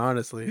that one,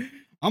 honestly.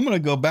 I'm gonna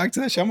go back to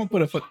that shit. I'm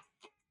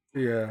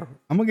Yeah.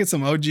 gonna get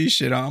some OG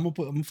shit on. I'm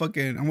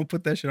gonna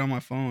put that shit on my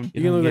phone.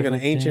 You can look like an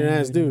ancient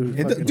ass dude.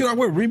 Fucking- Dude, I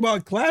wear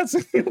Reebok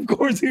Classic. Of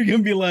course, you're gonna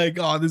be like,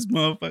 "Oh, this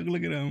motherfucker!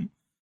 Look at him,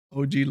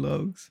 OG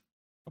Logs."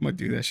 I'm gonna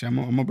do that shit. I'm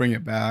gonna bring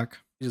it back.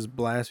 you just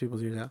blast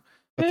people's ears out.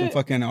 Put some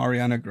fucking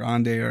Ariana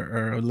Grande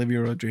or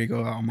Olivia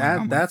Rodrigo on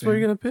my That's what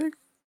you're gonna pick?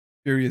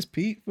 Furious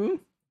Pete, fool.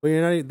 But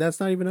you're not. That's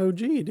not even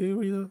OG, dude.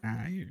 What you-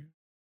 Nah,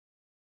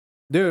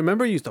 Dude,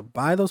 remember you used to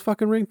buy those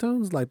fucking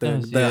ringtones, like the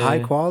Yes, the yeah. high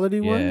quality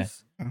Yeah.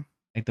 ones.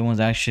 Like the ones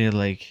actually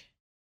like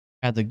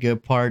had the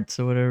good parts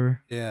or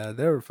whatever. Yeah,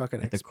 they were fucking.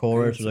 Like the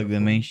chorus or like the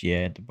expensive. main. Yeah,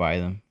 I had to buy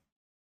them.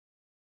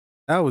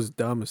 That was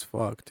dumb as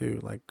fuck too.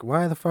 Like,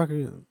 why the fuck are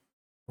you?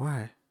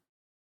 Why?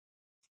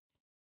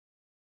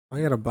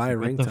 I gotta buy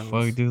What ringtones. the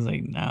fuck, dude?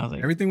 Like now,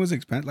 like everything was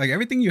expensive. Like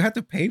everything you had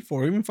to pay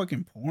for, even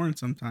fucking porn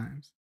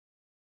sometimes.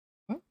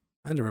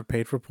 I never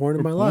paid for porn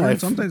in my For porn, life.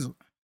 sometimes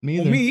me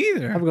well, either. me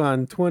either. I've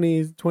gone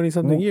 20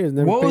 something years.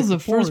 Never What paid was for the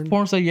first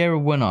porn site you ever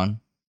went on?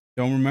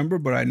 Don't remember,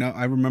 but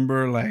I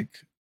remember like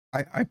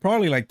I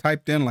probably like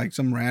typed in like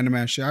some random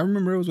ass shit. I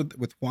remember it was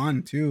with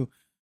Juan too.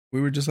 We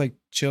were just like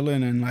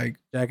chilling and like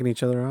Jacking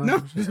each other on.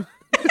 No.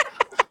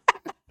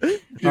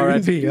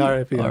 R.I.P. R.I.P.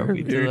 R.I.P.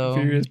 R.I.P.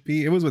 Furious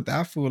P. It was with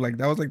that fool. Like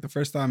that was like the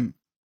first time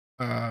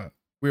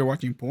we were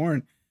watching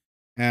porn,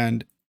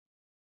 and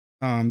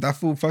that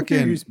fool fucking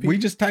Furious P. we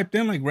just typed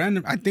in like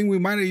random. I think we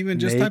might have even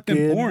just typed in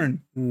Naked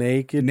porn,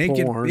 Naked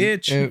naked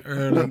bitch, Uh,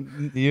 or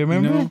like Do you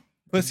remember?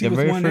 pussy The with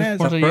very one first ass.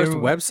 porn The site you first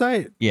ever-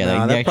 website? Yeah, Nah,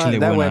 like, they actually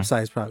that went on.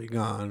 website's probably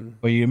gone.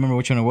 But you remember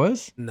which one it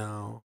was?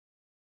 No.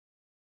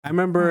 I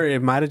remember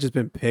it might have just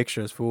been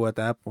pictures, fool, at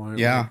that point.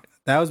 Yeah. Like,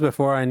 that was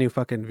before I knew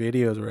fucking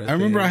videos were. a I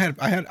remember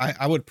thing.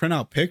 I would print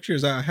out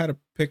pictures. I had a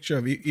picture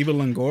of Eva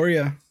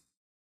Longoria,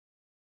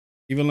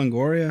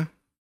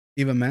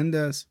 Eva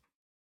Mendes.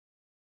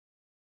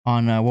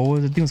 On what was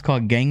it? I think it was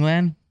called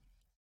Gangland.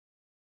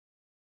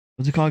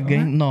 Was it called What?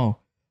 Gang? No.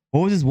 What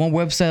was this one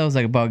website that was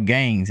like about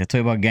gangs? I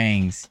told you about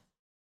gangs.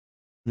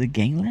 Was it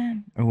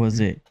Gangland or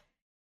was it?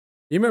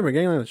 You remember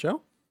Gangland the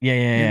show?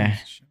 Yeah.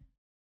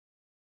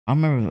 I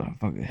remember.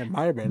 It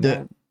might have been The-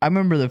 that. I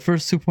remember the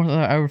first two porns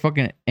I ever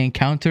fucking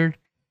encountered.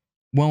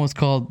 One was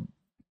called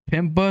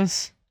Pimp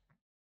Bus,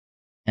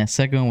 and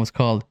second one was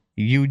called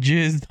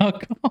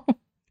YouJizz.com.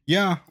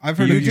 Yeah, I've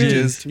heard of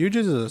UJizz. UJizz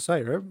is a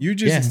site, right?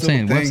 UJizz Yeah, I'm is still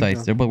saying a thing.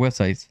 websites. They're both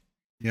websites.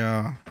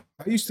 Yeah,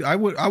 I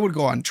would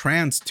go on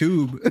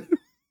TransTube.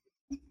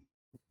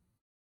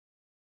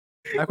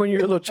 Back when you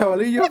were a little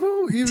chavalillo,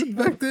 fool, even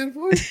back then,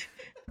 boy.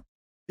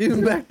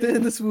 Even back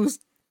then, this was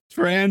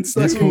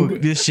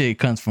TransTube. This shit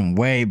comes from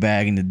way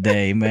back in the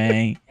day,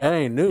 man. that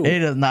ain't new.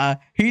 It is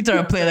not. He tried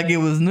to play like it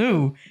was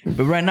new,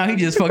 but right now he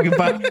just fucking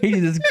he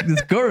just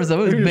discouraged. So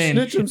He it's just been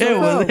snitched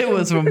himself out. it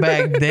was from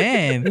back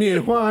then. Me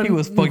and Juan, He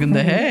was fucked in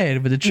the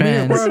head with the Me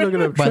and trans Juan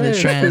looking up by the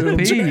trans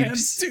TransTube.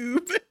 peeps.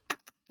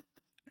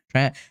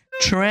 TransTube.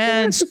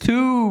 Trans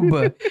tube.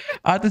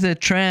 I thought it said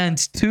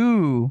trans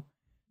two.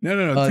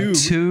 No, A tube.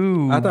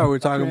 tube. I thought we were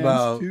talking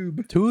about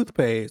TransTube.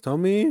 toothpaste,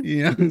 homie.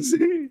 Yeah.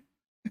 See?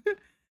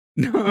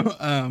 No.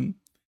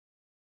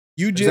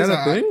 UJizz. Is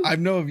that a thing? I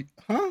know.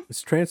 Huh?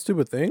 Is TransTube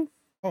a thing?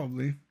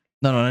 Probably.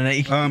 No.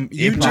 It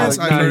UJizz. probably-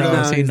 I've heard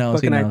knows, of. he knows,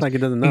 Fucking he act knows. like he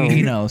doesn't know.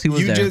 He knows. He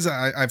was there.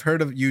 UJizz. I've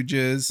heard of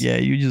UJizz. Yeah,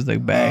 you just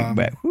like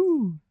back.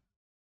 Whoo.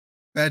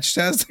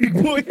 Fantastic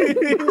boy.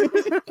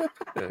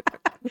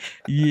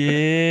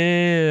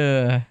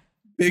 Yeah.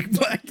 Big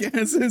black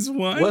ass is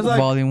one. Was like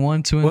Volume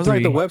 1, 2, and was 3.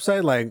 like the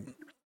website like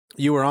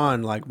you were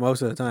on like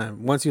most of the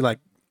time once you like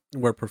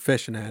were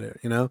proficient at it,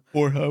 you know?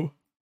 Pornhub.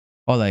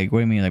 Oh, like what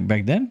do you mean? Like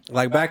back then?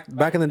 Like back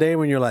in the day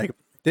when you're like,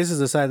 this is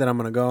the site that I'm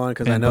gonna go on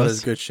because I know Pimp there's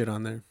Us. good shit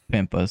on there.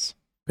 Pimp Us.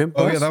 Pimp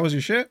Oh Us? yeah, that was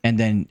your shit. And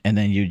then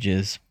you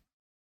just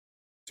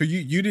So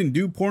you didn't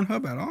do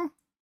Pornhub at all?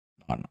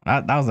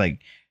 that was like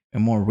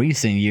in more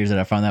recent years that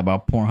I found out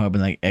about Pornhub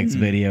and like X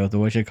videos or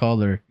what you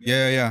call or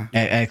Yeah.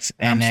 X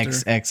and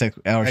Hamster. X or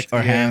Yeah,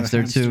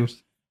 hamster too.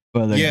 hamsters.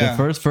 But like Yeah.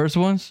 the first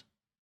ones,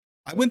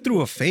 I went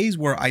through a phase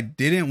where I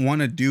didn't want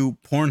to do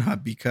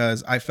Pornhub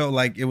because I felt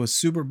like it was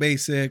super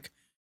basic.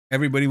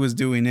 Everybody was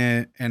doing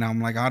it, and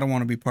I'm like, I don't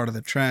want to be part of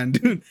the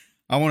trend.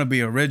 I want to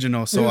be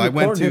original. So You're I the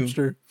went porn to.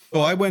 hipster. So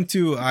I went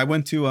to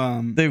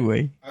they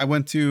way. I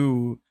went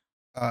to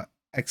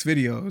X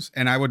videos,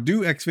 and I would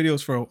do X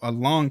videos for a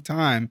long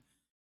time.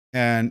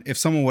 And if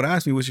someone would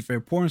ask me what's your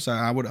favorite porn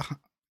site, I would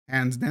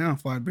hands down,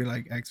 I'd be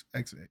like X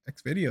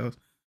videos.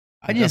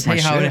 I just That's my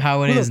hate shit.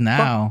 how it Who the is fuck-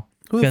 now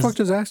Who the 'Cause- fuck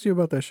just asked you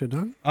about that shit,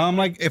 dog?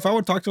 Like if I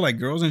would talk to like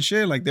girls and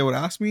shit, like they would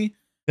ask me.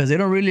 because they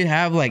don't really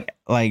have like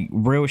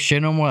real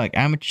shit no more, like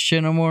amateur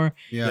shit no more.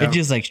 Yeah. It's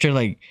just like straight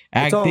like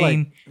It's all, like-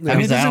 acting. Yeah. I, I mean,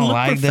 mean, it I doesn't don't look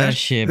like that profession-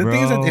 shit, the bro.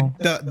 thing is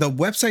that the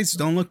websites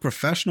don't look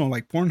professional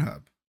like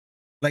Pornhub.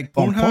 Like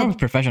Pornhub's Pornhub.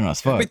 professional as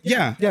fuck. But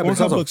yeah, Yeah, but it's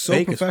Pornhub also looks so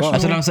fake as fuck. professional.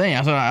 That's what I'm saying.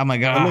 That's what I'm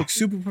like. It Ah. looks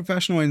super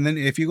professional. And then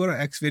if you go to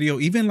X Video,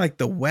 even like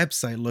the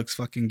website looks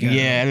fucking ghetto.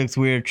 Yeah, it looks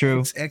weird. True.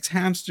 It's X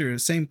Hamster,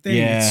 same thing.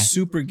 Yeah. It's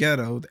super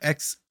ghetto. The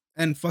X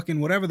and fucking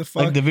whatever the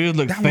fuck. Like the videos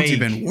look that fake. one's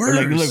even Or,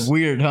 like, they worse. look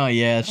weird, huh?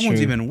 Yeah, that's that true.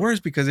 one's even worse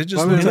because it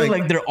just I mean, They looks look like,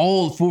 like they're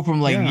old food from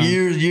like Yeah.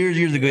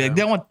 years ago. Like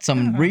they want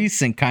some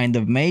recent kind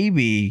of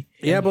maybe.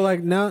 Yeah, but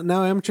like now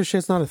amateur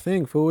shit's not a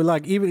thing, fool.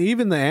 Like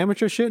even the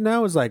amateur shit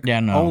now is like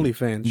Yeah, no.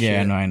 OnlyFans. Yeah,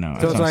 shit. no, I know.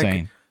 So That's it's what I'm like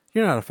saying.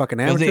 you're not a fucking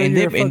 'Cause amateur. they, and,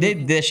 you're they, a and they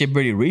fucking- did that shit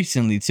pretty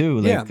recently too.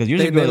 Like, Yeah, because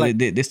years they ago like-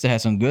 they still had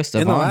some good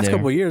stuff in the on last there.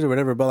 couple of years or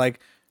whatever. But like,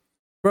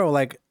 bro,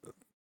 like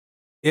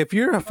if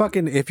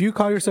you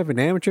call yourself an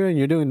amateur and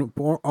you're doing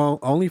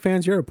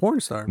OnlyFans, you're a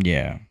porn star.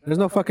 Yeah, There's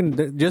no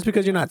fucking just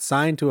because you're not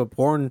signed to a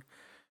porn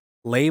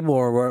label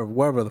or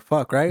wherever the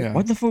fuck, right? Yeah.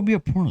 what the fuck would be a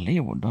porn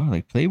label, dog?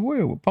 Like Playboy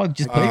or probably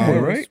just Playboy,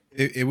 right?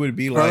 it would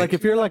be Or like, like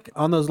if you're like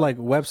on those like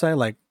website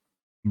like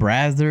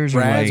Brazzers,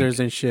 or Brazzers like,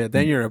 and shit,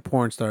 then you're a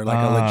porn star, like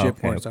a Ah, legit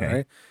okay, porn star, okay.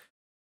 right?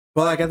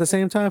 But like at the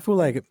same time, fool,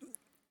 like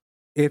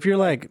if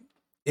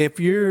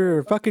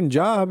your fucking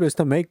job is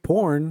to make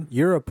porn,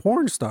 you're a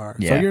porn star.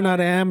 So Yeah. you're not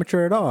an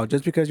amateur at all.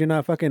 Just because you're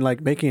not fucking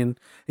like making, and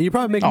you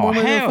probably make oh more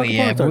money than hell fucking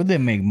yeah, porn stars. but they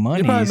make money.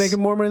 You're probably making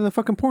more money than the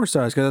fucking porn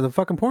stars because the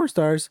fucking porn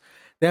stars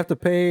they have to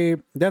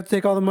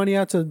take all the money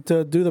out to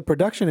do the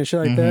production and shit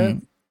like that.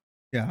 Mhm.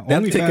 yeah, They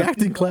have to take OnlyFans.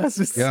 acting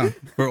classes. Yeah,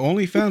 for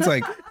OnlyFans,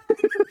 like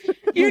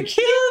You're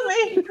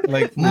killing me.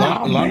 like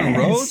Nah, Lana man.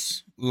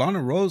 Rose.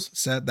 Lana Rose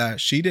said that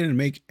she didn't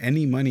make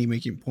any money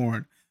making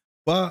porn,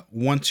 but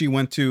once she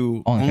went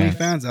to OnlyFans.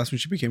 OnlyFans, that's when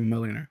she became a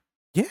millionaire.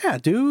 Yeah,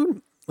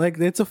 dude. Like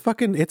it's a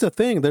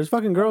thing. There's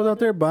fucking girls out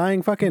there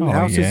buying fucking Oh,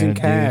 houses yeah, in dude.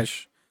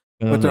 cash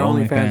with their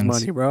OnlyFans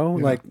money, bro.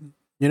 Yeah. Like,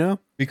 you know?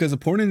 Because the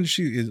porn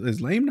industry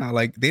is lame now.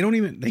 Like they don't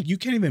even like you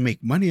can't even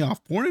make money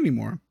off porn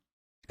anymore.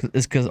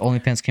 It's because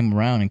OnlyFans came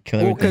around and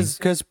killed Well, everything.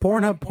 because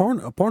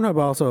Pornhub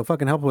also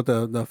fucking helped with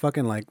the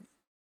fucking like,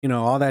 you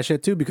know, all that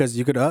shit too. Because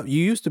you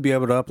used to be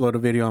able to upload a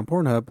video on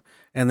Pornhub,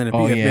 and then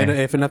Oh, yeah.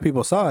 if enough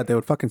people saw it, they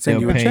would fucking send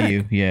They'll you a pay check.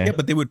 you. Yeah. Yeah,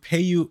 but they would pay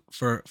you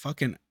for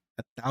fucking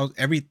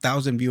every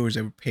 1,000 viewers.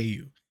 They would pay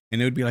you,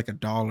 and it would be like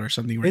 $1 or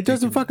something. It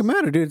doesn't ridiculous. fucking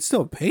matter, dude. It's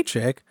still a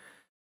paycheck.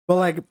 But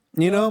like,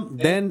 you know,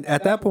 then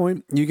at that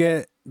point you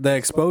get the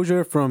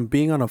exposure from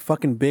being on a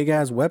fucking big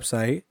ass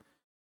website,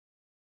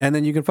 and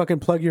then you can fucking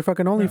plug your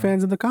fucking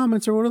OnlyFans in the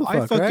comments or whatever the I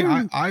fuck, fucking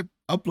right? I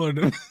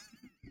uploaded them.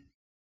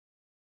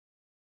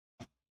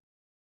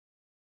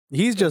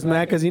 He's just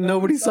mad because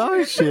nobody saw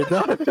his shit,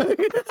 dog.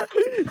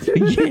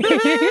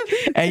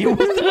 Hey, you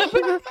what's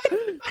up?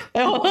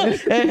 Hey, hold on.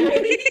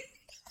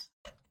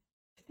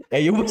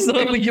 Hey, you what's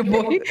up with your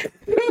boy?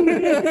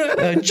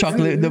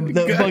 Chocolate,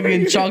 the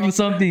fucking chocolate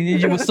something.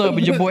 You what's up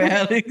with your boy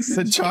Alex?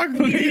 the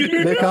chocolate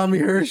eater. They call me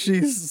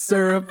Hershey's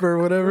syrup or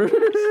whatever.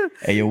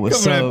 Hey, yo,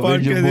 what's Coming up at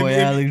with your podcast, boy if-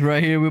 Alex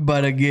right here? We're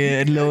about to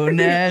get a little Let's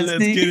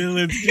nasty. get it.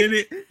 Let's get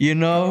it. You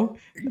know?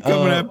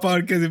 Coming at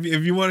podcast.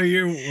 If you want to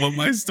hear what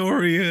my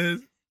story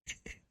is,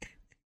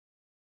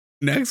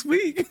 next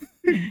week.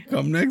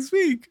 Come next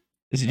week.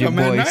 This is your Come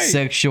at boy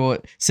night.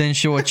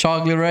 sensual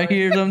chocolate right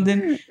here or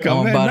something. Come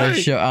I'm at about to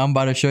night. show I'm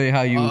about to show you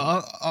how you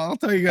I'll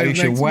tell you how you guys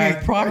should next whack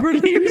week.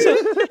 properly.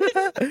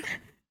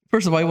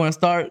 First of all, you want to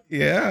start?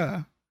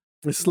 Yeah.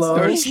 It's slow.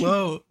 Start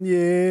slow.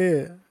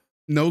 Yeah.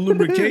 No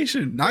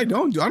lubrication. I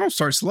don't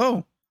start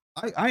slow.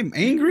 I'm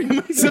angry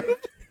at myself.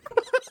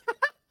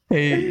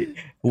 Hey,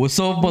 what's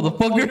up,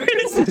 motherfucker?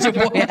 This is your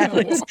boy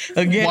Alex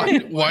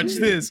again. Watch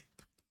this.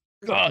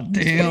 God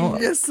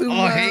damn. Yes, Oh,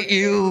 I hate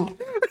you.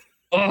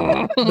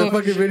 Oh. The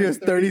fucking video is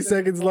 30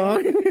 seconds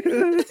long.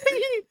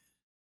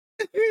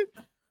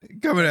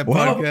 Coming at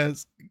Well,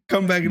 podcast.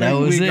 Come back that next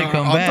was week. it.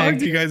 Come I'll back. talk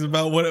to you guys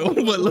about what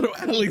little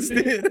Alex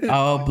did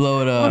I'll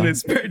upload on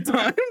his spare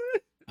time.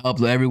 I'll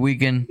upload every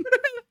weekend.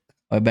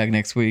 I'll be back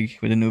next week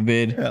with a new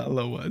vid.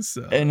 Hello, what's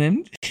up? And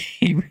then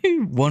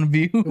one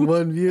view.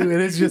 One view, and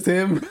it's just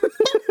him.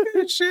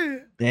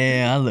 Shit.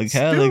 Damn, I look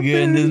hella good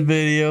in this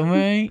video,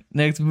 man.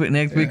 Next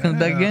week comes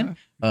back again.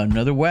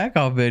 Another whack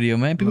off video,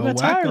 man. People got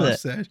tired of that.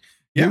 Sesh.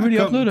 You Yeah, already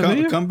uploaded a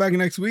video? come back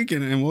next week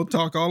and we'll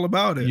talk all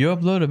about it. You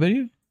upload a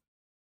video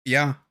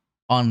Yeah.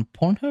 on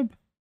Pornhub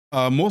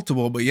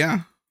Multiple, but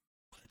yeah.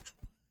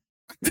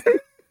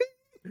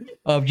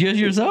 of just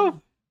yourself.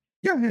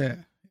 Yeah.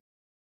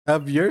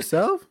 Of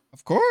yourself?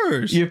 Of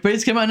course. Your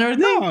face came out and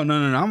everything. No.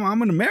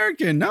 I'm an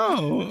American.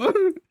 No.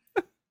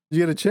 Did you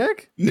get a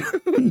check? no.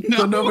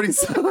 So nobody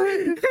saw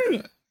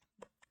it.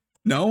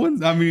 No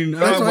one. I mean,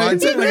 That's why I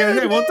he's said, like I mad.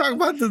 said, we'll talk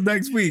about this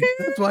next week.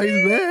 That's why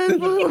he's mad.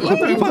 We'll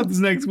talk about this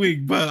next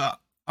week. But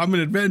I'm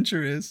an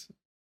adventurous.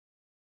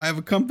 I have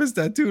a compass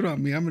tattooed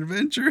on me. I'm an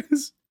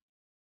adventurous.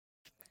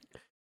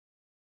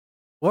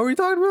 What were we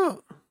talking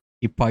about?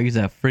 You probably use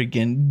that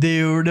freaking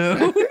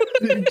dildo.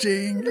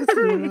 Jinx.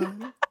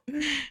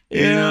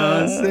 You know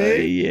what I'm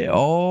saying? Yeah.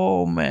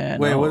 Oh man.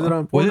 Wait, Oh. was it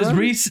on Was this Pornhub?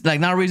 recent? Like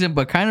not recent,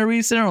 but kind of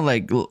recent, or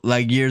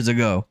like years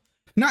ago?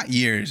 Not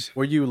years.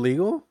 Were you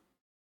legal?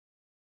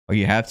 Or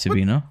you have to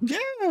be, no? Yeah.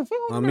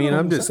 I mean,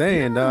 I'm just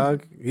saying,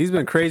 dog. He's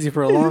been crazy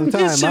for a long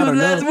time. I don't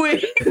Last know.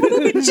 week.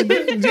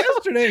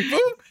 Yesterday,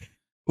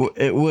 fool.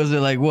 It was it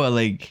like what,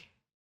 like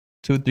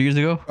 2-3 years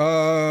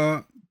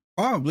ago?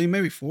 Probably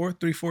maybe 3,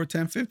 4,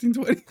 10, 15,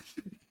 20.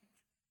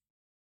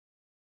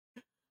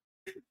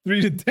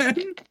 3 to 10.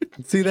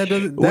 See, that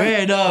doesn't.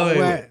 Wait, no,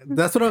 wait.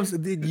 That's what I'm.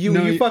 You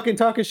No, you you- fucking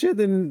talking shit.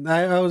 Then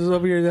I was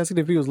over here asking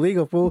if he was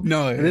legal, fool.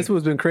 No, And this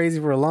was been crazy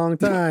for a long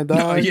time, dog.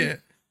 no, yeah.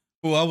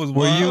 Well, I was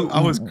Were wild. you- I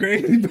was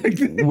crazy back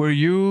then. Were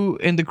you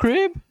in the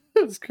crib?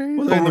 It's crazy.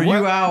 Was Or In the were you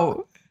what?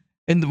 out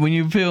when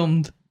you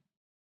filmed?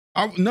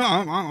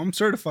 I'm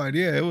certified.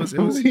 Yeah, it was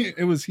here.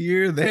 It was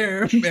here,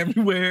 there,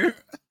 everywhere.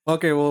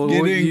 Okay, well,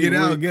 Get what in, get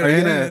out, get are you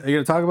ahead.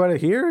 gonna talk about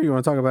it here, or you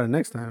want to talk about it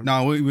next time?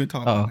 No, we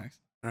talk about it next.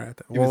 All right.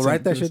 Give Well, it write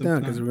some- that give it shit some down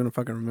time. because we're gonna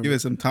fucking remember. Give it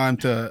some time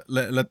to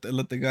let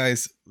the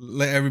guys,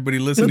 let everybody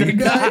listen. The to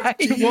guy.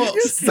 Well,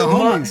 the So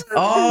homies.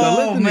 Oh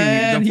listening,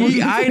 man,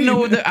 the I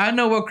know I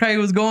know what Craig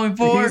was going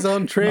for. He's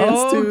on trance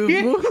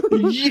Okay. too.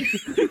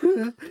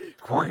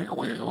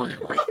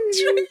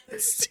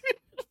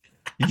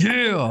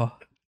 Yeah.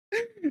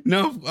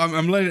 No,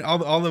 I'm letting all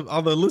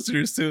the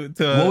listeners to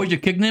What was your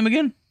kick name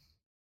again?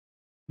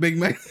 Big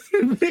Mac,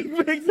 Big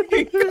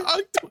Mexican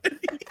Cock 20.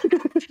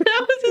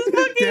 That was his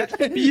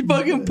fucking, you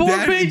fucking poor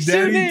page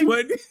Daddy name.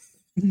 20.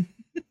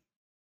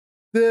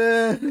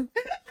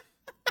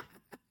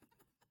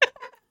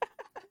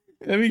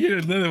 Let me get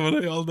another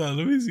one. Hold on.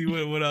 Let me see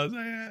what else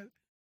I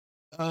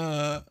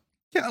had.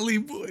 Cali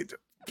Boy.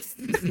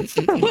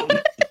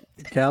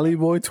 Cali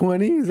Boy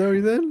 20, is that what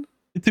you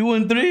said?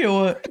 213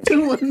 or what?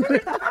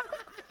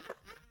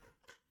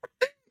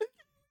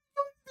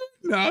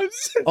 No, I'm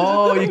just-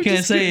 Oh, I'm you can't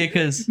just say kidding. it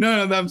because.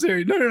 No, I'm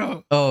serious.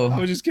 No. I Oh,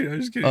 was just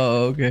kidding.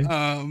 oh, okay.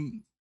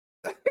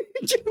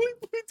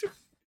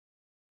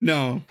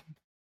 No.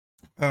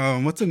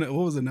 What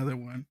was another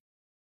one?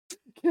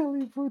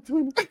 Cali Boy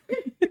 20.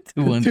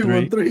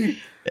 213.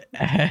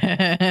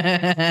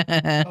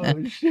 213.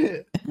 Oh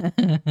shit.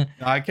 No,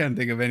 I can't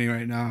think of any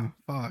right now.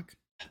 Fuck.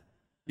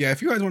 Yeah,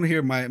 if you guys want to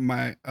hear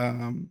my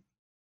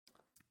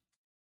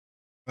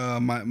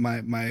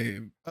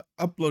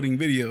uploading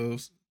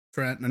videos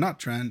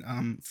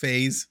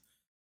phase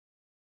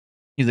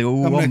He's like,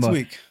 oh, come I'm next about,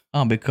 week.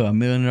 I'm become a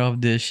millionaire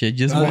off this shit.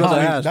 Just That's watch. what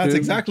I asked, That's dude.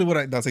 exactly what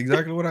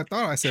I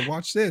thought. I said,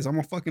 watch this. I'm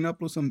gonna fucking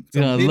upload some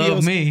They're gonna videos.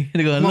 love me.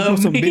 They're I'm gonna gonna love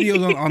upload some me.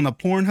 videos on the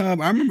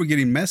Pornhub. I remember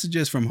getting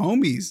messages from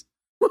homies.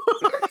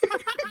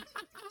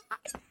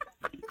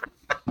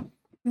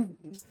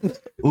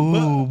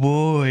 Ooh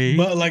boy,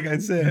 But like I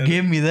said,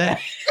 give me that.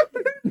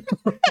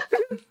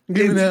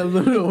 Give me that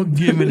little.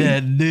 Give me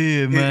that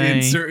dude, man.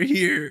 insert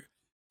here.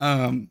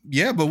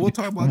 Yeah, but we'll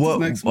talk about What?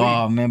 this next week.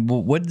 Oh man,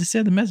 what did they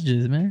say the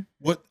messages, man?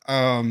 What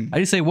I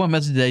just say one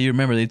message that you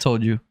remember they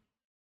told you.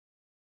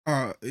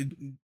 do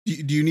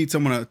you need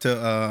someone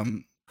to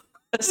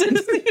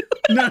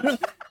no, to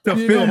You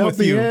need a film with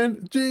helping you?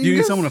 hand? Do you need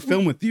Jesus. someone to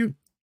film with you?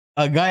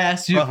 A guy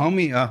asked you, A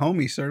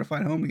homie,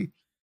 certified homie.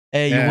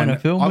 "Hey, you want to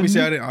And film?" with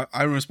Obviously, me? I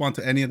didn't respond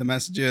to any of the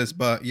messages,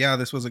 but yeah,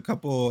 this was a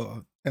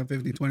couple 10,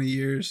 15, 20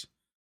 years.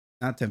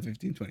 Not 10,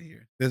 15, 20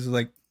 years. This is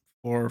like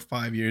 4 or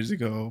 5 years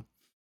ago.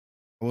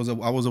 I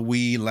was a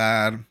wee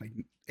lad, like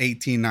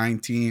 18,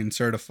 19,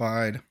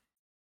 certified.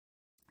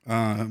 You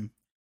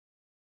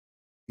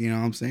know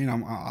what I'm saying?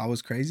 I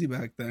was crazy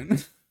back then.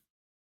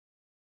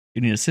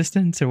 You need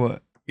assistance or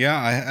what? Yeah,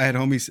 I had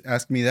homies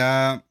ask me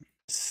that.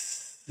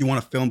 You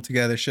want to film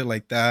together, shit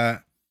like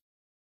that.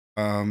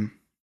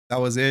 That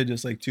was it.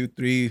 Just like 2,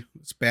 3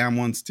 spam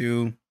ones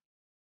too.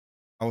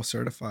 I was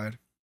certified.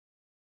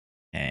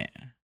 Yeah.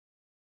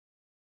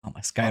 I'm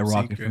a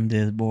skyrocket secret. from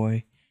this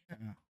boy. Yeah.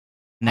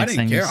 Next I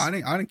time didn't you,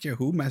 care. I didn't care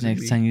who messaged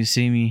next me. time you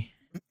see me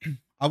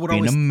I would in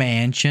always, a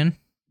mansion,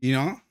 you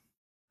know,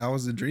 that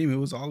was a dream. It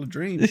was all a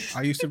dream.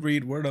 I used to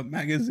read Word Up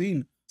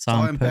magazine.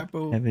 salt and and pepper,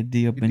 pepper, have a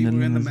D up You in the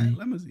were in the limousine.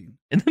 limousine.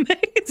 In the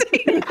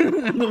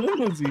magazine. In the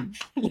limousine.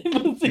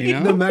 Limousine. You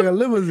know? The mega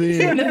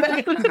limousine. In the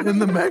mega- In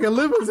the mega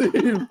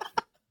limousine.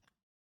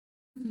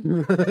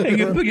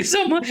 Hanging pictures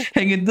on my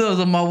hanging those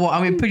on my wall.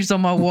 I mean pictures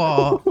on my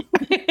wall.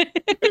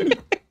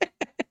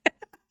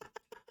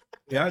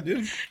 Yeah, I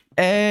did.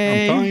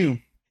 Hey. I'm telling you.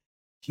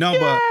 No, but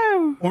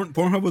Yeah.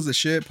 Pornhub was the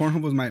shit.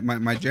 Pornhub was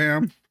my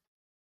jam.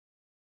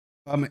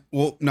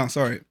 Well, no,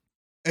 sorry.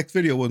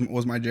 Xvideo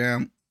was my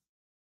jam.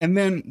 And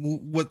then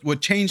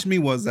what changed me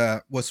was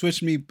that what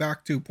switched me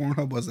back to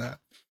Pornhub was that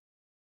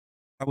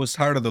I was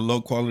tired of the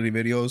low quality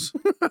videos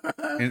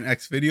in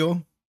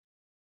Xvideo.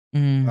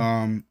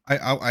 Mm.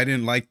 I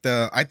didn't like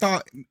I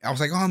thought I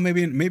was like, oh,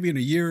 maybe in a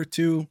year or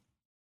two,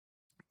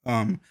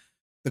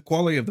 the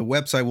quality of the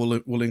website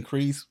will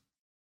increase,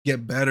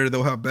 get better.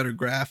 They'll have better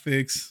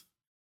graphics,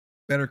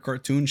 better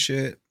cartoon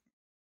shit.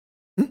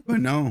 But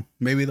no,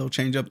 maybe they'll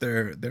change up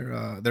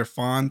their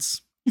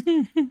fonts.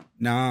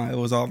 Nah, it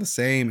was all the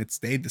same. It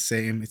stayed the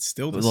same. It's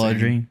still It the was all a same.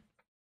 dream.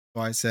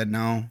 So I said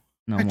no.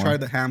 No I more.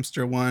 tried the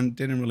hamster one,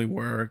 didn't really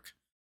work.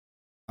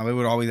 They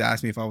would always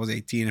ask me if I was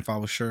 18, if I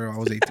was sure I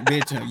was 18.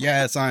 Bitch,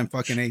 yes, I'm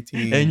fucking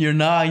 18. And you're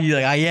not. You're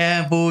like, I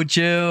am, fool,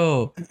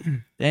 chill.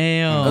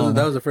 Damn.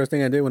 That was the first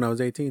thing I did when I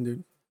was 18,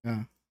 dude.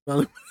 Yeah.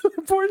 On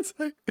the porn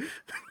site.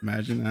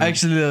 Imagine that.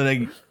 Actually,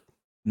 like,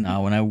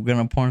 no, when I got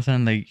on porn site,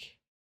 like,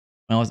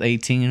 when I was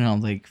 18, I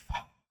was like,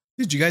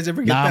 Did you guys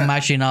ever get nah, that? I'm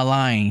actually not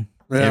lying.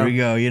 There we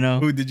go, you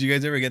know? Ooh, did you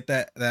guys ever get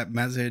that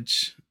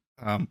message?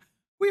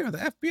 We are the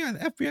FBI.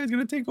 The FBI is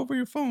gonna take over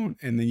your phone,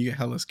 and then you get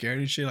hella scared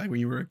and shit. Like when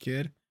you were a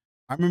kid.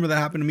 I remember that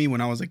happened to me when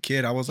I was a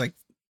kid. I was like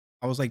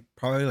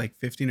probably like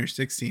 15 or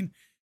 16,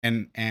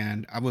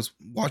 and I was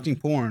watching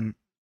porn,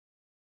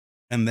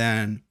 and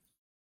then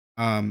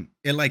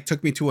it like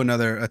took me to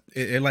another.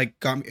 It like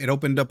got me. It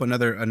opened up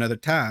another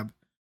tab,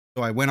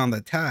 so I went on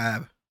the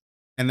tab,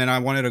 and then I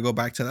wanted to go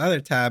back to the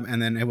other tab,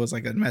 and then it was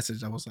like a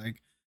message that was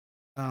like,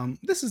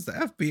 this is the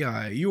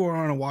FBI. You are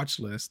on a watch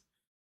list,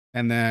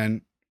 and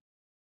then.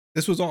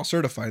 This was all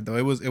certified though.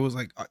 It was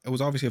like it was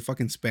obviously a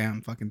fucking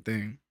spam fucking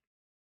thing.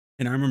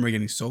 And I remember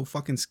getting so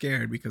fucking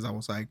scared because I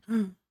was like,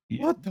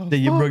 what the Then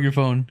you fuck? broke your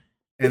phone.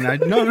 And I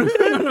no.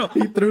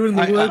 He threw it in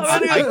the woods.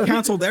 I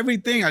canceled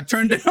everything. I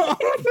turned it off.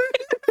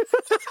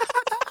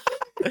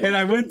 And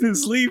I went to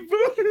sleep.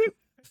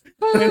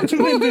 And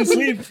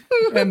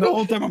the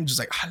whole time I'm just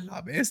like, I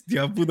love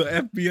bestia,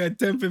 the FBI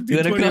 10, 15, You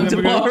gotta 20. come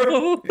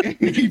tomorrow.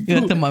 You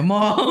gotta tell my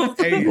mom.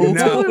 Hey, Oh,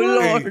 now,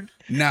 Lord.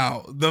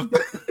 now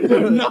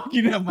they're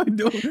knocking at my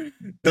door.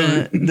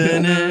 And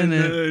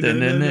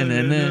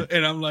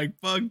I'm like,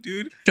 fuck,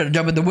 dude. Trying to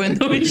jump in the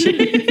window and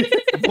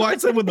shit. Why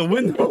is it with the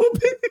window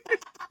open?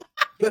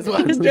 That's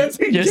why Just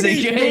in Just in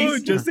case, case. fool.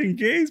 Just in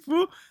case,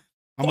 fool.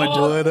 I'm like,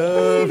 What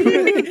up?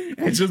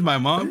 it's just my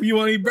mom. You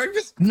want to eat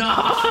breakfast?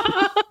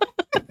 Nah.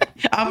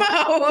 I'm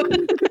out.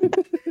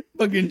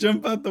 Fucking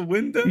jump out the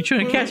window. You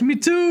trying to fool. catch me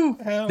too?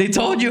 Hell They no.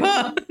 told you,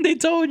 huh? They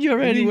told you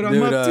already. See what I'm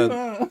Dude, up to,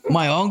 huh?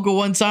 My uncle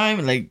one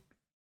time, like,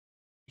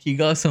 he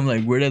got some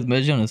like weird ass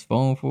message on his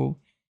phone, fool.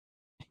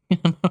 I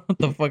don't know what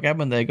the fuck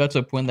happened. That it got to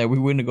a point that we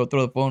went to go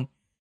throw the phone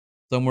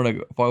somewhere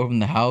like far away from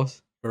the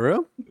house. For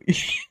real?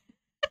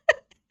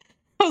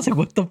 I was like,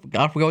 what the fuck?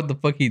 I forgot what the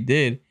fuck he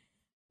did.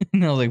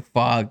 And I was like,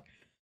 fuck.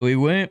 So we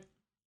went.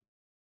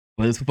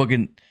 But this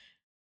fucking.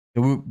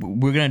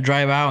 We're gonna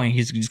drive out and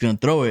he's just gonna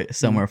throw it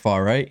somewhere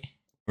far, right?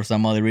 For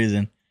some other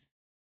reason.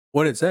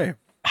 What did it say?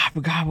 I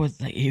forgot what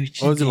like it was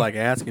just, What was it like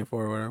asking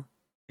for or whatever?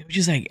 it was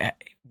just like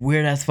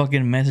weird ass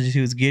fucking messages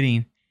he was getting.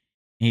 And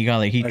he got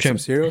like he Like some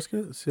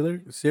tripped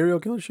serial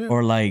killer shit?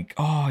 or like,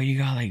 oh, you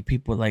got like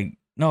people like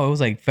no, it was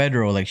like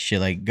federal like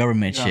shit, like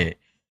government Yeah. shit.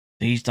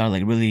 So he started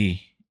like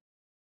really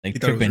like He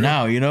thought it was tripping real?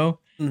 out, you know?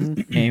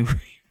 Mhm. And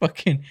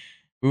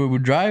we were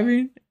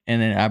driving and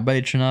then I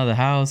buddy turned out of the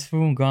house,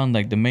 fool, gone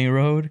like the main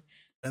road.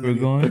 And We were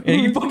then going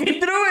and he fucking threw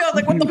it. I was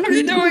like, what the fuck are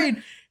you doing?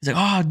 He's like,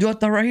 oh, do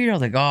it right here. I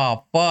was like,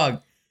 oh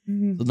fuck. So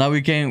now I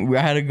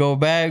had to go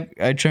back.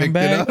 I turned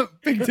back.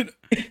 Picked it up.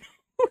 It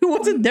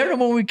wasn't there no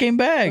more when we came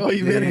back. Oh,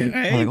 you did it.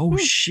 I was like, oh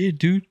shit,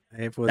 dude.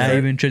 Hey, fool, That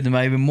even tripped him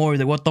out even more. He's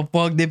like, what the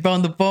fuck? They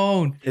found the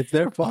phone. it's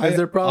their fault. It's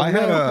their problem. I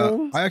had now,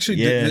 fool. I actually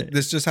Yeah. did,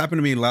 this just happened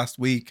to me last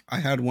week. I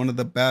had one of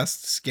the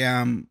best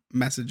scam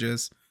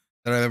messages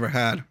that I've ever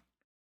had.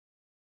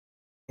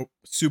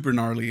 Super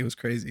gnarly. It was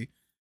crazy.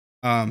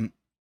 I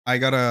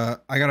got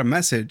a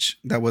message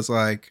that was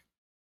like,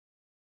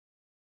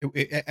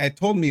 it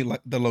told me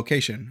like the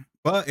location,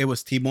 but it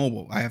was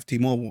T-Mobile. I have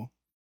T-Mobile,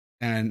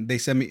 and they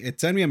sent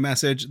me a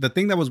message. The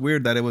thing that was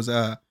weird that it was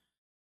I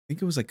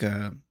think it was like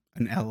an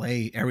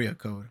LA area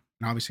code,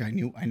 and obviously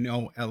I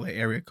know LA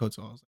area code,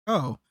 so I was like,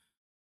 oh,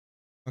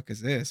 fuck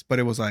is this? But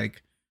it was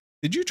like,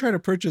 did you try to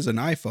purchase an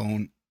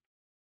iPhone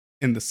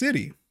in the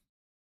city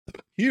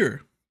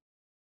here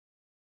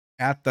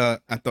at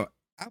the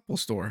Apple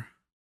store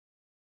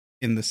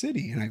in the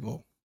city? And I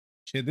go,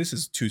 shit, this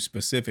is too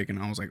specific. And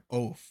I was like,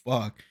 oh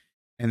fuck.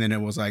 And then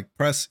it was like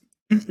press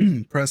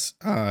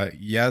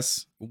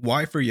yes,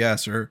 Y for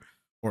yes, or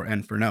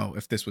N for no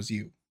if this was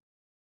you.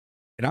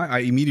 And I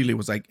immediately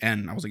was like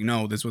N. I was like,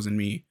 no, this wasn't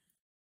me.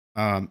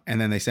 And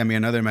then they sent me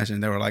another message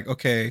and they were like,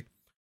 okay,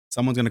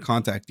 someone's gonna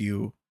contact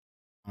you.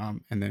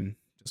 And then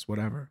just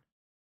whatever.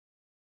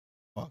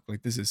 Fuck,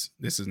 like this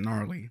is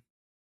gnarly.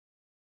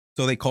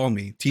 So they called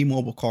me.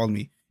 T-Mobile called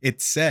me.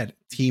 It said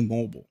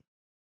T-Mobile.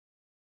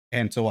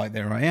 And so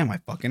there I am. I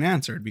fucking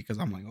answered because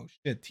I'm like, oh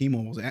shit,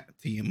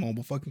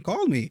 T-Mobile fucking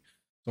called me.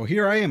 So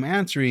here I am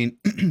answering.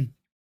 And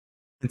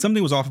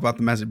something was off about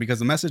the message because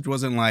the message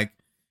wasn't like,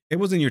 it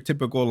wasn't your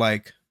typical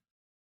like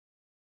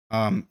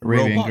Arabian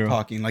robot girl.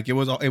 talking. Like it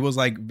was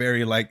like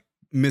very like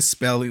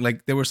misspelling.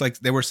 Like they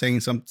were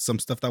saying some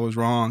stuff that was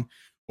wrong,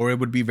 or it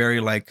would be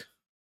very like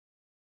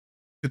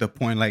to the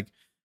point, like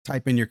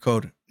type in your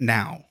code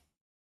now.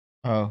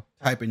 Oh.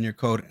 Type in your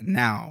code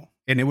now,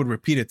 and it would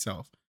repeat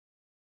itself.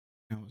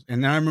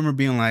 And then I remember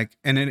being like,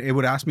 and it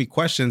would ask me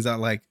questions that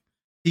like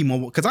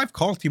T-Mobile, because I've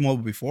called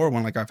T-Mobile before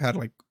when like I've had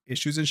like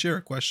issues and shit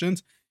or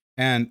questions,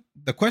 and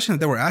the questions that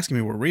they were asking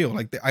me were real.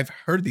 Like I've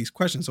heard these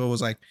questions, so it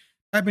was like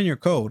type in your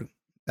code,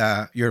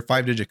 your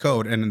 5-digit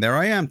code, and there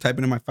I am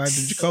typing in my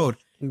 5-digit code.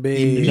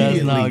 Baby.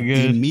 That's not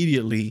good.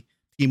 Immediately,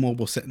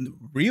 T-Mobile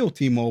real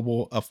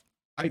T-Mobile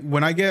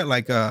when I get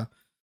like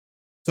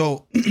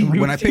so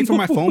when I pay for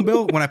my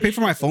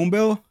phone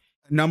bill,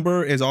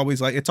 number is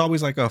always like, it's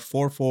always like a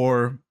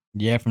 44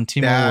 Yeah, from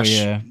T-Mobile. dash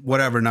Yeah,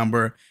 whatever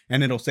number,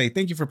 and it'll say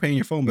thank you for paying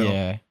your phone bill.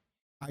 yeah.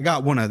 I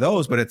got one of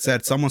those, but it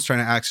said someone's trying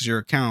to access your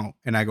account,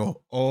 and I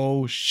go,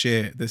 oh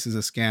shit, this is a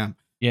scam.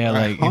 Yeah,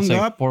 I like hung it's like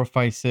up.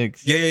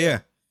 456.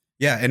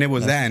 Yeah, and it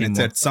was That's that, and it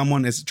T-Mobile. said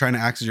someone is trying to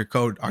access your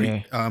code. Are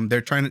you,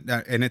 they're trying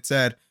to, and it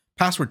said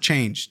password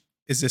changed.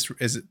 Is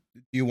it?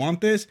 Do you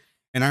want this?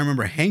 And I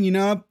remember hanging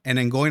up and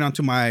then going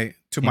onto my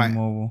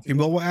T-Mobile.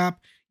 T-Mobile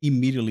app,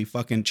 immediately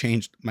fucking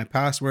changed my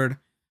password.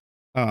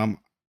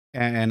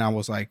 And I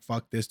was like,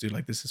 fuck this, dude.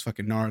 Like, this is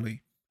fucking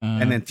gnarly.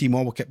 And then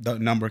T-Mobile the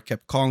number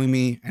kept calling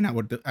me, and I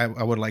would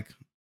like,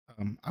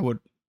 I would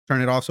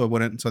turn it off so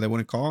they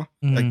wouldn't call,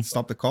 like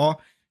stop the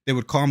call. They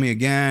would call me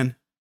again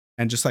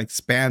and just like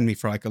spam me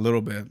for like a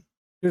little bit.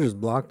 You just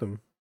blocked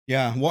them.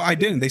 Yeah. Well, I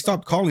didn't. They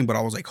stopped calling, but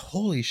I was like,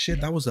 holy shit,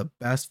 that was the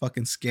best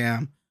fucking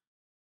scam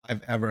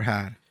I've ever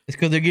had. It's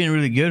because they're getting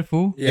really good,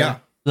 fool. Yeah.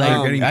 Like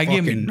They're getting I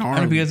get, fucking I don't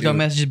know if you guys got gnarly, dude.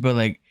 messages, but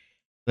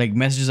like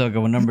messages like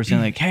a number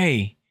saying like,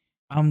 hey,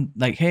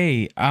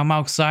 I'm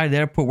outside the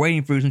airport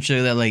waiting for you, some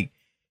shit like that,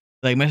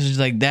 like messages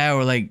like that,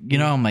 or like, you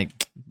know, I'm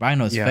like, I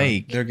know it's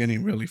fake. They're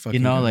getting really fucking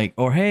You know, good. like,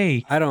 or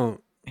hey, I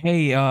don't.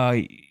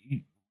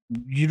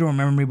 you don't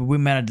remember me, but we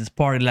met at this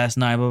party last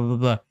night, blah blah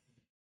blah.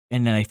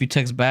 And then if you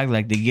text back,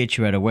 like they get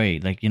you right away,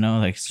 like, you know,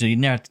 like, so you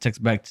never have to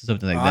text back to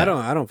something like that.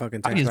 I don't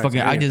fucking. I text just back to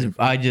fucking, anything.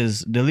 I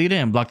just delete it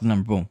and block the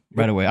number, boom,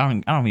 right away. I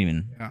don't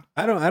even.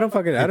 I don't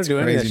fucking. I don't It's do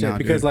any of that crazy shit now,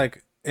 because dude.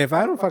 like if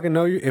I don't fucking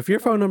know you, if your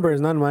phone number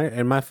is not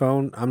in my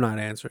phone, I'm not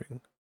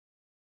answering.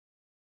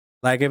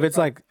 Like if it's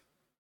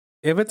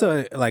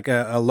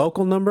a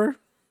local number,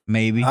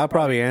 Maybe. I'll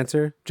probably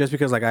answer just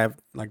because like I have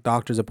like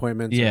doctor's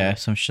appointments. or, Yeah,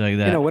 some shit like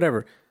that. you know,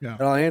 whatever. Yeah.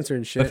 But I'll answer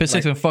and shit. If it's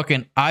like, like in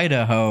fucking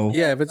Idaho.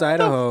 yeah, if it's What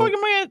the Idaho, fuck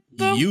am I at?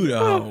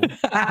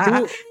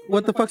 Idaho.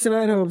 what the fuck's in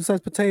Idaho besides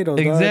potatoes? dog?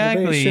 There ain't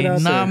Exactly. shit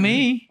out Not there.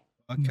 me.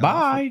 Fuck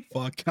Bye.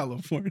 Fuck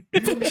California.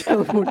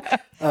 California.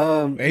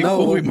 Hey, No,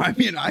 fool, we might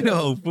be in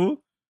Idaho, fool.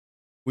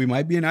 We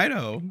might be in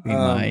Idaho. We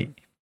might.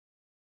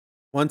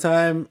 One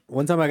time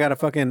I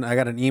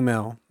got an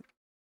email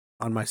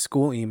on my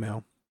school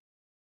email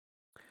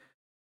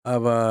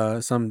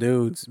of some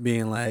dudes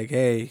being like,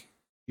 "Hey,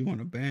 You want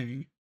to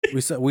bang?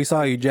 we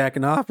saw you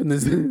jacking off in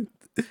this.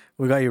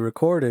 We got you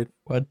recorded,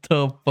 What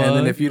the fuck? and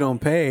then if you don't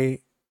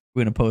pay,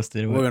 we're gonna post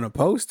it. we're gonna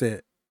post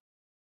it."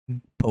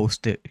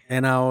 post it.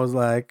 And I was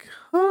like,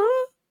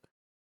 "Huh?"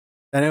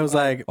 And it was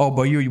like, Oh, but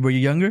were you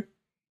younger?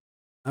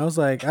 I was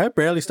like, I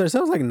barely started. So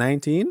I was like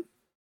 19.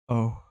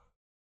 Oh.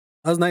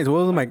 I was 19.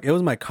 It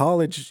was my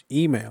college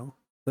email.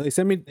 So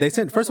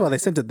first of all, they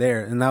sent it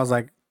there, and I was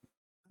like,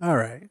 all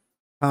right,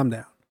 calm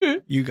down.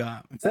 You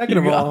got.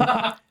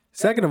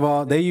 Second of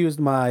all, they used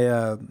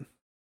my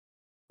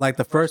like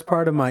the first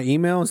part of my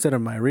email instead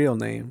of my real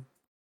name.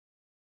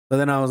 So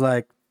then I was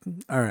like,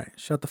 all right,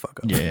 shut the fuck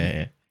up.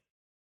 Yeah.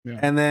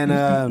 And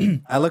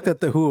then I looked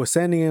at who was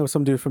sending it. It was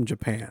some dude from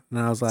Japan, and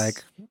I was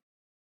like,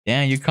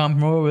 Damn, you come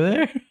from over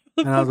there?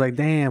 and I was like,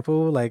 damn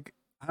fool, like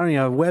I don't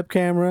even have a web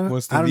camera.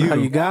 What's the I don't view? know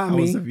how you got How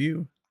was me. the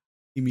view?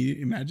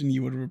 Immediately, imagine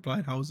you would have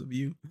replied, "How was the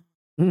view?"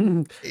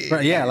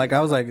 Right, yeah, like I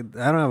was like,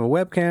 I don't have a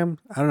webcam.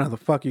 I don't know how the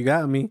fuck you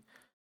got me.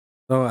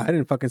 So I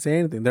didn't fucking say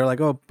anything. They're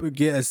like, oh,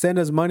 send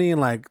us money in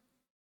like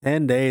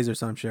 10 days or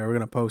some shit. We're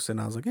gonna post it.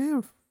 And I was like,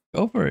 yeah,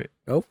 Go for it.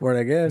 go for it,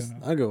 I guess. Yeah.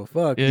 I don't give a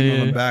fuck. Yeah, Email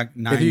yeah. them back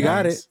 9 If you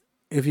got months.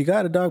 If you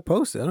got a dog,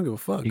 post it. I don't give a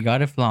fuck. You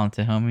got it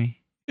flaunted, homie.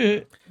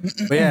 But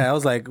yeah, I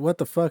was like, what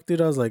the fuck,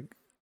 dude? I was like,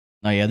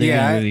 Oh yeah, they're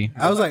yeah, really.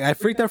 I was like, I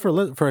freaked out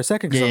for a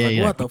second because I was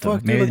like, what the fuck,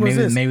 dude? Maybe, Like, what's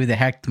maybe, this? maybe they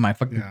hacked my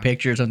fucking Yeah.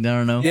 picture or something. I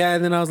don't know. Yeah,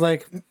 and then I was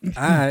like, all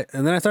right.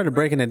 And then I started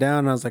breaking it down,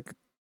 and I was like,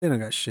 they don't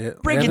got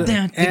shit. Break Like, it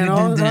down. And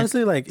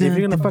honestly, like, if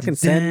you're gonna fucking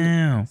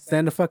Down.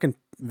 send a fucking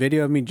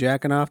video of me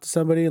jacking off to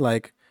somebody,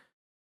 like,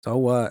 so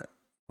what?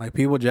 Like,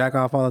 people jack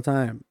off all the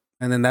time.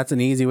 And then that's an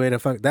easy way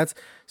to that's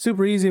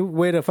super easy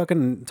way to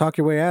fucking talk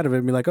your way out of it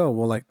and be like, oh,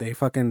 well, like,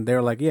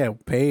 they're like, yeah,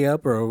 pay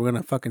up or we're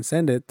gonna fucking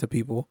send it to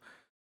people.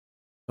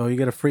 So you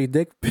get a free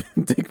dick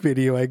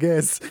video, I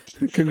guess.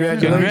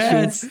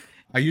 Congratulations. Congrats.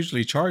 I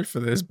usually charge for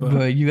this, but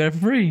But you got it for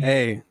free.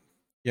 Hey,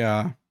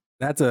 yeah,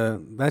 that's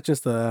a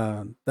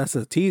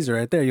teaser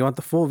right there. You want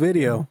the full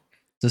video?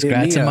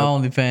 Subscribe me to my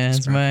up.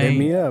 OnlyFans, Hit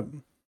me man. up.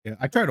 yeah.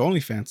 I tried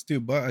OnlyFans too,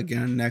 but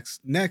again,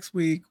 next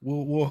week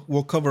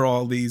we'll cover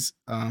all these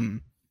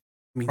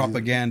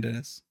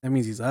propagandas. That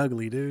means he's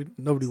ugly, dude.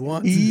 Nobody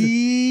wants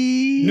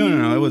it.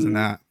 No, it wasn't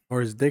that. Or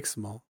his dick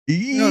small.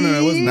 No,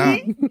 it wasn't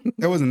that.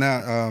 It wasn't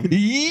that.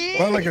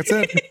 Well,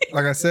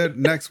 like I said,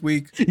 next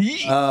week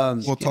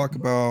we'll talk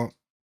about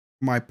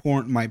my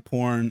porn.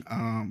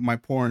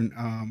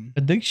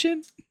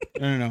 Addiction?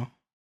 No.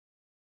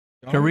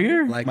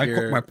 Career? Like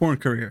My porn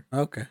career.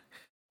 Okay.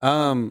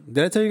 Did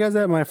I tell you guys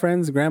that my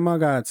friend's grandma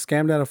got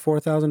scammed out of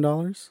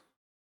 $4,000?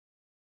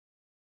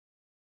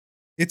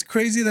 It's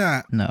crazy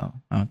that No,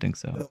 I don't think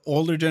so. the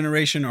older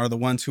generation are the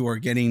ones who are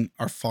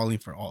falling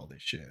for all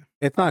this shit.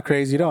 It's not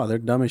crazy at all. They're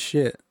dumb as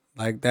shit.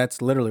 Like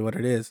that's literally what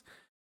it is.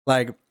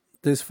 Like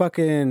this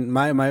fucking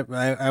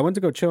I went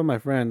to go chill with my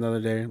friend the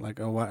other day, like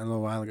a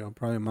little while ago,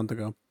 probably a month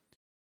ago.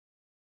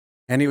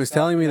 And he was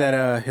telling me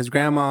that his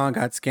grandma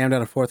got scammed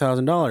out of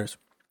 $4,000.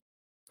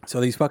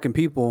 So these fucking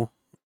people,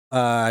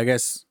 I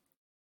guess,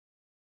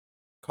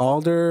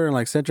 called her and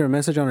like sent her a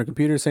message on her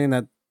computer saying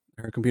that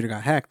her computer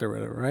got hacked or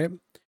whatever, right?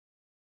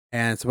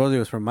 And supposedly it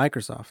was from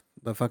Microsoft.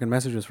 The fucking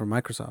message was from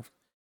Microsoft.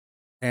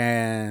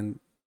 And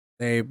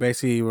they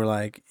basically were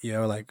like, they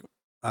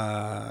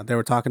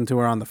were talking to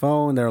her on the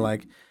phone. They were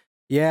like,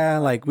 yeah,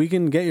 like we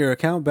can get your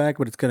account back,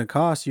 but it's going to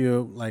cost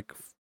you like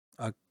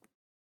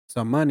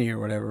some money or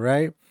whatever,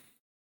 right?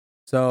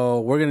 So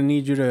we're going to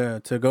need you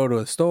to go to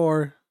a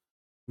store,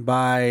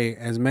 buy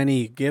as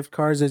many gift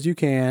cards as you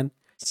can,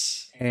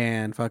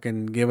 and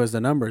fucking give us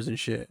the numbers and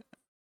shit.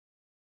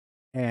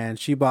 And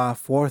she bought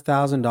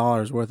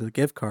 $4,000 worth of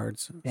gift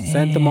cards,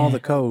 sent them all the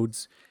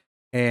codes,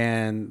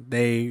 and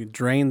they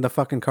drained the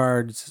fucking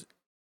cards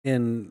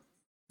in.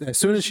 As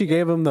soon as she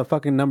gave them the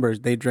fucking numbers,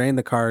 they drained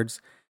the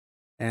cards,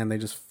 and they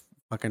just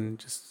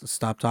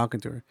stopped talking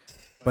to her.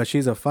 But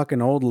she's a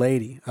fucking old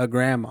lady, a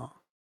grandma.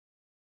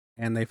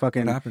 And they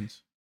fucking What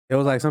happens? It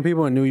was like some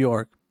people in New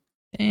York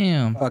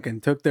Damn. fucking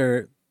took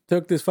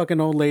this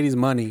fucking old lady's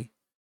money,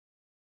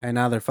 and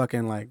now they're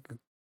fucking like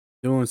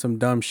doing some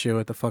dumb shit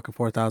with the fucking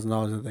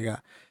 $4,000 that they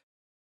got.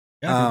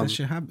 Yeah, dude, that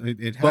shit happens.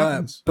 It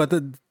happens. But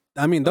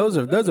those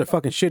are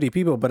fucking shitty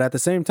people. But at the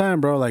same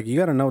time, bro, like you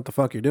gotta know what the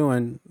fuck you're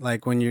doing.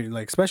 Like when you're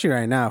like, especially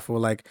right now, for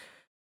like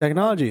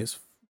technology is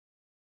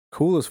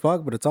cool as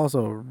fuck, but it's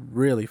also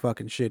really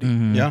fucking shitty.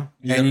 Mhm. Yeah, And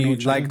you gotta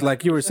know what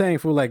like you were saying,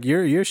 fool, like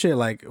your shit,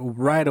 like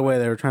right away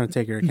they were trying to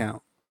take your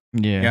account.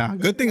 Yeah. Yeah,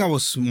 good thing I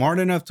was smart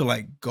enough to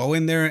like go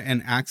in there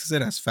and access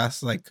it as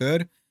fast as I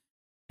could.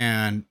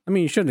 And I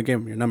mean, you shouldn't have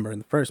given them your number in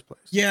the first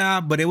place. yeah,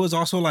 but it was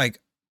also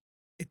like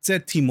it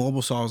said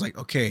T-Mobile, so I was like,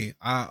 okay,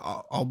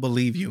 I'll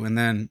believe you. And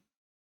then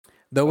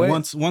The way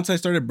once I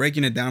started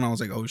breaking it down, I was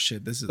like, oh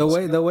shit, this is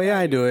the way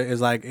I do it is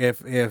like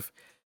if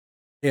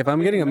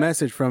I'm getting a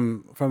message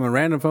from a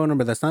random phone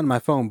number that's not my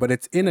phone, but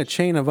it's in a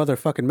chain of other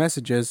fucking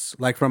messages,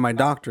 like from my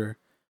doctor.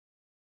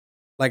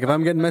 Like if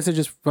I'm getting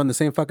messages from the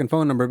same fucking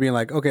phone number, being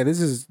like, okay,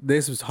 this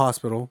is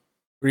hospital.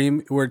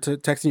 We're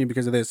texting you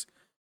because of this.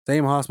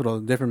 Same hospital,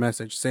 different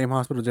message. Same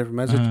hospital, different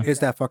message. Uh-huh. It's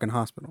that fucking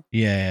hospital.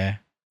 Yeah.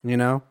 You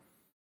know,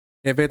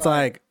 if it's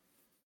like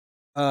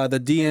the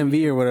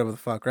DMV or whatever the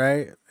fuck,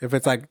 right? If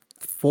it's like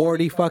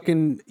 40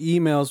 fucking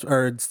emails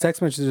or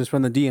text messages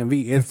from the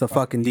DMV, it's the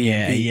fucking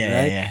DMV, right?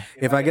 Yeah.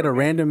 If I get a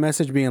random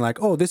message being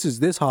like, "Oh, this is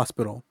this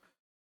hospital,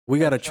 we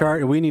need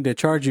to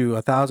charge you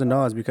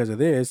 $1,000 because of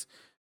this,"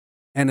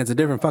 and it's a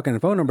different fucking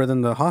phone number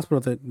than the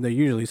hospital that they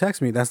usually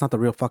text me, that's not the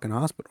real fucking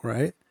hospital,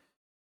 right?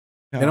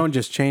 Yeah. They don't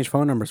just change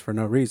phone numbers for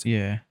no reason,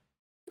 Yeah.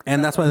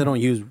 and that's why they don't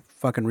use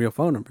fucking real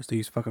phone numbers. They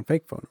use fucking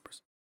fake phone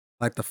numbers,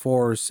 like the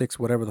 4 or 6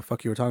 whatever the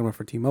fuck you were talking about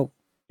for T-Mobile.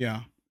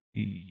 Yeah.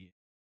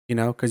 You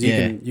know, because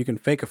you can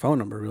fake a phone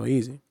number real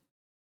easy.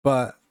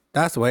 But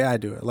that's the way I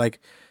do it. Like,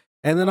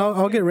 and then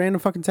I'll get random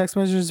fucking text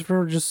messages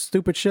for just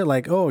stupid shit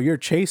like, "Oh, your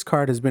Chase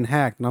card has been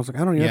hacked," and I was like,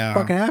 "I don't even Yeah.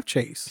 fucking have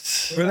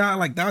Chase." For that,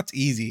 like that's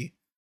easy.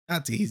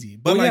 That's easy.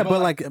 But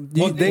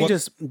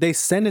They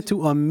send it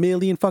to a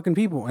million fucking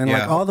people, and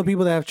like Yeah. all the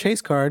people that have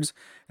Chase cards,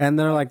 and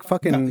they're like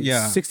fucking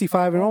Yeah.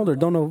 65 and older,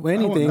 don't know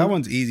anything. that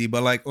one's easy.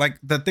 But like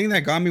the thing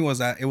that got me was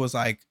that it was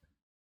like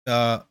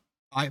the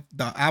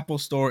Apple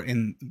Store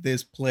in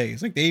this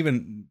place. Like they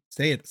even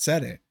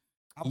said it.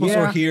 Apple Yeah.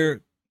 Store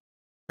here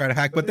try to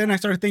hack. But then I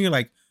started thinking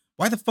like,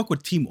 why the fuck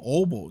would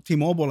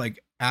T-Mobile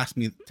like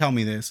tell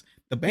me this?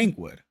 The bank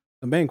would.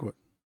 The banquet.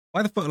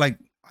 Why the fuck? Like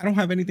I don't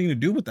have anything to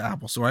do with the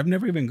Apple Store. I've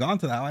never even gone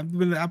to that. I've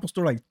been to the Apple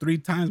Store like 3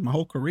 times my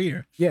whole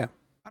career. Yeah.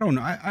 I don't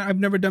know. I've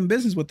never done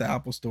business with the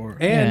Apple Store.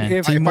 And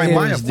if I buy a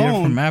is different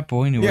phone- from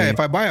Apple anyway. Yeah, if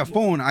I buy a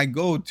phone, I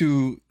go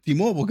to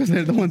T-Mobile because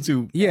they're the ones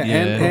who Yeah,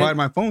 Yeah. provide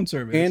my phone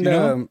service. and you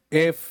know?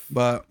 if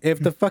But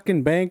the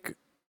fucking bank,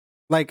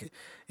 like,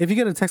 if you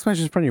get a text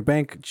message from your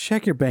bank,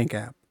 check your bank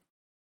app.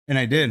 and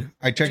I did.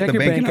 I checked Check the your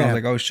bank and bank I was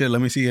app. like, oh shit,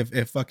 let me see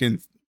if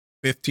fucking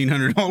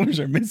 $1,500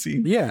 are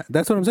missing. Yeah,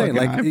 that's what I'm saying.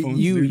 Fucking Like, iPhones,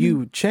 you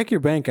dude. check your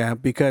bank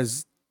app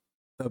because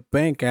the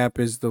bank app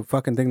is the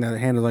fucking thing that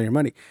handles all your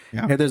money.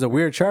 Yeah. If there's a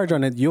weird charge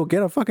on it, you'll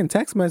get a fucking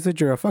text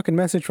message or a fucking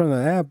message from the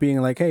app being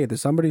like, "Hey,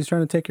 there's somebody's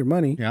trying to take your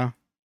money." Yeah.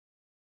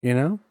 You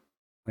know,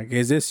 like,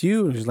 is this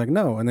you? And she's like,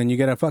 "No," and then you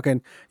get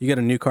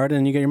a new card and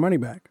then you get your money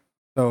back.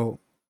 So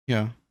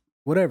Yeah.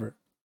 whatever.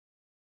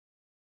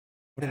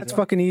 That's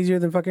fucking easier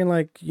than fucking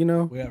like, you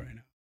know, We are right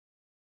now.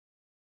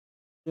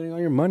 getting all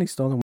your money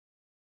stolen.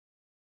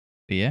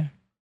 But yeah.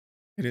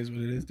 It is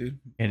what it is, dude.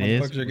 It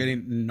is. Motherfuckers are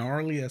getting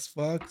gnarly as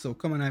fuck. So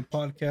coming at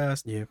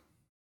podcast. Yeah.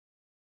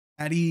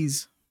 At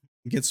ease.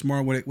 Get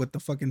smart with it with the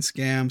fucking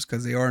scams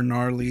because they are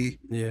gnarly.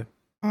 Yeah.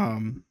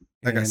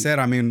 Like I And- said,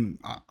 I mean,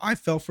 I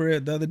fell for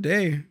it the other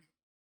day.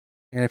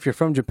 And if you're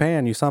from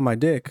Japan, you saw my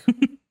dick,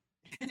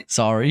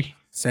 Sorry.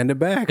 send it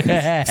back. Send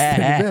it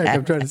back.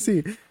 I'm trying to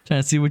see.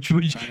 Trying to see which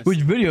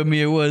video of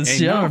me it was.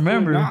 Shit, I nah, don't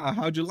remember. Nah,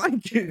 how'd you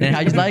like it? And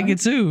how you like it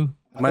too?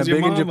 Am I How's your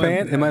big in mama Japan?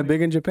 and Am I daddy?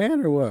 big in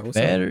Japan or what? What's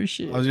up? Better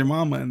shit. How's your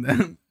mama and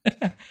them?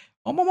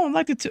 Oh, my mom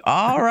liked it too.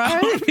 All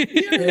right.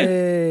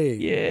 Hey.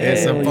 Yeah.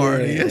 It's a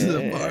party. Yeah. It's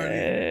a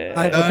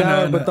party. Eiffel No,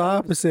 Tower, no, but no. the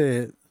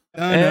opposite.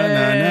 No,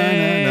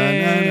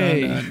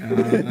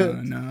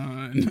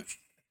 no.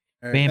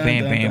 Bam,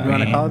 bam, bam, You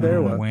wanna bam. call there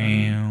or what? Wow.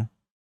 You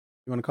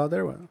want to call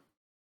there? What?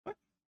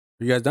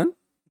 You guys done?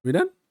 We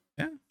done?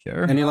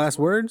 Sure. Any last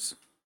words?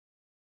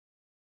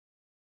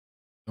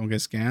 Don't get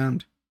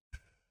scammed.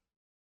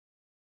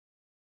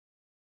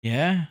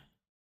 Yeah.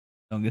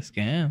 Don't get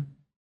scammed.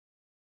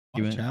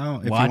 Watch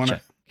out. If Watch you wanna,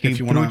 out. Keep if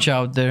you wanna, Pooch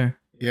out there.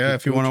 yeah,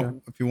 if you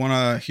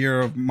wanna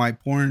hear of my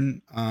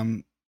porn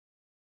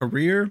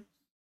career,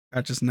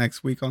 that's just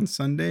next week on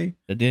Sunday.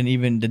 That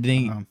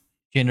didn't Um,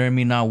 generate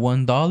me not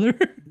 $1.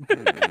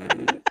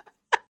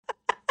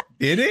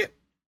 did it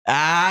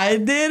I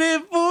did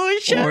it,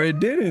 Pooch. or it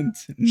didn't?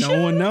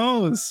 No one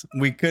knows.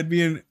 We could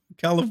be in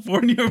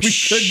California. We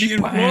could be in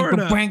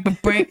Florida.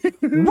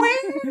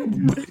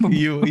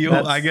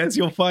 I guess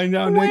you'll find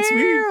out next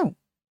week.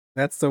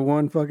 That's the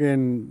one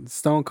fucking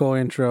Stone Cold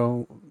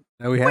intro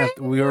that we have.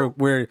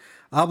 We're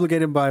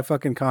obligated by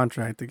fucking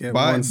contract to get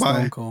one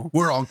Stone Cold.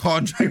 We're on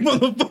contract,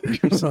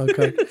 motherfuckers.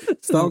 Okay.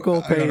 Stone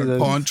Cold I got pays a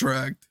us.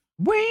 contract.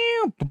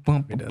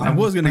 I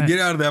was gonna get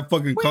out of that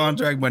fucking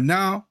contract, but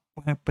now,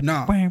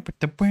 nah. Staying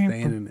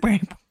in it. All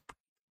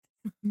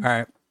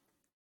right.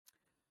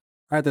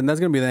 All right, then that's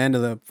gonna be the end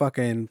of the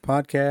fucking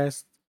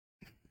podcast.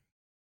 If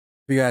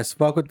you guys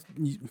fuck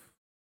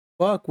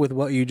with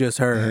what you just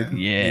heard,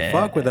 Yeah. you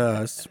fuck with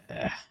us,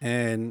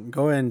 and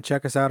go ahead and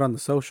check us out on the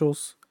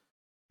socials.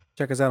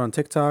 Check us out on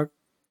TikTok,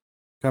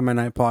 Come at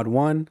Night Pod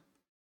 1.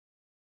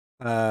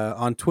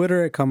 On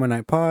Twitter at Come at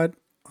Night Pod.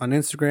 On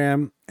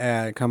Instagram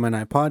at Come at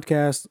Night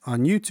Podcast.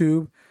 On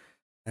YouTube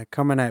at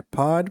Come at Night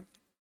Pod.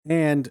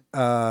 And we're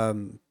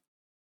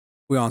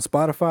on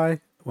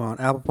Spotify. We're on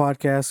Apple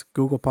Podcasts,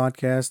 Google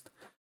Podcast.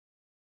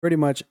 Pretty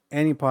much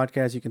any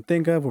podcast you can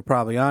think of, we're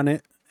probably on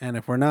it. And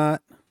if we're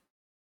not,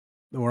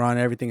 we're on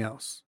everything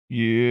else.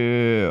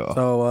 Yeah.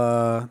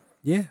 So,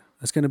 yeah,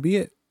 that's going to be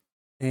it.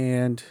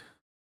 And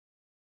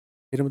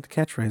hit him with the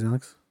catchphrase,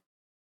 Alex.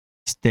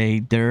 Stay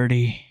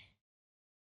dirty.